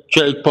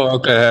 Jake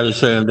Parker had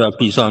his hand up.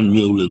 He's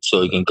unmuted,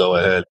 so he can go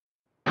ahead.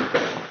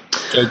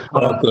 Jake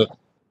Parker.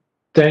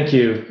 Thank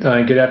you.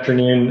 Good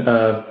afternoon,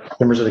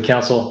 members of the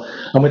council.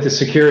 I'm with the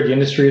Security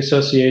Industry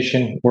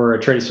Association. We're a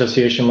trade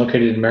association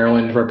located in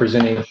Maryland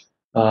representing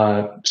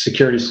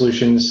security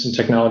solutions and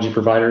technology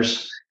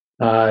providers,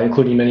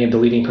 including many of the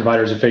leading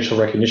providers of facial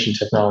recognition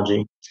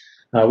technology.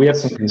 We have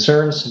some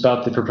concerns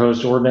about the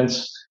proposed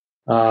ordinance.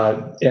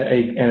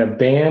 And a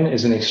ban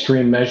is an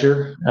extreme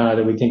measure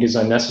that we think is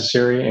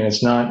unnecessary, and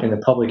it's not in the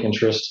public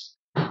interest.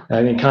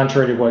 I think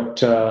contrary to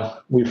what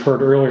we've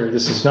heard earlier,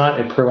 this is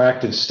not a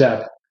proactive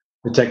step.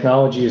 The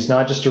technology is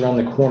not just around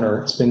the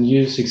corner. It's been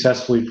used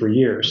successfully for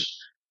years.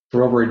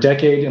 For over a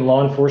decade in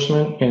law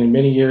enforcement and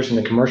many years in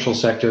the commercial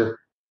sector,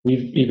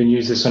 we've even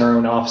used this in our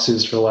own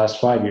offices for the last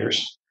 5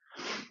 years.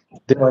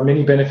 There are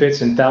many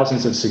benefits and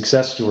thousands of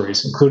success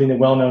stories, including the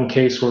well-known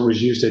case where it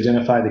was used to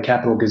identify the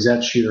Capitol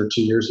Gazette shooter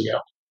 2 years ago.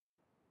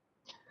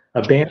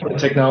 A ban on the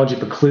technology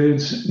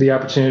precludes the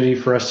opportunity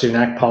for us to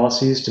enact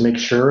policies to make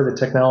sure that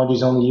technology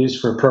is only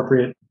used for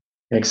appropriate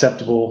and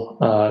acceptable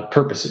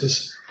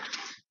purposes.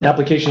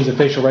 Applications of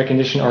facial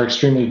recognition are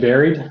extremely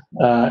varied,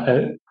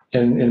 and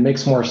it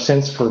makes more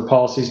sense for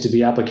policies to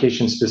be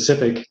application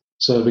specific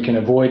so that we can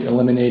avoid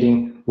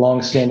eliminating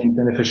long-standing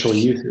beneficial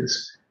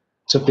uses.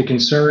 So if the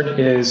concern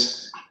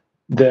is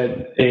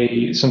that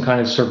some kind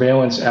of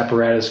surveillance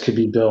apparatus could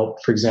be built,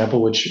 for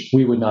example, which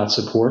we would not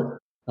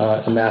support,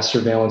 a mass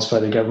surveillance by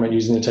the government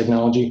using the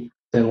technology,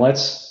 then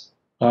let's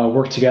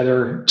work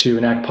together to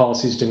enact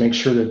policies to make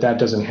sure that that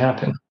doesn't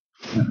happen.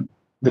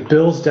 The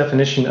bill's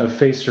definition of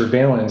face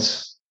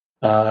surveillance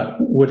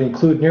would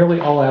include nearly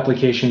all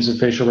applications of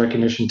facial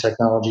recognition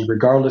technology,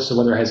 regardless of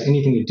whether it has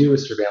anything to do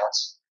with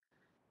surveillance.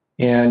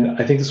 And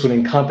I think this would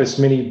encompass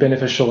many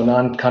beneficial and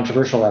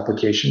non-controversial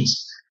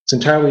applications. It's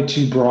entirely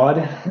too broad.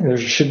 There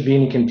shouldn't be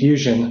any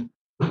confusion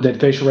that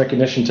facial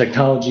recognition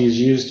technology is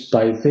used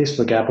by a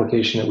Facebook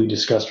application that we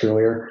discussed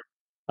earlier.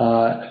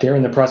 They're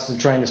in the process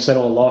of trying to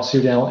settle a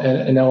lawsuit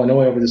in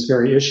Illinois over this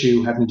very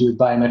issue having to do with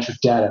biometric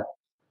data.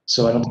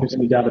 So I don't think there's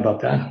any doubt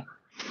about that.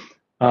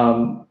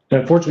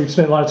 Unfortunately, we've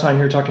spent a lot of time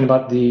here talking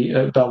about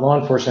law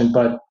enforcement,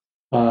 but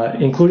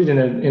included in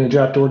a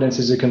draft ordinance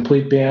is a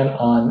complete ban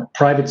on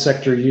private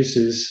sector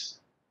uses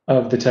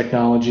of the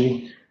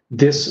technology.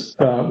 This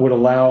would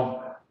allow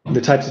the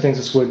types of things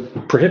this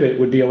would prohibit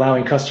would be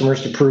allowing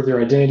customers to prove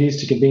their identities,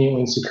 to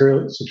conveniently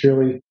and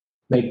securely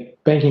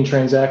make banking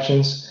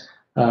transactions,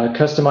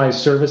 customize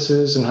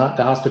services in the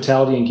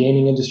hospitality and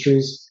gaming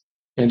industries,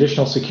 and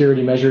additional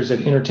security measures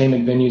at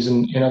entertainment venues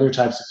and other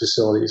types of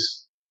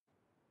facilities.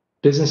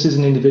 Businesses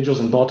and individuals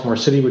in Baltimore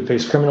City would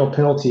face criminal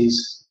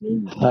penalties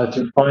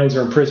through fines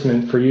or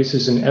imprisonment for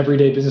uses in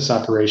everyday business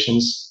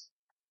operations.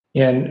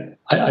 And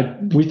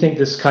we think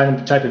this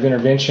type of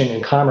intervention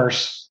in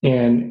commerce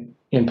and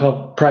in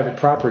private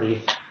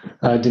property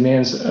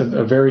demands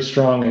a very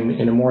strong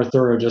and a more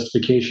thorough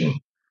justification.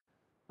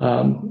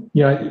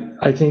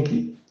 I think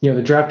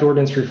the draft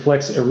ordinance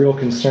reflects a real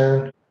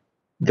concern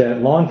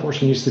that law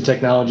enforcement use of the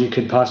technology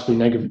could possibly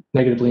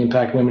negatively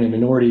impact women and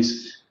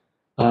minorities.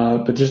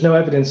 But there's no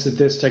evidence that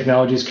this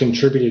technology has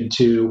contributed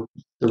to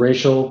the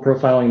racial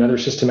profiling and other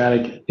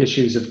systematic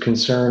issues of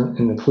concern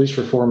in the police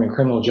reform and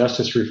criminal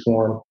justice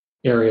reform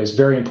areas,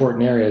 very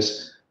important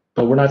areas.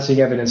 But we're not seeing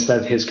evidence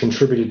that has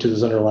contributed to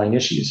those underlying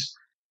issues.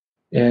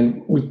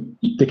 And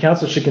the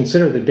council should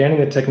consider that banning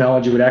the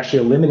technology would actually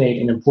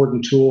eliminate an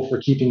important tool for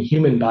keeping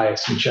human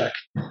bias in check.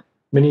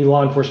 Many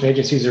law enforcement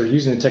agencies that are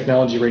using the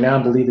technology right now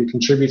and believe it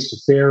contributes to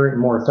fair and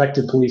more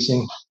effective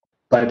policing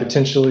by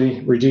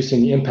potentially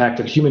reducing the impact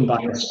of human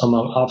bias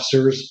among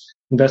officers,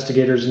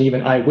 investigators, and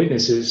even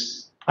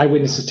eyewitnesses.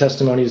 Eyewitnesses'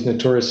 testimony is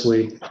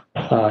notoriously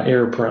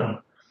error-prone.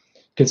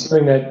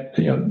 Considering that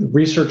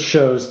research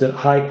shows that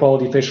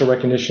high-quality facial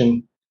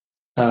recognition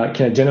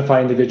can identify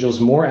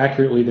individuals more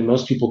accurately than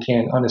most people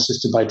can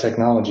unassisted by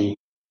technology,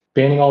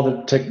 banning all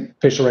the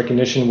facial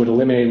recognition would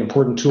eliminate an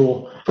important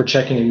tool for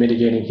checking and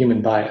mitigating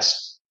human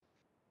bias.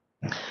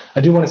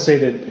 I do want to say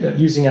that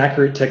using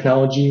accurate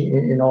technology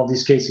in all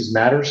these cases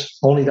matters.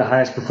 Only the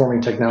highest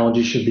performing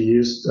technology should be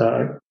used,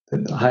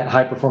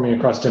 high performing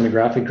across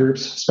demographic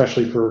groups,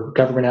 especially for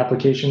government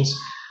applications.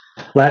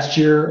 Last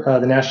year,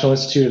 the National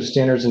Institute of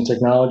Standards and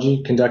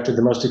Technology conducted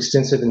the most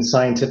extensive and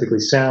scientifically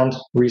sound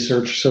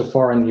research so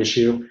far on the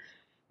issue.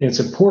 And it's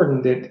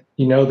important that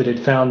you know that it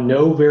found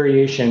no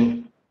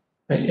variation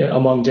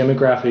among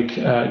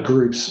demographic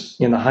groups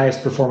in the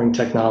highest performing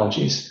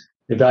technologies.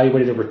 It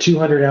evaluated over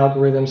 200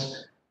 algorithms.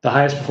 The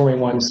highest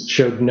performing ones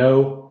showed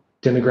no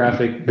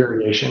demographic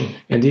variation.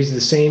 And these are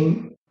the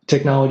same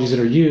technologies that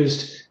are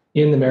used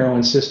in the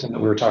Maryland system that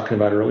we were talking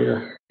about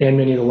earlier, and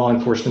many of the law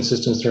enforcement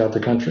systems throughout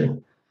the country.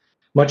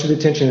 Much of the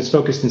attention is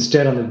focused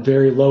instead on the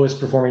very lowest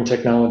performing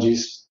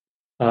technologies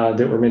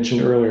that were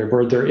mentioned earlier,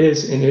 where there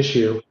is an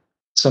issue.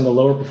 Some of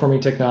the lower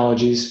performing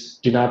technologies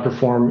do not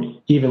perform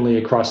evenly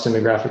across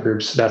demographic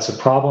groups. That's a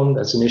problem.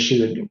 That's an issue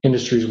that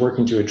industry is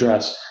working to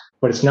address.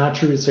 But it's not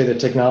true to say that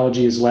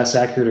technology is less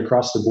accurate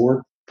across the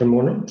board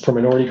for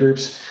minority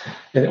groups,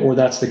 or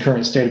that's the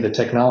current state of the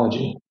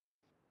technology.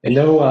 And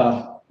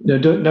no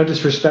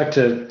disrespect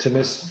to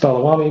Ms.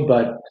 Falawami,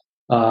 but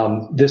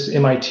this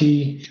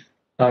MIT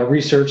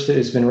research that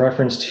has been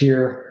referenced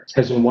here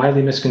has been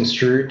widely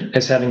misconstrued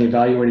as having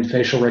evaluated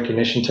facial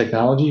recognition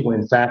technology, when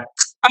in fact...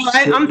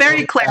 I'm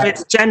very clear.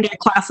 It's gender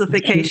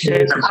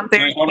classification. I'm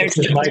very clear.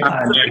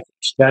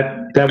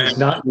 That was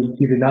not...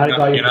 You did not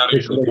evaluate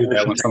facial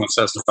recognition. When someone's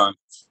testifying.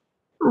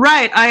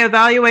 Right. I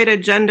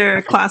evaluated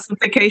gender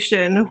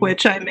classification,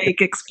 which I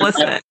make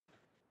explicit.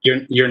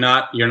 You're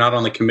not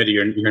on the committee.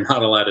 You're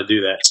not allowed to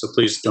do that. So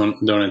please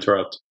don't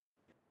interrupt.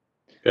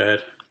 Go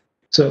ahead.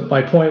 So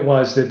my point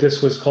was that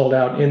this was called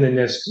out in the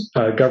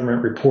NIST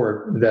government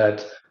report,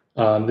 that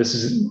this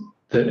is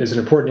an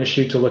important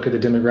issue to look at the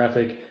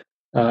demographic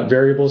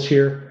variables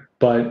here,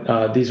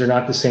 but these are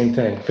not the same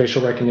thing.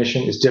 Facial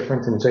recognition is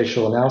different than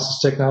facial analysis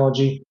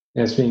technology,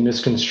 and it's being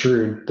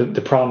misconstrued,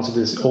 the problems of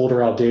this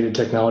older, outdated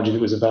technology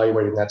that was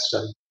evaluated in that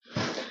study.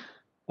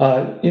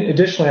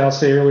 Additionally, I'll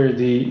say earlier,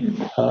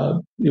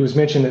 it was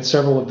mentioned that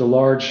several of the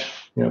large,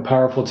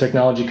 powerful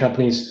technology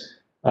companies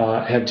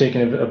have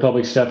taken a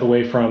public step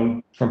away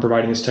from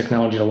providing this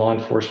technology to law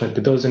enforcement,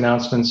 but those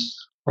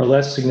announcements are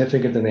less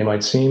significant than they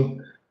might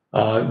seem.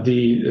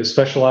 The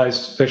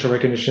specialized facial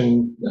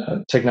recognition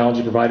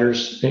technology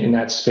providers in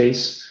that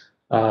space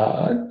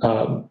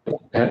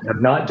have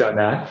not done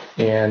that,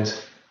 and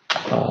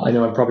I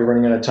know I'm probably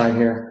running out of time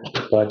here,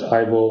 but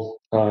I will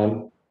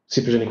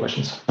see if there's any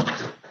questions.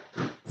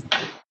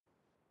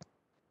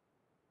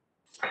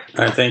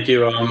 All right, thank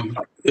you.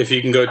 If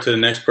you can go to the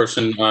next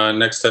person,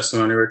 next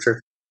testimony,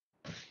 Richard.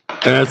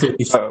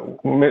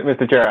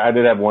 Mr. Chair, I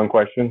did have one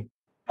question.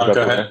 Go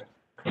ahead.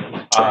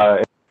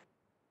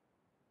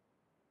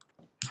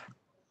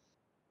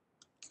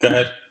 Go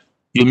ahead.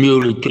 You're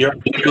muted.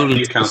 You're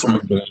muted,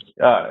 Councilman.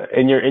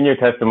 In your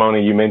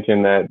testimony, you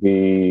mentioned that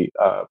the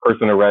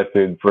person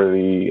arrested for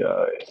the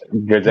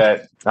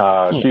Gazette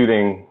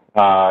shooting in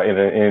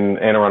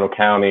Anne Arundel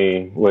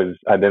County was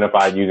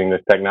identified using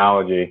this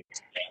technology.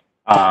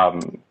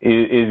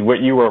 Is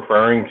what you were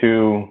referring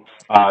to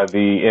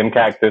the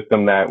MCAC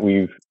system that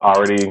we've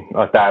already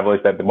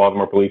established that the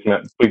Baltimore Police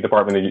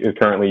Department is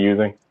currently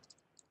using?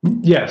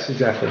 Yes,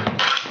 exactly.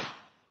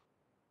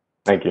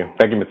 Thank you.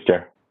 Thank you, Mr.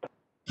 Chair.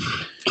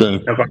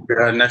 Okay.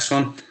 Next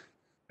one.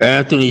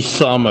 Anthony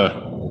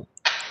Summer.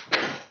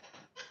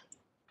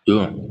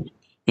 You're on,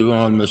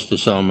 Mr.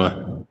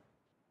 Summer.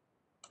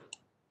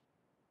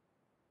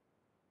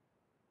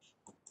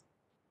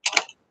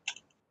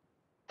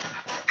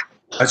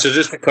 So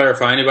just to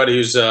clarify, anybody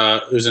who's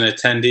an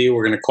attendee,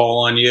 we're going to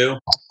call on you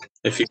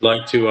if you'd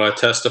like to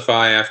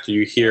testify after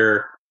you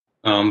hear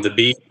the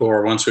beep,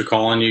 or once we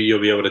call on you, you'll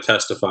be able to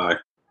testify.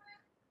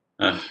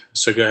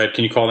 So go ahead.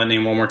 Can you call that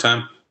name one more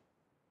time?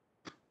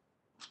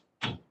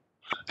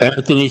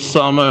 Anthony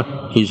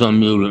Summer. He's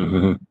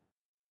unmuted.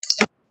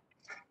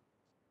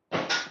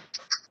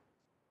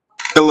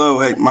 Hello,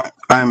 hey,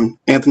 I'm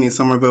Anthony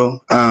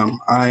Somerville.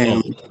 I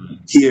am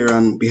here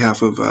on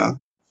behalf of the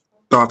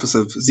office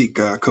of Zeke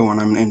Cohen.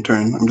 I'm an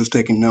intern. I'm just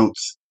taking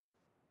notes.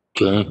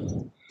 Okay.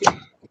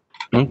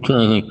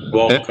 Okay.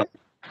 Welcome.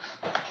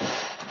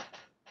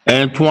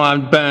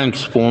 Antoine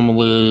Banks,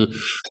 formerly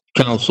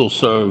Council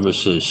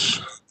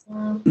Services.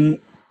 No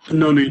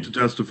need to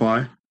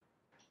testify.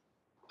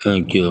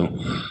 Thank you.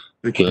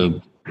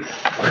 Okay.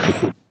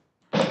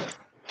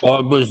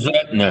 Barbara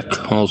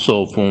Zetnick,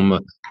 also former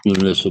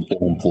municipal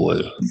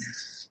employee.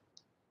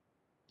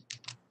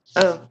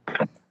 Oh.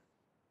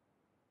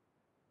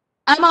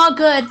 I'm all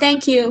good,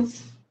 thank you.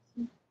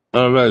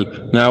 All right.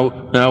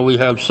 Now we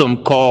have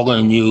some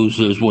call-in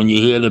users. When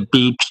you hear the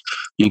beeps,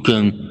 you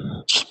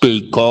can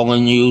speak.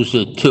 Call-in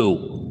user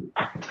 2.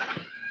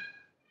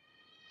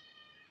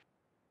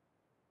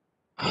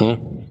 Huh?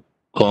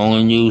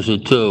 Call-in user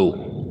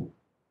 2.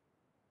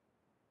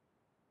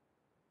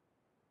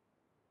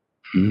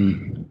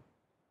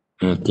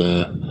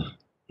 Okay.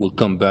 We'll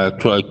come back.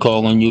 Try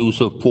calling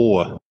user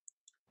 4.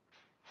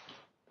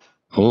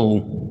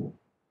 Oh.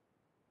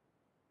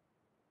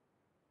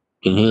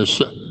 Can hear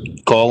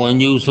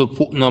calling user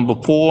number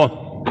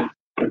 4.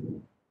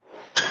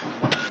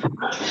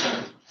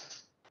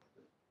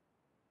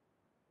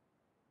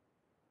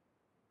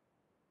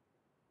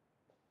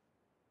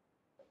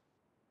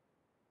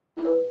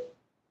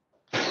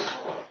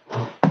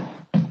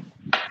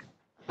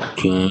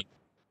 Okay.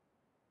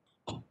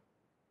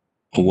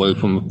 Away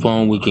from the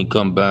phone, we can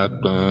come back,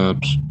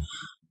 perhaps.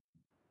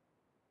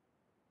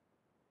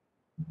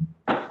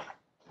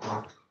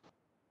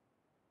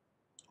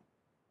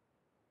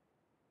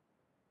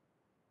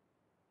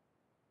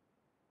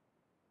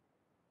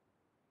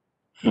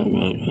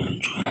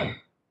 Let's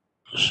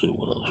see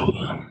what else we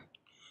have.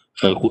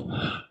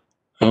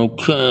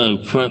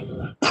 Okay,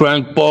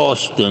 Frank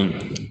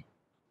Boston.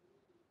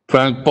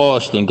 Frank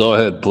Boston, go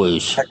ahead,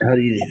 please. How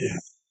do you do?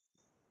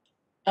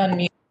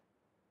 Unmute.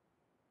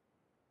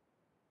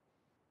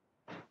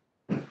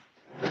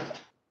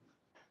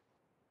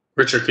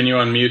 Richard, can you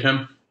unmute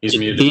him? He's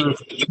muted.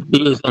 He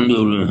is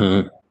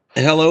unmuted.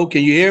 Hello,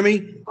 can you hear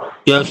me?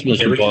 Yes, Mr. we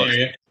can Boston.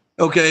 hear you.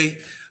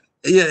 Okay.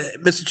 Yeah,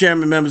 Mr.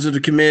 Chairman, members of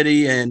the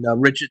committee, and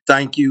Richard,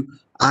 thank you.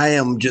 I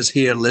am just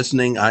here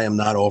listening. I am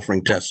not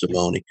offering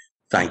testimony.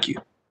 Thank you.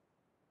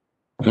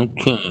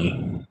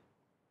 Okay.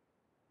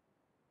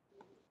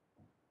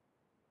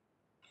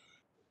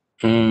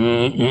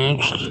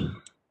 Next.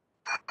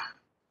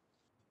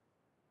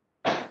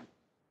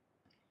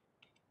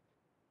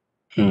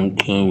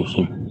 Okay, with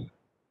some.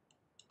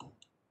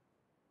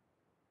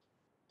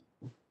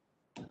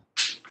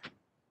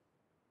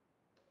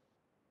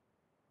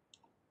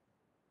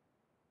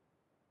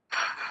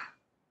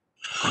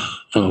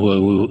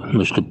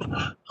 Mr.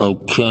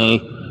 Okay,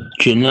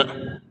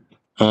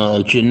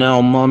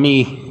 Janelle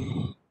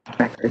Mummy.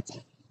 Records.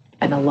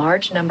 And a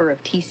large number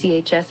of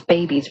TCHS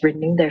babies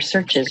renew their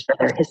searches for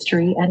their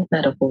history and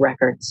medical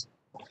records.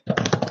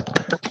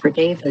 For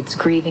David's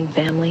grieving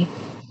family,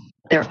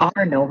 there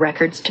are no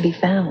records to be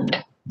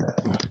found.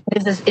 It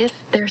is as if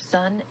their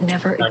son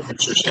never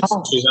existed at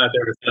all. She's not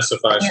there to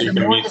testify, so And you the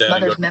can more meet his that.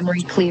 and mother's go-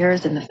 memory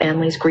clears and the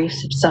family's grief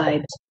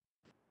subsides,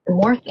 the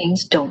more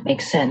things don't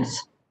make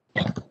sense.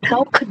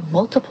 How could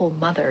multiple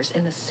mothers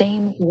in the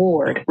same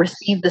ward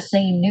receive the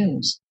same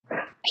news?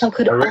 How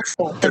could all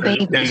the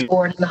babies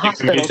born in the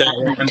hospital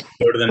that night,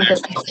 Go to the with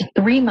next at least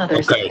 3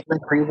 mothers in the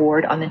delivery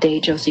ward on the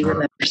day Josie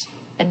remembers,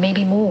 and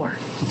maybe more,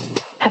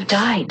 have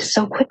died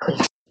so quickly?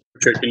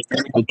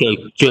 Okay,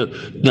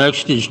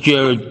 next is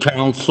Jared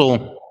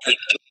Council.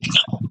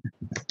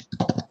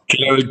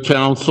 Jared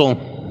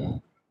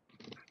Council.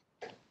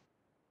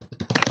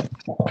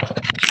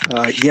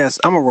 Yes,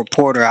 I'm a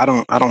reporter. I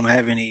don't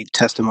have any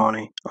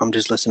testimony. I'm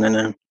just listening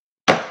in.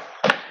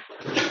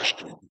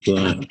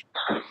 Okay.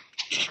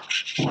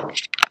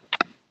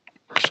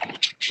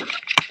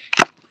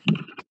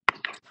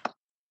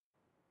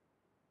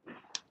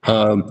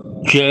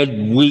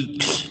 Jed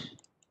Weeks.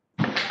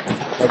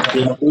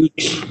 Jed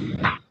Weeks.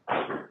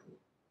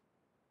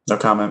 No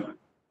comment.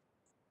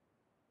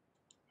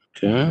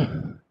 Okay.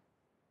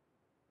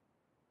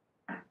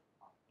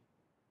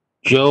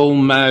 Joe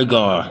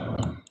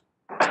Magar.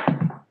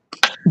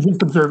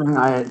 Just observing,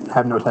 I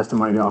have no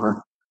testimony to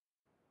offer.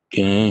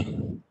 Okay.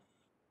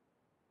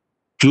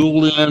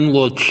 Julianne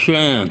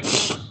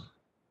LaChance.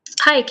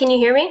 Hi, can you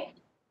hear me?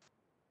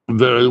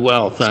 Very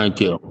well, thank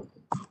you.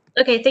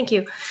 Okay, thank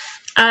you.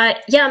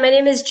 Yeah, my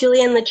name is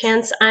Julianne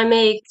LaChance. I'm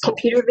a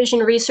computer vision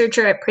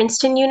researcher at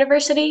Princeton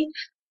University.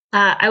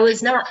 I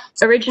was not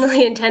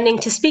originally intending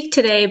to speak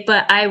today,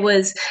 but I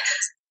was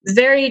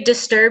very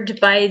disturbed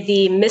by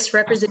the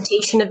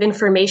misrepresentation of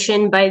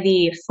information by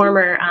the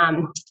former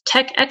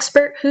tech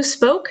expert who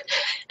spoke.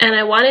 And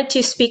I wanted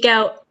to speak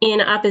out in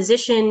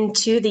opposition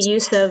to the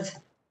use of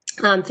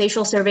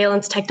facial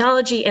surveillance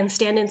technology and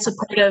stand in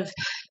support of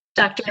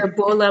Dr.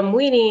 Bola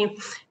Mwini,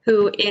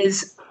 who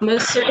is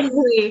most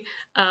certainly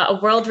a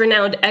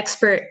world-renowned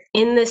expert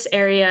in this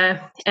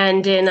area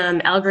and in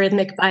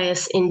algorithmic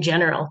bias in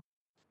general.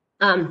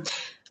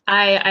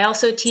 I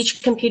also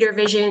teach computer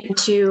vision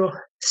to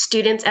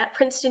students at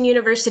Princeton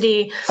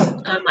University.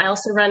 I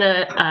also run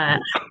a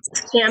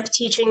camp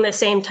teaching the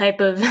same type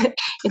of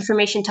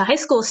information to high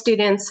school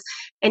students.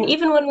 And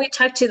even when we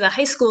talk to the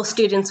high school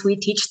students, we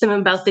teach them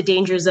about the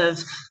dangers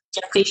of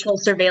facial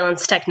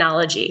surveillance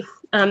technology.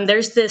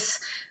 There's this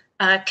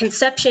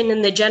conception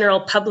in the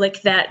general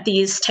public that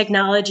these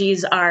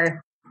technologies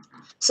are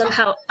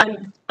somehow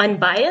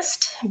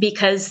unbiased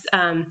because,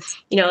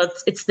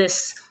 it's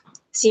this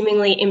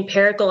seemingly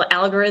empirical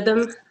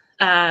algorithm,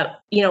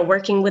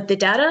 working with the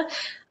data.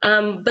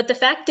 But the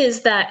fact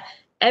is that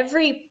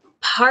every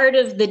part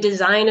of the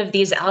design of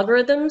these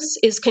algorithms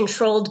is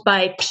controlled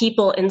by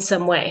people in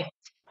some way.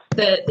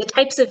 The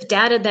types of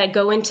data that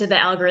go into the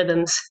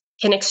algorithms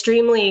can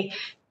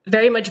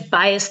very much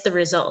bias the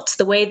results.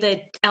 The way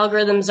that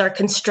algorithms are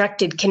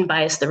constructed can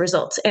bias the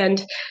results.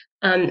 And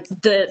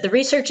the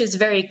research is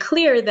very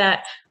clear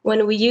that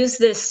when we use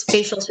this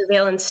facial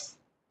surveillance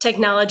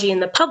technology in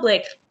the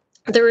public,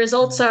 the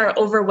results are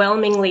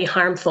overwhelmingly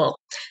harmful,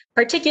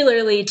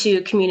 particularly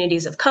to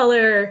communities of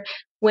color,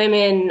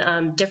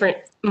 women, different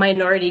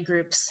minority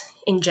groups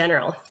in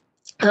general.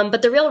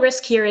 But the real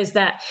risk here is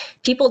that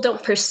people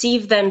don't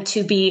perceive them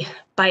to be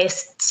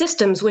biased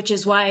systems, which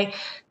is why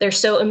they're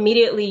so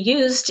immediately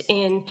used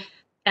in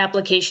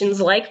applications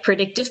like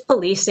predictive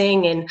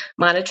policing and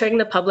monitoring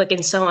the public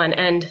and so on.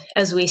 And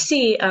as we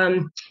see,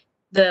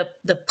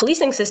 the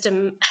policing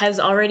system has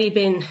already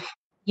been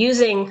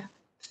using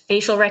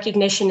facial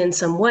recognition in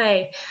some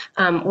way.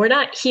 We're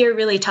not here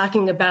really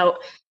talking about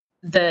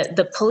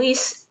the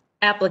police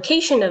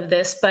application of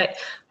this, but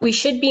we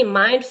should be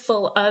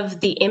mindful of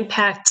the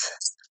impact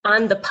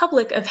on the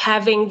public of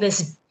having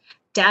this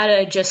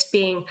data just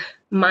being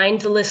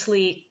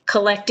mindlessly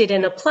collected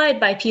and applied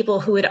by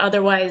people who would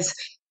otherwise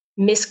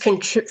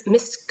misconstrue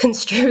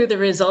the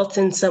results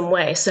in some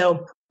way.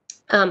 So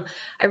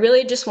I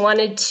really just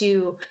wanted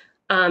to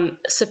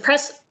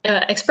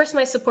express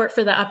my support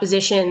for the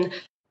opposition.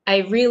 I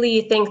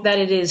really think that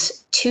it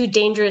is too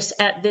dangerous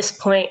at this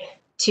point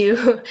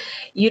to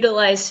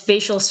utilize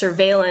facial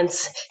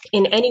surveillance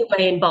in any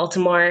way in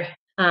Baltimore.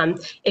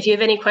 If you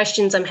have any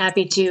questions, I'm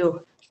happy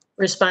to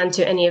respond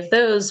to any of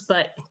those,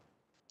 but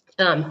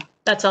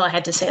that's all I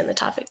had to say on the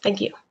topic. Thank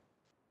you.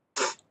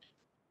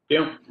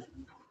 Yeah.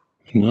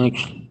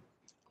 Next.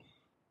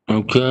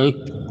 Okay.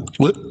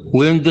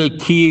 Linda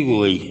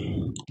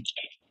Keeley.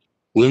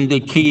 Linda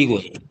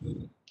Keeley.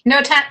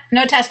 No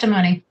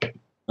testimony.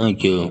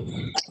 Thank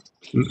you.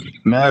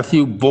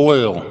 Matthew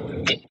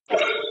Boyle.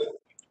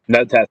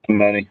 No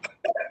testimony.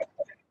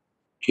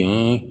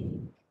 Okay.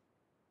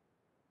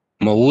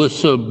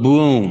 Melissa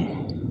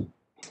Bloom.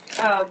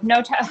 Oh,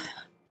 no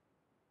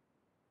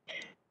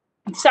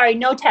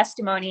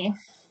testimony.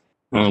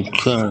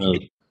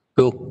 Okay.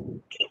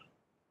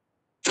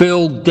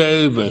 Phil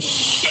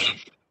Davis.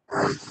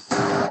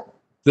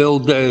 Phil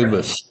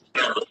Davis.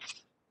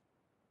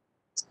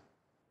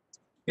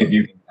 If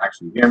you can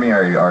actually hear me,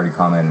 I already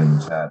commented in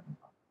the chat.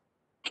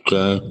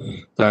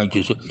 Okay, thank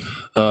you.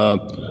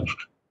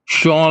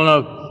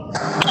 Shauna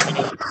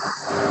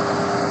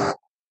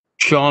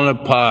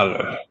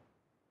Potter.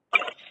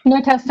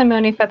 No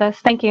testimony for this.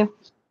 Thank you.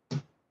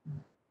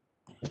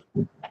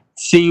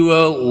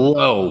 Thera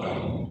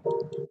Lowe.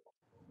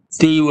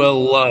 She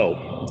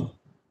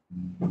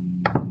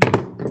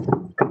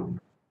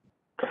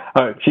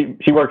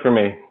works for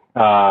me.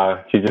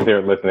 She's just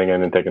here listening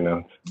in and taking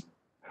notes.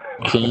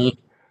 Okay.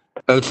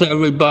 That's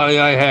everybody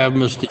I have,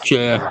 Mr.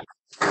 Chair.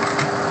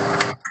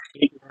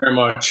 Thank you very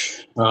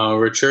much,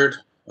 Richard.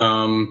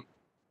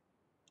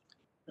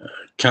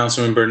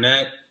 Councilman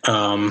Burnett,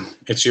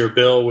 it's your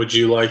bill. Would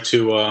you like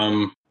to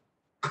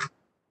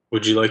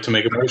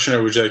make a motion,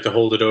 or would you like to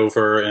hold it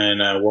over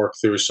and work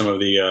through some of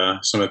the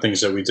things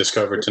that we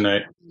discovered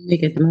tonight?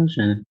 Make it the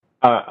motion.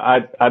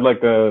 I'd like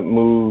to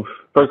move.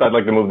 First, I'd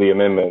like to move the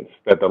amendments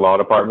that the law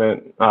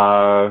department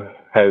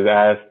has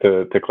asked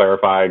to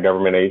clarify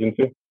government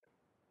agency.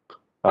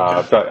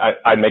 So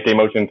I'd make a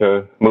motion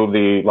to move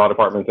the law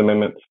department's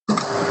amendments.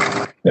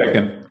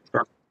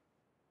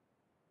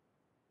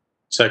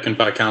 Second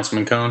by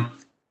Councilman Cohn.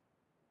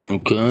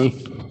 Okay.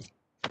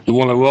 You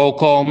want a roll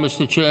call,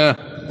 Mr. Chair?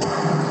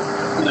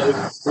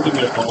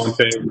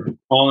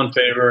 All in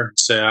favor,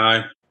 say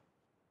aye.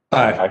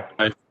 Aye.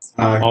 Aye.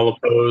 All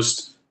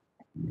opposed?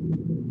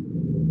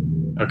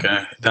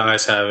 Okay, the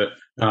ayes have it.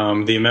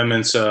 The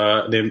amendments,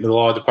 the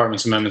law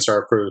department's amendments are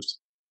approved.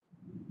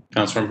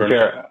 Councilman Burnett.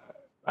 Chair,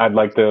 I'd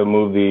like to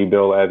move the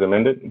bill as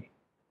amended.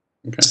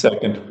 Okay.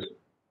 Second.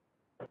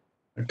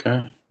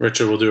 Okay.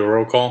 Richard will do a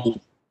roll call.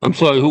 I'm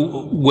sorry,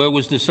 where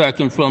was the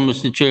second from,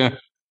 Mr. Chair?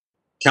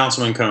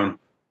 Councilman Cohn.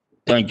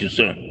 Thank you,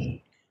 sir.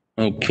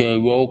 Okay,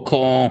 roll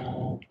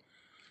call.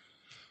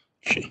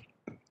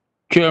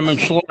 Chairman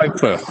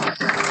Schleifer.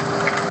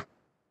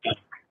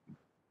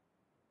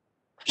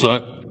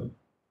 Sorry.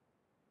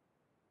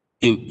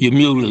 You're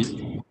muted,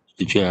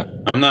 Mr. Chair.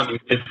 I'm not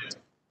muted.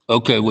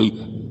 Okay,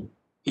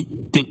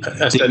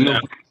 I said no.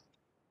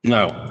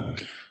 No.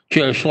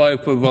 Chair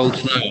Schleifer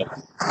votes no.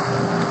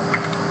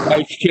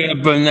 Vice Chair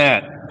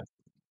Burnett.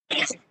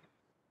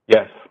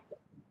 Yes.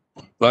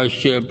 Vice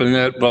Chair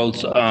Burnett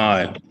votes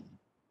aye.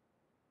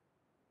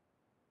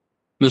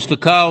 Mr.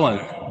 Cohen.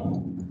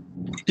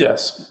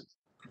 Yes.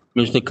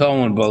 Mr.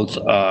 Cohen votes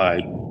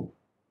aye.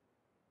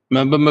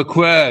 Member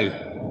McCray.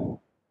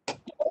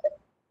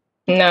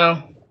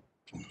 No.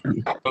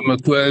 Member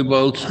McCray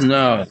votes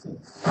no.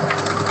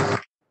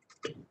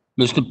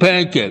 Mr.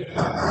 Pinkett.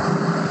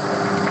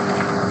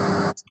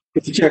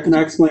 Mr. Chair, can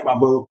I explain my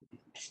vote?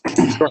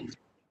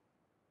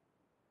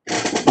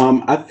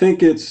 I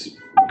think it's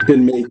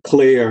been made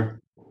clear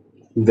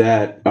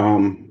that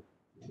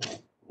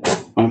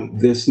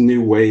this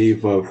new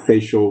wave of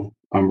facial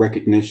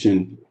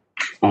recognition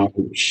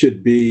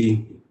should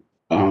be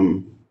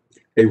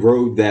a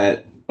road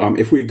that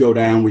if we go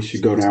down, we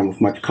should go down with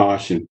much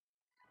caution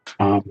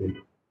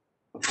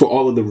for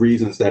all of the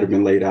reasons that have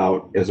been laid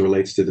out as it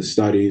relates to the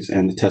studies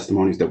and the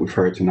testimonies that we've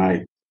heard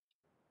tonight.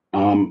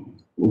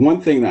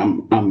 One thing that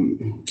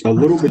I'm a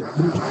little bit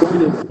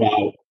concerned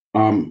about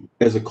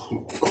as a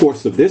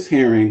course of this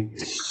hearing,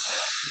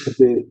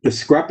 the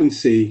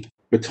discrepancy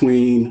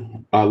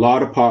between our law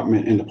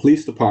department and the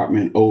police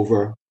department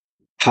over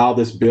how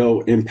this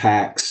bill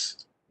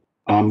impacts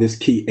this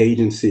key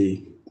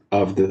agency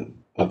of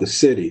the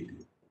city.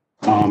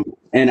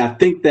 And I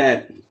think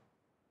that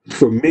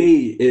for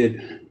me,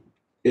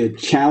 it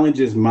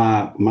challenges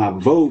my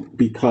vote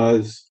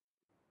because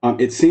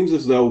it seems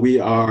as though we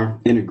are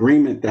in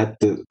agreement that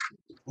the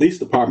police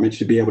department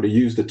should be able to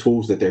use the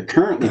tools that they're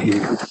currently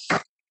using,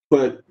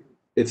 but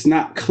it's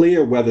not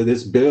clear whether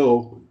this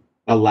bill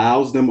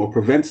allows them or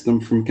prevents them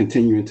from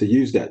continuing to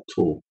use that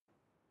tool.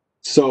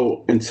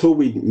 So until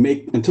we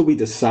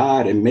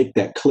decide and make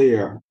that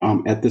clear,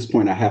 at this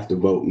point, I have to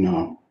vote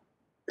no.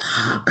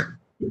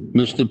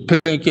 Mr.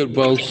 Pinkett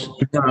votes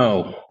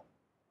no.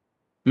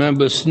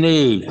 Member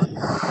Sneed.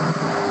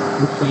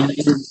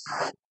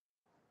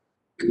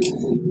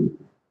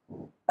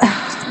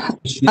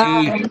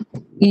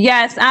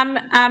 Yes,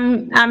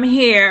 I'm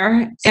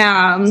here,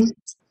 and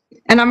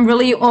I'm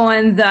really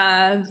on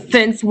the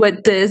fence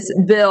with this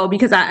bill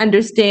because I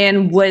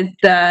understand what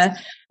the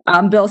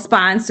bill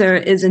sponsor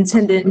is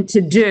intending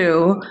to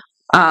do.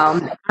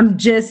 I'm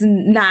just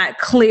not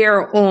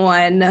clear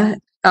on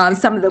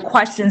some of the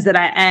questions that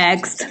I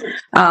asked,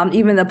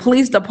 even the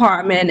police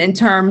department, in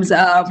terms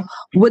of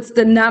what's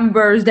the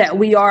numbers that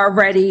we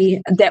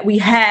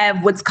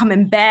have, what's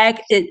coming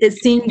back. It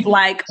seems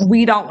like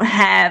we don't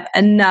have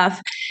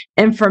enough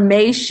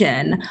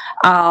information.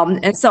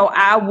 And so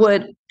I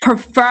would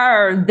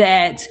prefer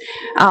that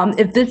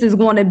if this is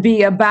going to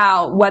be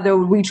about whether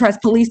we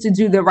trust police to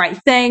do the right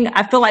thing,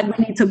 I feel like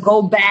we need to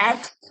go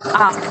back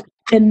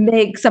and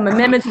make some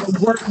amendments and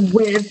work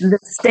with the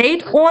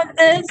state on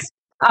this.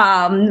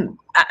 I'm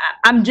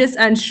just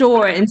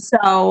unsure, and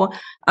so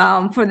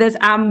for this,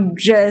 I'm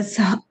just,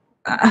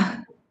 because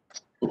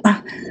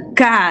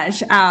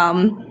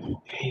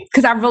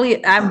I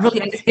really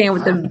understand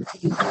what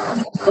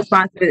the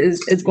sponsor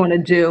is going to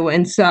do,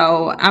 and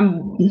so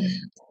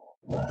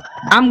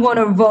I'm going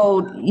to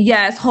vote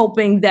yes,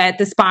 hoping that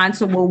the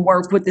sponsor will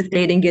work with the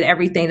state and get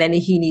everything that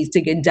he needs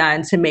to get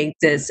done to make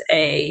this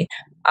a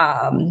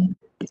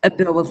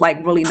bill with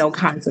like really no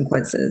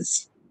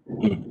consequences.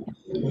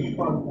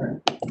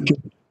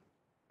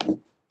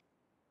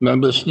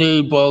 Member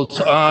Sneed votes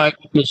aye.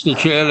 Mr.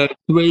 Chair, there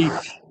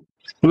are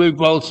three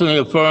votes in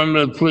the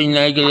affirmative, 3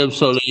 negative,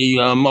 so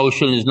the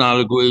motion is not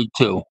agreed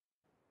to.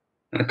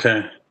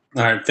 Okay.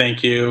 All right.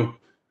 Thank you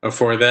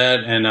for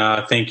that. And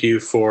thank you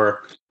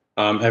for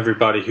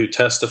everybody who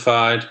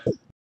testified.